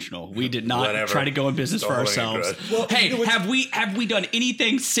unintentional. We did not Whatever. try to go in business for Don't hold ourselves. any grudge. Hey, have we done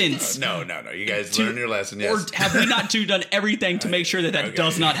anything since? No. You guys learned your lesson. Yes. Or have we not done everything to make sure that Okay.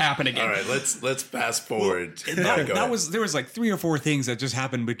 does not happen again? All right, let's fast forward. And Go there ahead. was like 3 or 4 things that just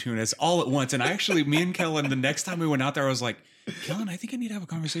happened between us all at once. And I actually, me and Kellen, the next time we went out there, I was like, Kellen, I think I need to have a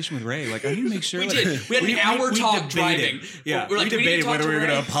conversation with Ray. Like, I need to make sure. We like, did. We had an hour talk debated. driving. Yeah, We're like, we we need to debated talk whether to we were going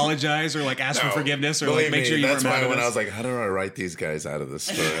Ray. to apologize or like ask for No, forgiveness or believe like make me, sure you that's weren't why mad when at I us. was like, how do I write these guys out of the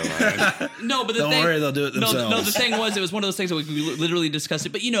storyline? No, but the Don't thing, worry, they'll do it No, themselves. the thing was, it was one of those things that we literally discussed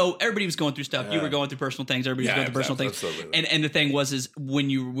it. But you know, everybody was going through stuff. You were going through personal things. Everybody was Yeah, going through personal things. absolutely. And the thing was, is when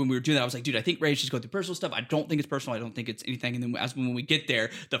we were doing that, I was like, dude, I think Ray's just going through personal stuff. I don't think it's personal. I don't think it's anything. And then when we get there,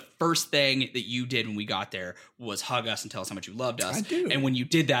 the first thing that you did when we got there was hug us and tell us how much you loved us. I do. And when you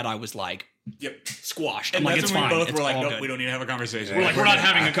did that, I was like, Yep. squashed. I'm And like, that's it's when fine. we both It's were like, all nope, good. we don't need to have a conversation. We're like, we're not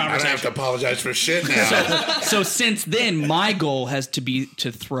having a I don't have conversation. to apologize for shit now. So since then, my goal has to be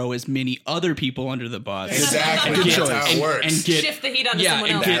to throw as many other people under the bus. Exactly. Good That's choice. how it works. And get Shift the heat onto yeah, someone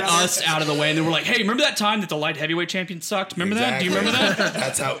and else. get Right. us out of the way. And then we're like, hey, remember that time that the light heavyweight champion sucked? Remember that? Do you remember that?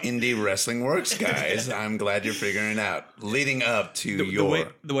 That's how indie wrestling works, guys. I'm glad you're figuring it out. Leading up to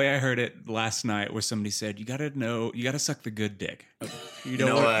The way I heard it last night was somebody said, you got to suck the good dick. You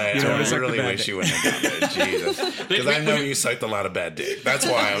know what? You know I what to suck the really bad wish dick. you wouldn't have gone there. Jesus. Because I know you sucked a lot of bad dick. That's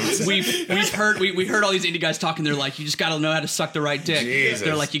why I was. we've heard all these indie guys talking. They're like, you just got to know how to suck the right dick. Jesus.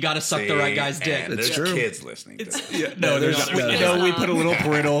 They're like, you got to suck the right guy's dick. And there's true. kids listening to this. No, there's not. no. We put a little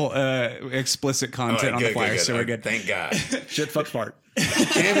parental explicit content on the flyer, so we're good. Thank God. Shit, fuck, fart.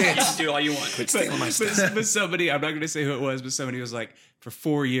 Damn it. Do all you want. Quit stealing my stuff. But somebody, I'm not going to say who it was, but somebody was like, for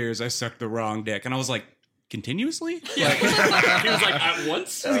 4 years I sucked the wrong dick, and I was like, continuously? He was like, at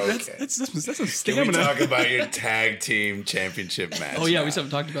once? Okay. That's some Can we stamina. talk about your tag team championship match? Oh, yeah, now? we still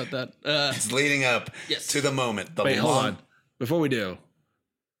haven't talked about that. It's leading up Yes. to the moment. The Wait, hold long- on. Before we do,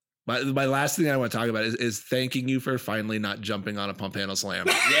 my last thing I want to talk about is thanking you for finally not jumping on a pump handle slam.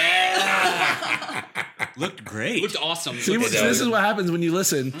 Looked great. Looked awesome. See, this is what happens when you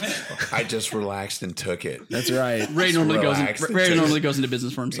listen. I just relaxed and took it. That's right. Ray normally relaxed. goes into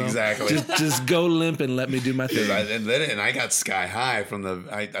business for himself. Exactly. Just go limp and let me do my thing. And I got sky high from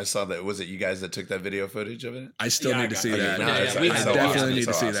the. I saw that. Was it you guys that took that video footage of it? I still need to see that. No, it's- we- it's I so definitely awesome. need It's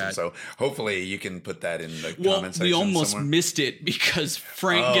to so see awesome. that. So hopefully you can put that in the Well, comment section we almost somewhere. missed it because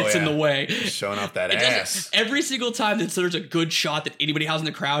Frank Oh, gets in yeah. the way. Showing off that It doesn't- ass. Every single time that there's a good shot that anybody has in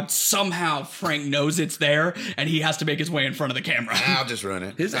the crowd, somehow Frank knows it's there and he has to make his way in front of the camera. I'll just ruin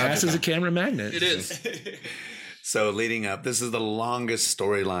it. His I'll ass just- is a camera magnet. It is. So leading up, this is the longest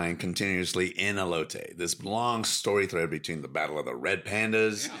storyline continuously in Elote. This long story thread between the Battle of the Red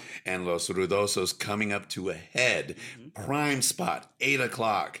Pandas and Los Ruidosos coming up to a head. Prime spot, 8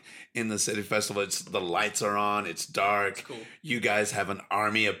 o'clock in the city festival. The lights are on. It's dark. Cool. You guys have an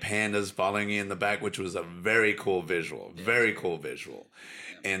army of pandas following you in the back, which was a very cool visual. Very cool visual.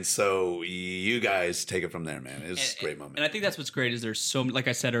 And so you guys take it from there, man. It was a great moment. And I think that's what's great is there's so, like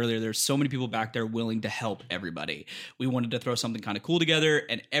I said earlier, there's so many people back there willing to help everybody. We wanted to throw something kind of cool together,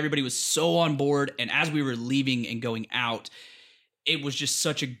 and everybody was so on board. And as we were leaving and going out, it was just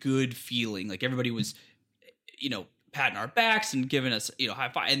such a good feeling. Like everybody was, patting our backs and giving us, high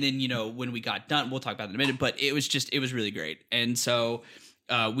five. And then, when we got done, we'll talk about it in a minute, but it was really great. And so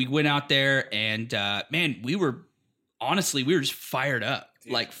we went out there and, man, we were just fired up.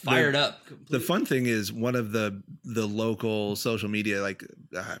 Like fired up. The fun thing is one of the local social media, like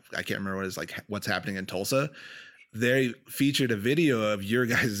I can't remember what it's like, what's happening in Tulsa. They featured a video of your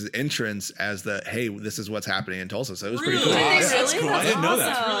guys' entrance as hey, this is what's happening in Tulsa. So it was pretty cool. Really? Really? That's cool. I didn't know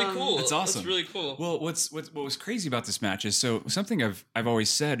that. That's really cool. That's awesome. That's really cool. Well, what was crazy about this match is something I've always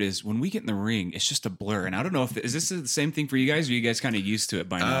said is when we get in the ring, it's just a blur. And I don't know is this the same thing for you guys? Or are you guys kind of used to it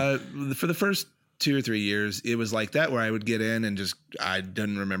by now? For the first 2 or 3 years, it was like that where I would get in and I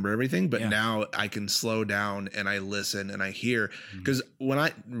didn't remember everything, but now I can slow down and I listen and I hear, because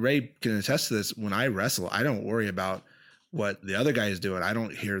Ray can attest to this, when I wrestle, I don't worry about what the other guy is doing. I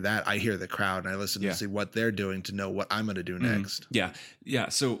don't hear that. I hear the crowd and I listen to see what they're doing to know what I'm going to do next. Yeah.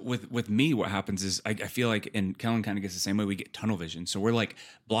 So with me, what happens is I feel like, and Kellen kind of gets the same way, we get tunnel vision. So we're like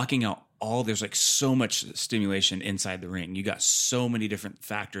blocking out there's like so much stimulation inside the ring. You got so many different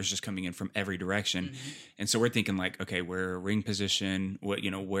factors just coming in from every direction. And so we're thinking like, okay, we're ring position,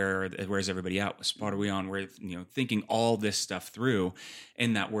 where's everybody at? What spot are we on? We're, thinking all this stuff through,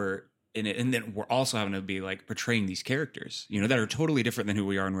 and that we're in it. And then we're also having to be like portraying these characters, that are totally different than who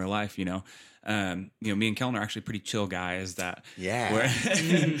we are in real life, me and Kellen are actually pretty chill guys that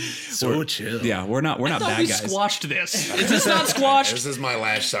So chill. Yeah, we're not bad guys. Squashed this. Is this not squashed? This is my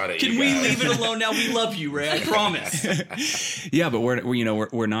last shot at Can you we guys. leave it alone now? We love you, Ray. I promise. Yeah, but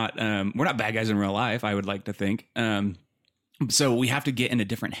we're not bad guys in real life, I would like to think. So we have to get in a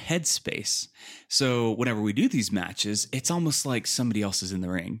different headspace. So whenever we do these matches, it's almost like somebody else is in the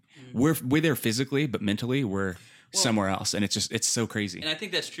ring. We're there physically, but mentally we're somewhere else, and it's so crazy. And I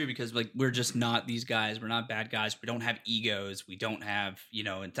think that's true because like we're just not these guys. We're not bad guys. We don't have egos. We don't have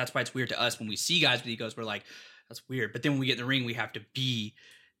and that's why it's weird to us when we see guys with egos. We're like, that's weird. But then when we get in the ring, we have to be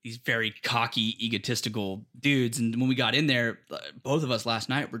these very cocky, egotistical dudes. And when we got in there, both of us last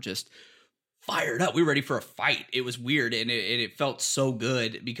night were just fired up. We were ready for a fight. It was weird, and it felt so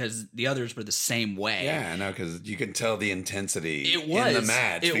good because the others were the same way. Yeah, I know, because you can tell the intensity It was. in the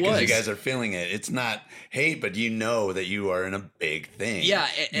match It because was. you guys are feeling it. It's not hate, but you know that you are in a big thing. Yeah,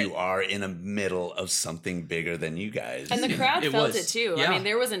 you are in the middle of something bigger than you guys. And the crowd It felt was. it too. Yeah. I mean,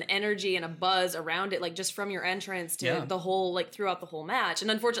 there was an energy and a buzz around it, like just from your entrance to the whole, like throughout the whole match. And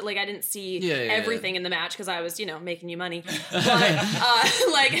unfortunately, like, I didn't see everything in the match because I was, making you money. But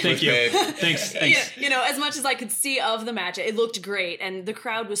like, Thank you. but Thanks, Thanks. You know, as much as I could see of the match, it looked great, and the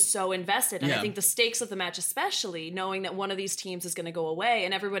crowd was so invested. And I think the stakes of the match, especially knowing that one of these teams is going to go away,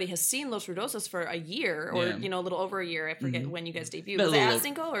 and everybody has seen Los Ruidosos for a year, or you know, a little over a year. I forget when you guys debuted. Was it at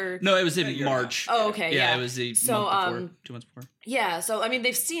Cinco or no? It was in March. Oh, okay, yeah. It was the month before, 2 months before. Yeah, so I mean,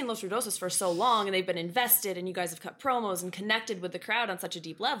 they've seen Los Ruidosos for so long, and they've been invested, and you guys have cut promos and connected with the crowd on such a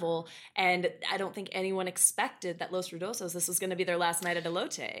deep level. And I don't think anyone expected that Los Ruidosos, this was going to be their last night at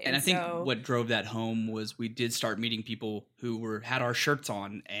Elote. And I think what drove that home was we did start meeting people who had our shirts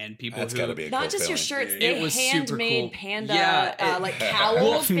on, and people That's who gotta be a not cool just your feeling. shirts, they was super handmade cool. panda like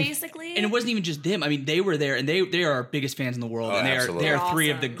cowls, basically. And it wasn't even just them. I mean, they were there, and they are our biggest fans in the world, and they absolutely. are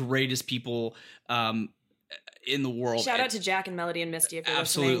three of the Awesome. greatest people in the world. Shout out to Jack and Melody and Misty if you're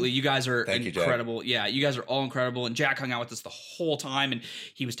Absolutely. listening. You guys are Thank you, Jack. incredible. Yeah, you guys are all incredible. And Jack hung out with us the whole time, and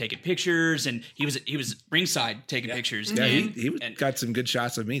he was taking pictures, and he was ringside taking pictures. Yeah, and, he and- got some good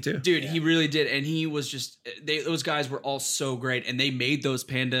shots of me too. Dude, he really did, and he was just those guys were all so great, and they made those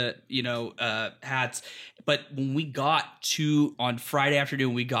panda, hats. But when we got to on Friday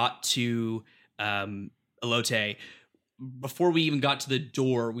afternoon, we got to Elote. Before we even got to the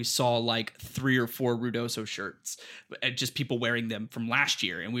door, we saw like 3 or 4 Ruidoso shirts, and just people wearing them from last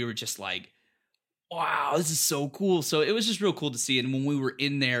year, and we were just like, wow, this is so cool. So it was just real cool to see. And when we were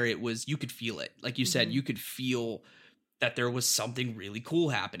in there, you could feel it. Like you said, you could feel that there was something really cool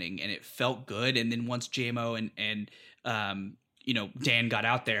happening, and it felt good. And then once JMO and Dan got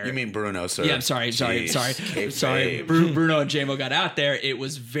out there. You mean Bruno, sir? Yeah, I'm sorry. Kayfabe. Bruno and JMO got out there. It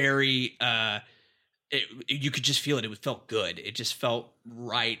was very, you could just feel it. It felt good. It just felt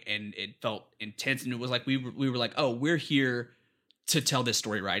right, and it felt intense. And it was like we were like, oh, we're here to tell this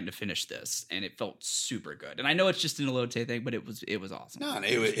story right and to finish this, and it felt super good. And I know it's just an Elote thing, but it was awesome. No, and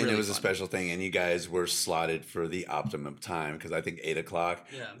it was really a fun. special thing, and you guys were slotted for the optimum time because I think 8 o'clock.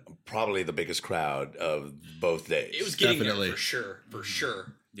 Yeah. Probably the biggest crowd of both days. It was getting Definitely. there for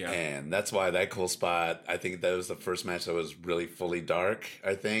sure. Yeah. And that's why that cool spot. I think that was the first match that was really fully dark.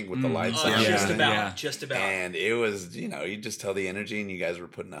 I think with the lights on. Just Yeah. about, Yeah. just about. And it was, you just tell the energy, and you guys were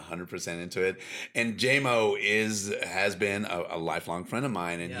putting 100% into it. And JMO has been a lifelong friend of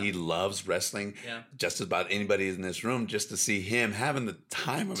mine, and he loves wrestling. Yeah. Just about anybody in this room, just to see him having the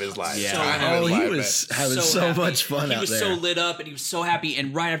time of his life. Yeah. Time of his He life, was having so happy. much fun He out was there. so lit up, and he was so happy.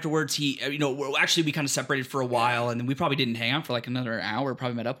 And right afterwards, he, actually we kind of separated for a while, and then we probably didn't hang out for like another hour.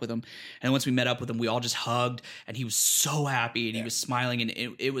 Probably met up with him, and once we met up with him, we all just hugged, and he was so happy, and he was smiling, and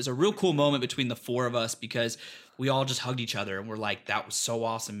it was a real cool moment between the 4 of us because we all just hugged each other, and we're like, that was so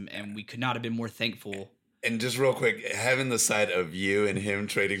awesome, and we could not have been more thankful. And just real quick, having the sight of you and him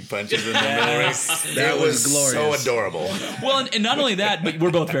trading punches in the middle ring, that was so glorious. adorable. Well, and not only that, but we're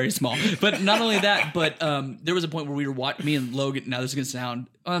both very small. But not only that, but there was a point where we were watching, me and Logan. Now this is going to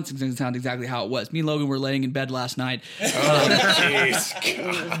sound exactly how it was. Me and Logan were laying in bed last night,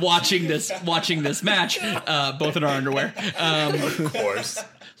 Jeez, watching this match, both in our underwear, of course.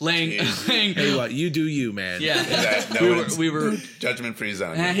 laying. Hey, what you do, you man. Yeah, No, we were. judgment-free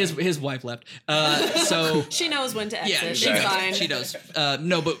zone. His wife left. So She knows when to exit. yeah, She's fine. she does.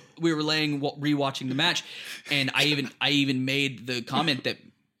 No, but we were rewatching the match, and I even made the comment that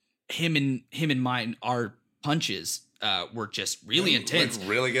him and mine, our punches were just really intense, Looked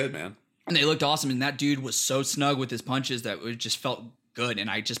really good, man. and they looked awesome. And that dude was so snug with his punches that it just felt good. And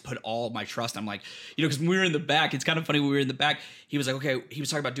I just put all my trust. I'm like, because when we were in the back, it's kind of funny. When we were in the back, he was like, okay, he was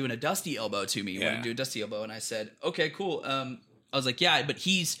talking about doing a dusty elbow to me. He wanted to do a dusty elbow, and I said, okay, cool. I was like, yeah, but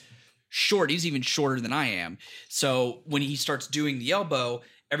he's short. He's even shorter than I am. So when he starts doing the elbow,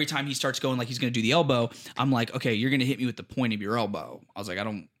 every time he starts going like he's going to do the elbow, I'm like, okay, you're going to hit me with the point of your elbow. I was like, I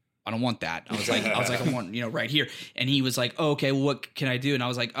don't want that. I was like, I want, right here. And he was like, oh, okay, well, what can I do? And I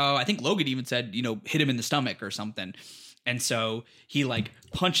was like, oh, I think Logan even said, hit him in the stomach or something. And so he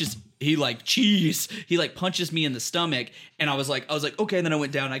punches me in the stomach. And I was like, okay. And then I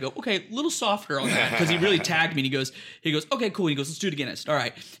went down and I go, okay, a little softer on that. Cause he really tagged me, and he goes, okay, cool. And he goes, let's do it again. I said, all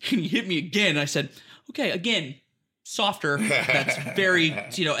right. And he hit me again. And I said, okay, again, softer. That's very,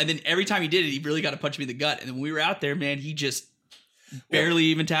 and then every time he did it, he really got to punch me in the gut. And then when we were out there, man, he just barely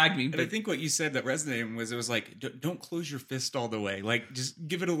even tagged me. But I think what you said that resonated was, it was like, don't close your fist all the way. Like, just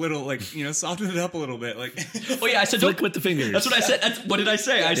give it a little, soften it up a little bit. Like, oh yeah, I said Flick don't with the fingers. That's what I said. What did I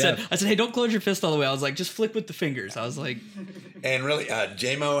say? I said, hey, don't close your fist all the way. I was like, just flick with the fingers. I was like, And really,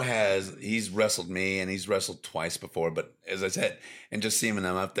 JMO he's wrestled me, and he's wrestled twice before. But as I said, and just seeing him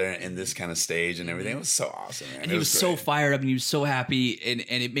up there in this kind of stage and everything, it was so awesome, man. and he was so fired up, and he was so happy, and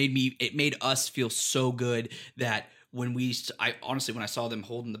it made us feel so good that when I saw them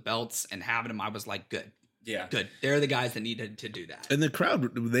holding the belts and having them, I was like, good. yeah. Good. They're the guys that needed to do that. And the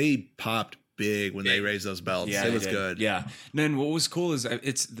crowd, they popped big when they raised those belts. It was good. Yeah. And then what was cool is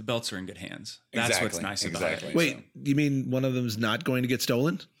the belts are in good hands. That's what's nice about it. Wait, you mean one of them's not going to get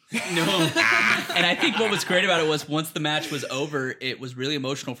stolen? No. And I think what was great about it was once the match was over, it was really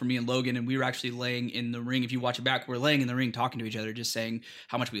emotional for me and Logan, and we were actually laying in the ring. If you watch it back, we're laying in the ring talking to each other, just saying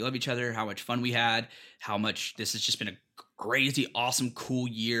how much we love each other, how much fun we had, how much this has just been a crazy, awesome, cool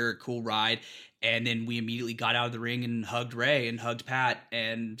year, cool ride. And then we immediately got out of the ring and hugged Ray and hugged Pat,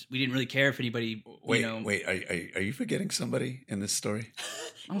 and we didn't really care if anybody. Wait, are you forgetting somebody in this story?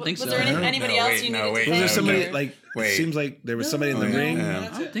 I don't think Was so. there anybody else you needed to Was thank? there somebody Or- like? It seems like there was somebody in the ring. I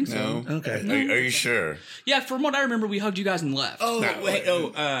don't think so. No. Okay. Are you sure? Yeah, from what I remember, we hugged you guys and left.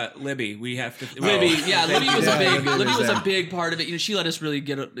 Libby, we have to. Libby, Libby was a big. Yeah. Libby was a big part of it. She let us really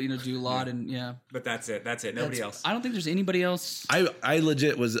get do a lot, and But that's it. Nobody else. I don't think there's anybody else. I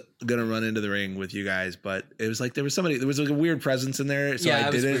legit was gonna run into the ring with you guys, but it was like there was like a weird presence in there, so Yeah, I it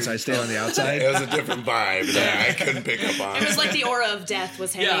was didn't. weird. So I stayed on the outside. It was a different vibe that I couldn't pick up on. It was like the aura of death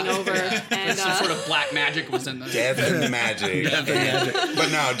was hanging over, and Some sort of black magic was in the. Death and magic. But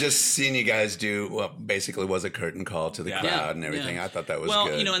no, just seeing you guys do what basically was a curtain call to the crowd and everything. Yeah. I thought that was well,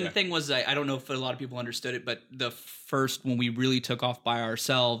 good. and the thing was, I don't know if a lot of people understood it, but the first when we really took off by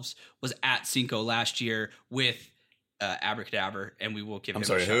ourselves was at Cinco last year with Abracadabra, and we will give him a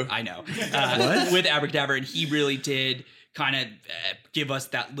sorry, shout. who? I know. With Abracadabra, and he really did kind of give us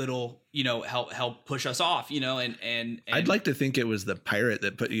that little, help push us off, and I'd like to think it was the pirate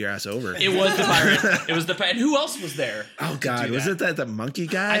that put your ass over. it was the pirate. It was the pirate. And who else was there? Oh God, was it that the monkey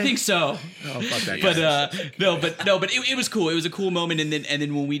guy? I think so. Oh fuck that guy. But it was cool. It was a cool moment. And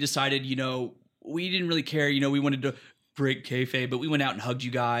then when we decided, we didn't really care. We wanted to break kayfabe, but we went out and hugged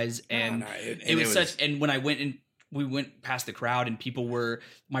you guys, and it was such. And when I went and we went past the crowd, and people were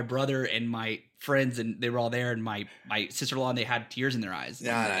my brother and my friends, and they were all there, and my sister-in-law, and they had tears in their eyes.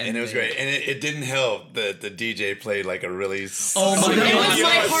 And it was great. And it didn't help that the DJ played like a really. Oh my it God. was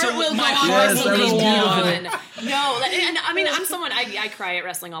my heart will go on. Yes, that was will go beautiful. on. No, and I mean, I'm someone I cry at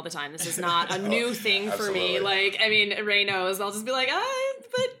wrestling all the time. This is not a new thing for me. Absolutely. Ray knows. I'll just be like,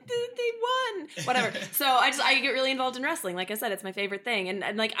 but they won, whatever. So I get really involved in wrestling. Like I said, it's my favorite thing,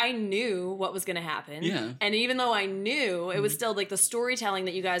 and like I knew what was going to happen. Yeah. And even though I knew, it was still like the storytelling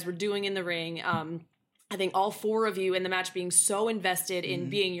that you guys were doing in the ring. I think all four of you in the match being so invested in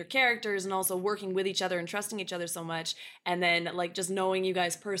being your characters and also working with each other and trusting each other so much. And then like just knowing you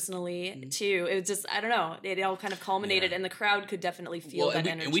guys personally too. It was just, I don't know, it all kind of culminated and the crowd could definitely feel that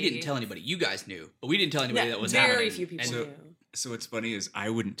energy. And we didn't tell anybody. You guys knew, but we didn't tell anybody that was very happening. few people And knew. So what's funny is I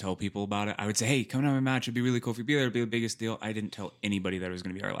wouldn't tell people about it. I would say, hey, come to my match. It'd be really cool if you be there. It'd be the biggest deal. I didn't tell anybody that it was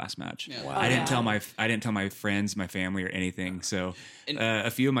going to be our last match. Yeah. Wow. I didn't tell my friends, my family, or anything. So a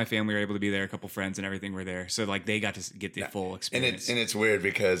few of my family were able to be there. A couple friends and everything were there. So like they got to get the full experience. And it's weird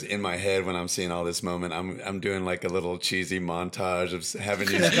because in my head when I'm seeing all this moment, I'm doing like a little cheesy montage of having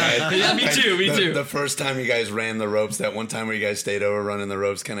you guys. Yeah, me too. The first time you guys ran the ropes, that one time where you guys stayed over running the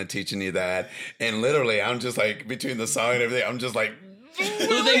ropes, kind of teaching you that. And literally, I'm just like between the song and everything, I'm just like.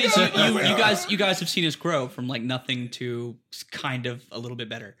 Well, the thing is, you guys have seen us grow from like nothing to kind of a little bit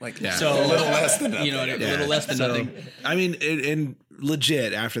better. So a little less than nothing. a little less than nothing. I mean, and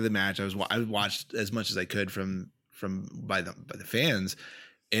legit after the match, I watched as much as I could from by the fans,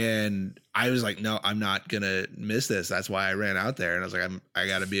 and I was like, no, I'm not gonna miss this. That's why I ran out there, and I was like, I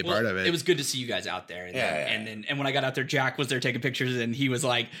got to be a part of it. It was good to see you guys out there, and when I got out there, Jack was there taking pictures, and he was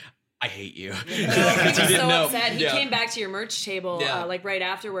like, I hate you. He was so upset. He Yeah. came back to your merch table like right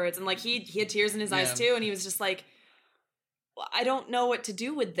afterwards, and like he had tears in his eyes too, and he was just like, well, I don't know what to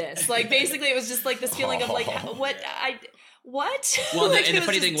do with this. Like basically, it was just like this feeling of like what. Well, like, and it the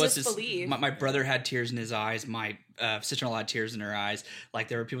funny thing was, disbelief. my brother had tears in his eyes. My sister-in-law had tears in her eyes. Like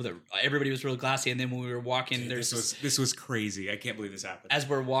there were people that everybody was real glassy. And then when we were walking, This was crazy. I can't believe this happened. As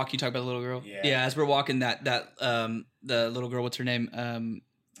we're walking, you talk about the little girl. Yeah. As we're walking, the little girl, what's her name?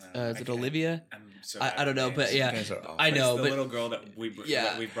 Is it Olivia? I don't know, but yeah, I know. The But little girl that we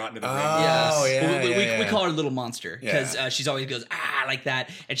brought into the ring. Oh, yeah. we call her Little Monster because Yeah. she's always goes like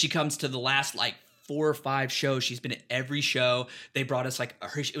that, and she comes to the last like 4 or 5 shows. She's been at every show. They brought us like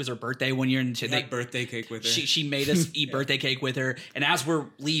it was her birthday one year, and They had birthday cake with her. she made us eat birthday cake with her. And as we're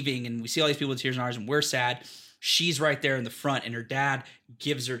leaving, and we see all these people with tears in our eyes, and we're sad. She's right there in the front, and her dad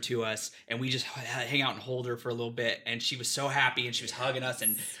gives her to us, and we just hang out and hold her for a little bit, and she was so happy, and she was hugging us,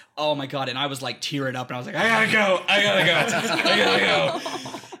 and oh my God, and I was like tearing up, and I was like, I gotta go.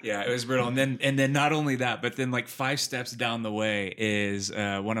 Yeah, it was brutal. And then not only that, but then like 5 steps down the way is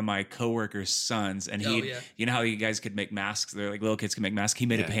one of my coworkers' sons, and you know how you guys could make masks? They're like little kids can make masks. He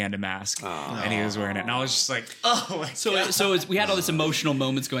made a panda mask, and he was wearing it, and I was just like, oh my God. So we had all this emotional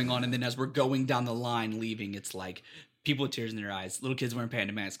moments going on, and then as we're going down the line, leaving, it's like people with tears in their eyes, little kids wearing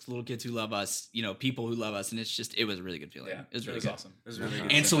panda masks, little kids who love us, people who love us, and it was a really good feeling. Yeah, it was really good. Awesome. It was really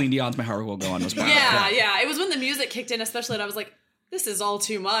good. And Celine Dion's "My Heart Will Go On" was part of it. Yeah. It was when the music kicked in, especially, and I was like, this is all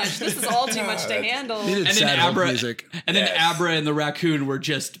too much. This is all too much to handle. And then Abra and the raccoon were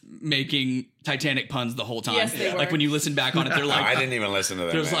just making Titanic puns the whole time. Yes, they were. Like when you listen back on it, they're like, I didn't even listen to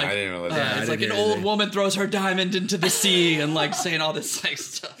that. There's like, I didn't even listen. It's like an old woman throws her diamond into the sea and like saying all this like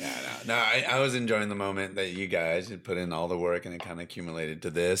stuff. Yeah, no, I was enjoying the moment that you guys had put in all the work and it kind of accumulated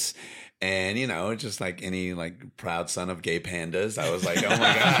to this. And, just like any like proud son of gay pandas, I was like, oh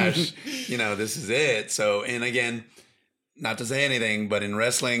my gosh, this is it. So, and again, not to say anything, but in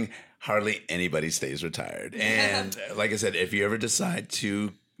wrestling, hardly anybody stays retired. And like I said, if you ever decide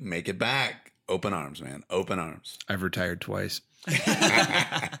to make it back, open arms, man. Open arms. I've retired twice.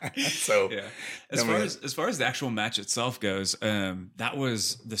 So yeah. As far as the actual match itself goes, that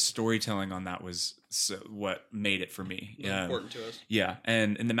was the storytelling on that was what made it for me. Important to us. Yeah,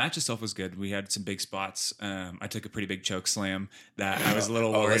 and the match itself was good. We had some big spots. I took a pretty big choke slam that I was a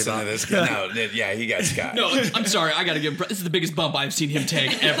little worried about. To this guy. No, yeah, he got Scott. No, I'm sorry. I got to give him. This is the biggest bump I've seen him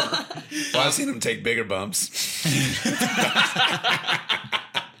take ever. Well, I've seen him take bigger bumps.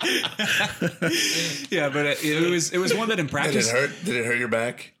 Yeah, but it was one that in practice. Did it hurt your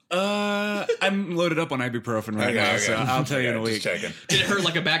back? I'm loaded up on ibuprofen right now, so I'll tell you in a week. Did it hurt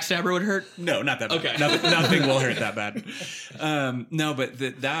like a backstabber would hurt? No, not that bad. Okay. Nothing will hurt that bad. No, but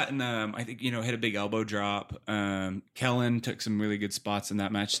that and I think hit a big elbow drop. Kellen took some really good spots in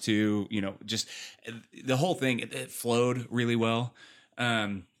that match too. Just the whole thing it flowed really well.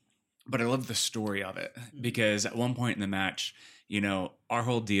 But I love the story of it because at one point in the match, our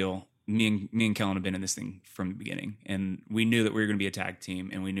whole deal. Me and Kellen have been in this thing from the beginning, and we knew that we were going to be a tag team,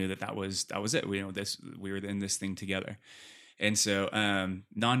 and we knew that was it. We were in this thing together, and so non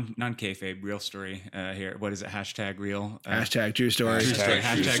kayfabe real story here. What is it? #real. True story.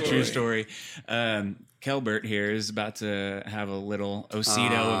 True story. Kelbert here is about to have a little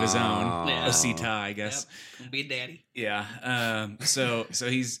Osito of his own. Osita, I guess. Yep. Be a daddy. Yeah. So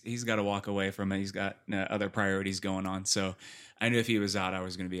he's got to walk away from it. He's got other priorities going on. So I knew if he was out, I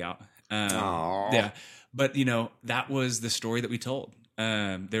was going to be out. Yeah, but that was the story that we told.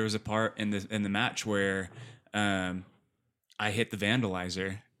 There was a part in the match where I hit the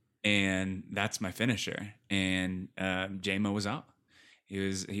Vandalizer, and that's my finisher. And J-Mo was out. He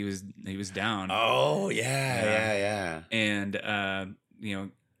was down. Oh yeah. And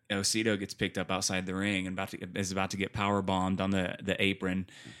Osito gets picked up outside the ring and is about to get power bombed on the apron,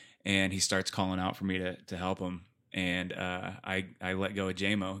 and he starts calling out for me to help him. And I let go of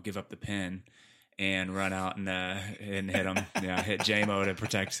J-Mo, give up the pin, and run out and hit him. Yeah, hit J-Mo to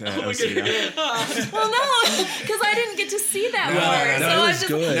protect Osito. Well, no, because I didn't get to see that part. No, so it I was just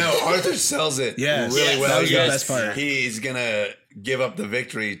good. No, Arthur sells it really well. That was the best part. He's gonna give up the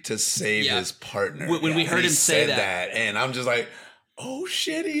victory to save his partner. When we heard him say that, and I'm just like, oh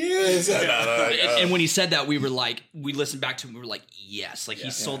shit, he is. And when he said that, we listened back to him. We were like, yes, like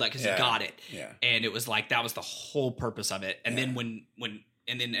he sold that because he got it. Yeah. And it was like that was the whole purpose of it. And then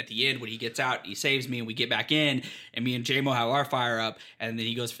and then at the end when he gets out, he saves me, and we get back in, and me and J-Mo have our fire up, and then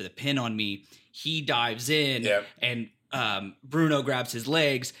he goes for the pin on me. He dives in, and Bruno grabs his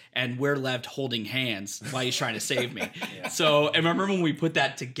legs, and we're left holding hands while he's trying to save me. So I remember when we put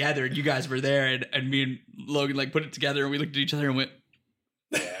that together, and you guys were there, and me and Logan like put it together, and we looked at each other and went,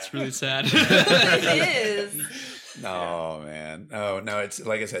 it's really sad. it is. No, man. Oh, no, it's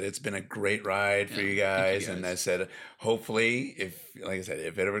like I said, it's been a great ride for you guys. And I said, hopefully, if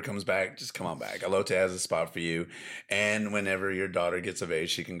it ever comes back, just come on back. Alote has a spot for you. And whenever your daughter gets of age,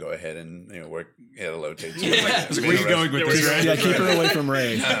 she can go ahead and work at Alote too. Where are you going with this, right? Yeah, keep her away from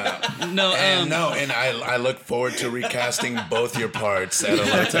Ray. And I look forward to recasting both your parts at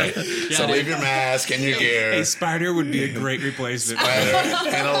Alote. So leave your mask and your gear. Hey, Spider would be a great replacement. Spider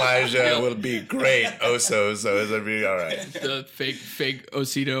and Elijah will be great Osos. So as a would be all right. The fake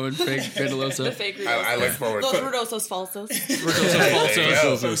Osito and fake Vandaloso. The fake I look forward Those to it. Rudosos falsos.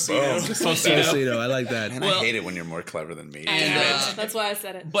 Osito, I like that. And I hate it when you're more clever than me. And, That's why I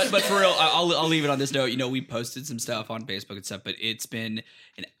said it. But for real, I'll leave it on this note. You know, we posted some stuff on Facebook and stuff, but it's been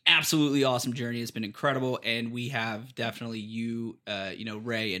an absolutely awesome journey. It's been incredible, and we have definitely you,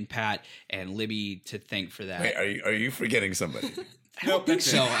 Ray and Pat and Libby to thank for that. Wait, are you forgetting somebody? I don't think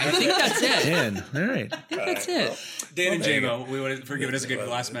so. I think that's it. Dan, all right. That's it. Dan and JMO, we want to giving us a good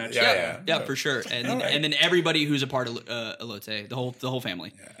last match. Yeah, for sure. And then everybody who's a part of Elote, the whole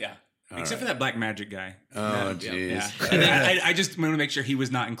family. Yeah. Except for that Black Magic guy. Oh, jeez. Yeah. And I just want to make sure he was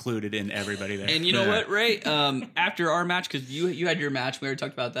not included in everybody there. And you know what, Ray? After our match, because you had your match, we already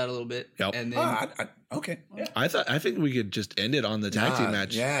talked about that a little bit. Yep. And then Okay. Yeah. I think we could just end it on the tag team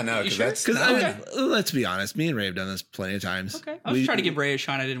match. Yeah, no, because that's Because let's be honest, me and Ray have done this plenty of times. okay. I was trying to give Ray a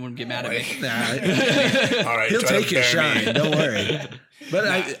shine. I didn't want him to get mad at me. Nah, all right. he'll try to take his bear me. shine. Don't worry. But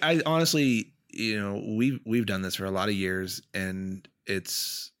I honestly, we've done this for a lot of years, and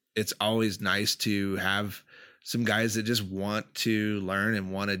it's always nice to have some guys that just want to learn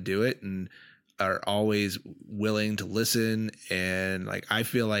and want to do it and are always willing to listen. And like, I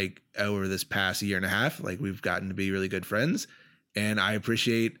feel like over this past year and a half, like we've gotten to be really good friends, and I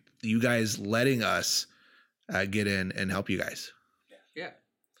appreciate you guys letting us get in and help you guys. Yeah.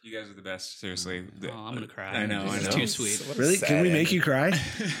 You guys are the best. Seriously. Oh, I'm going to cry. I know. This is too sweet. Really? Can we make you cry?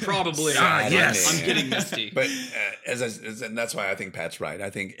 Probably. yes. I'm getting misty. But and that's why I think Pat's right. I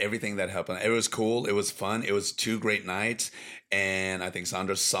think everything that happened, it was cool. It was fun. It was 2 great nights. And I think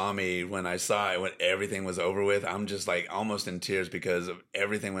Sandra saw me when I saw it, when everything was over with. I'm just like almost in tears because of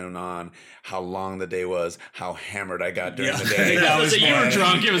everything went on, how long the day was, how hammered I got during the day. So you were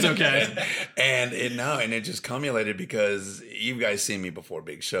drunk. It was okay. And it just cumulated because you guys see me before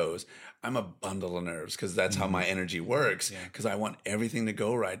big shows. I'm a bundle of nerves because that's how my energy works. Because I want everything to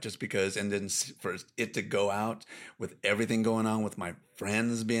go right, just because, and then for it to go out with everything going on with my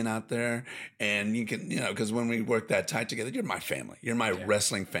friends being out there, and you can, because when we work that tight together, you're my family, you're my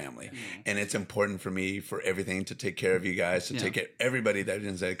wrestling family, and it's important for me for everything to take care of you guys, to take care of everybody that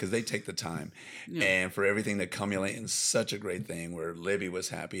is there because they take the time, and for everything to accumulate in such a great thing where Libby was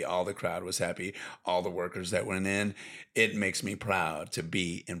happy, all the crowd was happy, all the workers that went in. It makes me proud to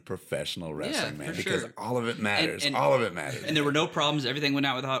be in professional wrestling, man, because all of it matters. All of it matters. And there were no problems. Everything went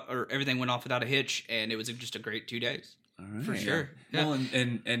everything went off without a hitch, and it was just a great 2 days. All right. For sure. Yeah. Well,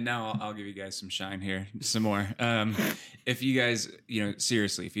 and now I'll give you guys some shine here, some more. If you guys,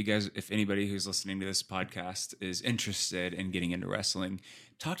 seriously, if anybody who's listening to this podcast is interested in getting into wrestling,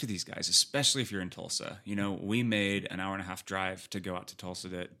 talk to these guys, especially if you're in Tulsa. We made an 1.5-hour drive to go out to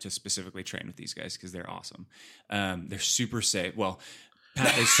Tulsa to specifically train with these guys because they're awesome. They're super safe. Well,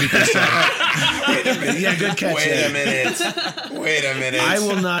 Pat is super safe. Wait a minute. Yeah, good catch. Wait a minute. I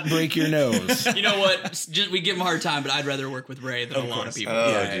will not break your nose. You know what? We give them a hard time, but I'd rather work with Ray than a lot of people.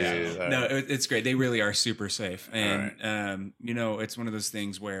 Geez. All No, right. it's great. They really are super safe. And, it's one of those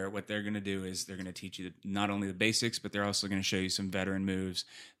things where what they're going to do is they're going to teach you not only the basics, but they're also going to show you some veteran moves.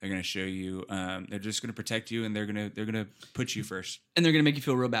 They're going to show you, they're just going to protect you, and they're going to put you first. And they're going to make you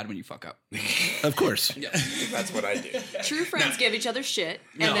feel real bad when you fuck up. Of course. That's what I do. True friends give each other shit.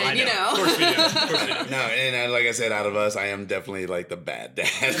 And No, then, I know. Of course we do. No, and like I said, out of us, I am definitely like the bad dad.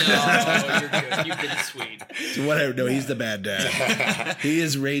 No, you're good. You've been sweet. So whatever. No, he's the bad dad. He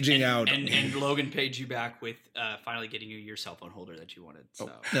is raging out. And Logan paid you back with finally getting you your cell phone holder that you wanted. So.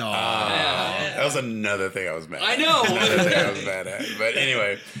 No. That was another thing I was mad at. I know. Another thing I was mad at. But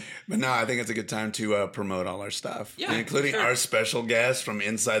anyway, no, I think it's a good time to promote all our stuff, including our special guest from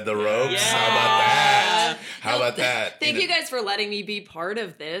Inside the Ropes. Yeah. How about that? How about that? Thank you guys for letting me be part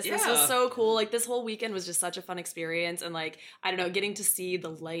of this. This was Yeah. so cool. Like, this whole weekend was just such a fun experience. And like, I don't know, getting to see the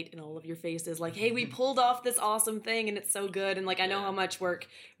light in all of your faces. Like, hey, we pulled off this awesome thing and it's so good. And like, I know how much work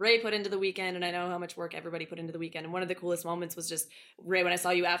Ray put into the weekend, and I know how much work everybody put into the weekend. And one of the coolest moments was just, Ray, when I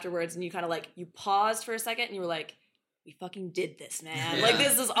saw you afterwards and you kind of like, you paused for a second and you were like, we fucking did this, man. Like,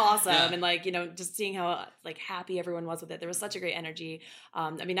 this is awesome. Yeah. And like, just seeing how like happy everyone was with it. There was such a great energy.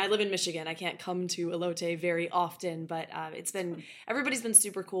 I mean, I live in Michigan. I can't come to Elote very often, but everybody's been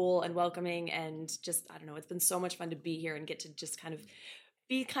super cool and welcoming, and just, I don't know, it's been so much fun to be here and get to just kind of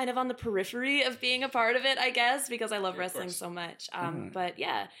be kind of on the periphery of being a part of it, I guess, because I love wrestling so much. But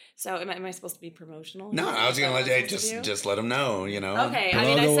yeah, so am I supposed to be promotional? No, I was going to let you Is that what I'm supposed to do? just let them know, Okay, I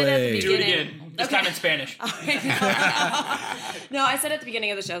mean, I Plug said at away. the Do it beginning. again. Just time in Spanish. No, I said at the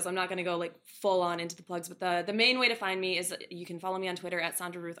beginning of the show, so I'm not going to go like full on into the plugs. But the main way to find me is you can follow me on Twitter at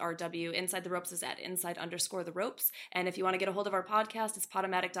Sandra Ruth RW. Inside the Ropes is at inside_the-ropes. And if you want to get a hold of our podcast, it's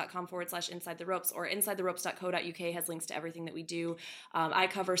podomatic.com/inside the ropes, or insidetheropes.co.uk has links to everything that we do. I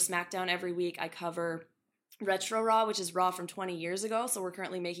cover SmackDown every week. I cover Retro Raw, which is Raw from 20 years ago. So we're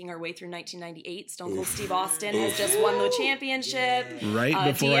currently making our way through 1998. Stone Cold Steve Austin has just won the championship.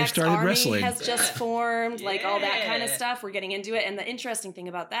 Right before DX I started Army wrestling. has just formed, like all that kind of stuff. We're getting into it. And the interesting thing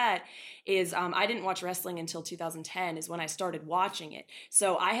about that is I didn't watch wrestling until 2010 is when I started watching it.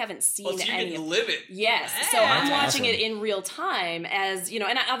 So I haven't seen any of live it. Yes. So I'm watching it in real time as, you know,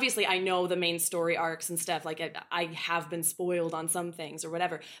 and obviously I know the main story arcs and stuff. Like I have been spoiled on some things or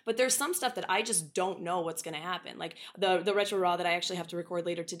whatever, but there's some stuff that I just don't know what's going to happen. Like the Retro Raw that I actually have to record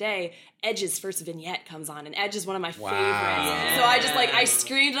later today, Edge's first vignette comes on, and Edge is one of my favorites. Yeah. So I just I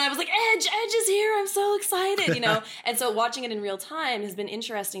screamed and I was like, Edge is here. I'm so excited, you know? And so watching it in real time has been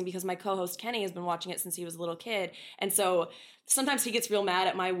interesting because my co-host Kenny has been watching it since he was a little kid. And so sometimes he gets real mad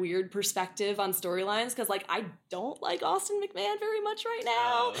at my weird perspective on storylines because I don't like Austin McMahon very much right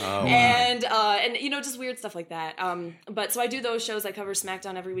now. And you know, just weird stuff like that. But so I do those shows. I cover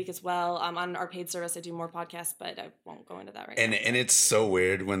SmackDown every week as well. On our paid service, I do more podcasts, but I won't go into that right now. And it's so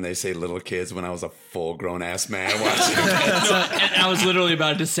weird when they say little kids when I was a full grown ass man watching. And I was literally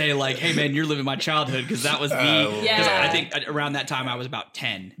about to say, like, hey, man, you're living my childhood, because that was me. Because I think around that time I was about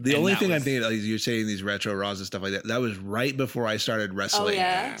 10. The only thing I'm thinking, like, you're saying these retro Raws and stuff like that, that was right before I started wrestling. Oh,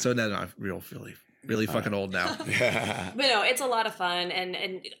 yeah? So now I'm really fucking old now. But no, it's a lot of fun,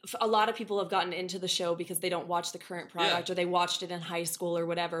 and a lot of people have gotten into the show because they don't watch the current product or they watched it in high school or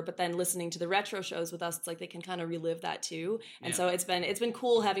whatever. But then listening to the retro shows with us, it's like they can kind of relive that too. And so it's been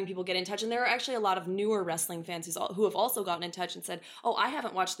cool having people get in touch. And there are actually a lot of newer wrestling fans who have also gotten in touch and said, "Oh, I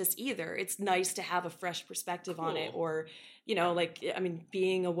haven't watched this either. It's nice to have a fresh perspective on it." Or, you know, like, I mean,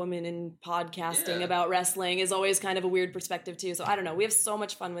 being a woman in podcasting about wrestling is always kind of a weird perspective too. So I don't know. We have so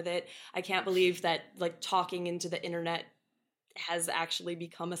much fun with it. I can't believe that, like, talking into the internet has actually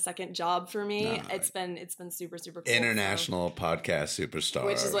become a second job for me. No. It's been super, super cool. International podcast superstar.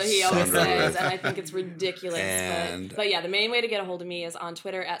 Which is what he always Sandra says, Ruth. and I think it's ridiculous. But yeah, the main way to get a hold of me is on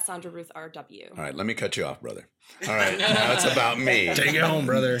Twitter at Sandra Ruth RW. All right, let me cut you off, brother. All right, now it's about me. Take it home,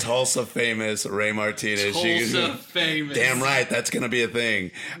 brother. Tulsa famous Ray Martinez. Tulsa famous. Damn right, that's going to be a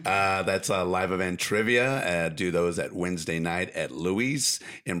thing. That's a live event trivia. Do those at Wednesday night at Louis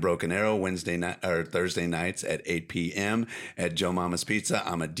in Broken Arrow. Thursday nights at 8 p.m. at Joe Mama's Pizza.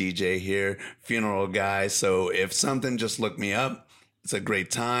 I'm a DJ here, funeral guy. So if something, just look me up. It's a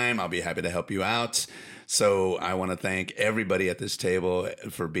great time. I'll be happy to help you out. So I want to thank everybody at this table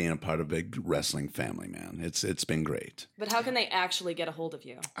for being a part of big wrestling family, man. It's been great. But how can they actually get a hold of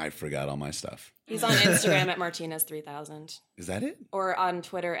you? I forgot all my stuff. He's on Instagram at Martinez3000. Is that it? Or on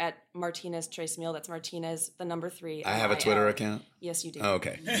Twitter at Martinez Trace Meal. That's Martinez, the number 3. I have a Twitter account? Yes, you do. Oh,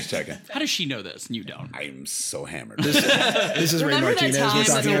 okay, just checking. How does she know this and you don't? I'm so hammered. This is Ray Remember Martinez that we're time when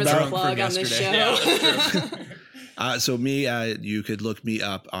talking there was a about. plug on this show? Yeah, that's true. So me, you could look me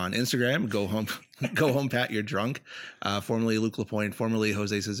up on Instagram. Go home, Pat. You're drunk. Formerly Luke Lapointe. Formerly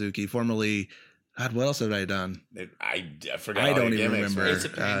Jose Suzuki. Formerly, God, what else have I done? I forgot. I all don't your even gimmicks,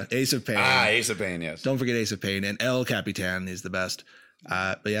 remember. man. Ace of Pain. Ace of Pain. Yes. Don't forget Ace of Pain, and El Capitan is the best.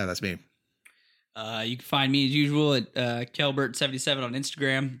 But yeah, that's me. You can find me as usual at Kelbert77 on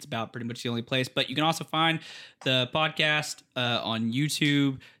Instagram. It's about pretty much the only place. But you can also find the podcast on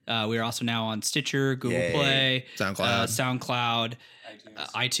YouTube. We are also now on Stitcher, Google Play, SoundCloud,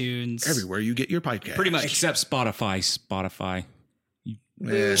 iTunes. Everywhere you get your podcast. Pretty much. Except Spotify.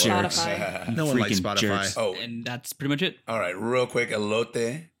 Boo, Spotify. No one likes Freaking Spotify. jerks. Oh, And that's pretty much it. all right. Real quick,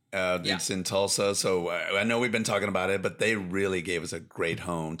 Elote. It's in Tulsa. So I know we've been talking about it, but they really gave us a great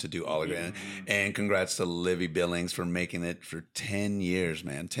home to do all of it. And congrats to Livy Billings for making it for 10 years,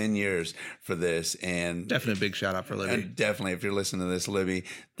 man. 10 years for this. And Definitely a big shout out for Libby. And definitely, if you're listening to this, Libby,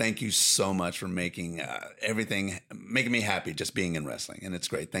 thank you so much for making making me happy just being in wrestling. And it's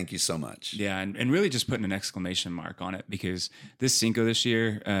great. Thank you so much. Yeah, and really just putting an exclamation mark on it, because this Cinco this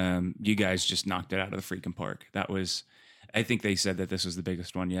year, you guys just knocked it out of the freaking park. That was, I think they said that this was the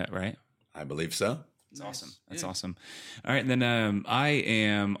biggest one yet, right? I believe so. That's awesome. That's awesome. All right, then I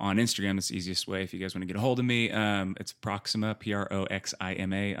am on Instagram. That's the easiest way if you guys want to get a hold of me. It's Proxima, Proxima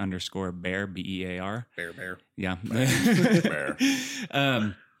 _bear, BEAR. Bear. Yeah. Bear.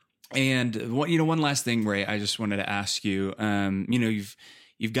 And one last thing, Ray, I just wanted to ask you.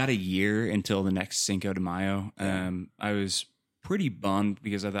 You've got a year until the next Cinco de Mayo. I was pretty bummed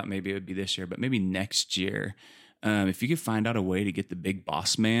because I thought maybe it would be this year, but maybe next year. if you could find out a way to get the Big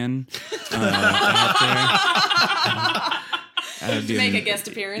Boss Man out there, Make a guest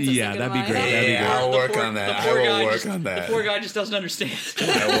appearance. Yeah, that'd be great. That'd be great. I'll work on that. I will work on that. The poor guy just doesn't understand.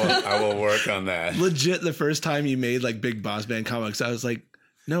 I will work on that. Legit, the first time you made like Big Boss Man comics, I was like,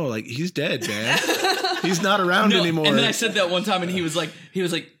 no, like he's dead, man. He's not around anymore. And then I said that one time, and he was like,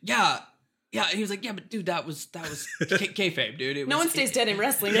 yeah. He was like, yeah, but dude, that was kayfabe, dude. It was, No one stays dead in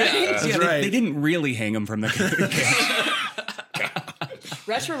wrestling, right? Yeah, right. they didn't really hang him from the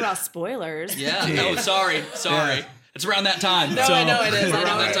Retro Raw spoilers. Yeah. No, sorry. Yeah. It's around that time. No, I know it is. I know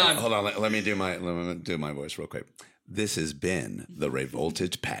Around it that is. time. Hold on. Let me do my voice real quick. This has been the Ray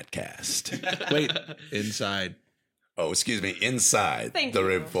Voltage Podcast. Wait, inside. Oh, excuse me. Inside Thank the you.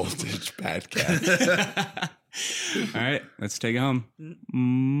 Ray Voltage Podcast. All right, let's take it home.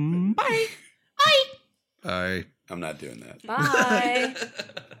 Bye. Bye. I'm not doing that. Bye.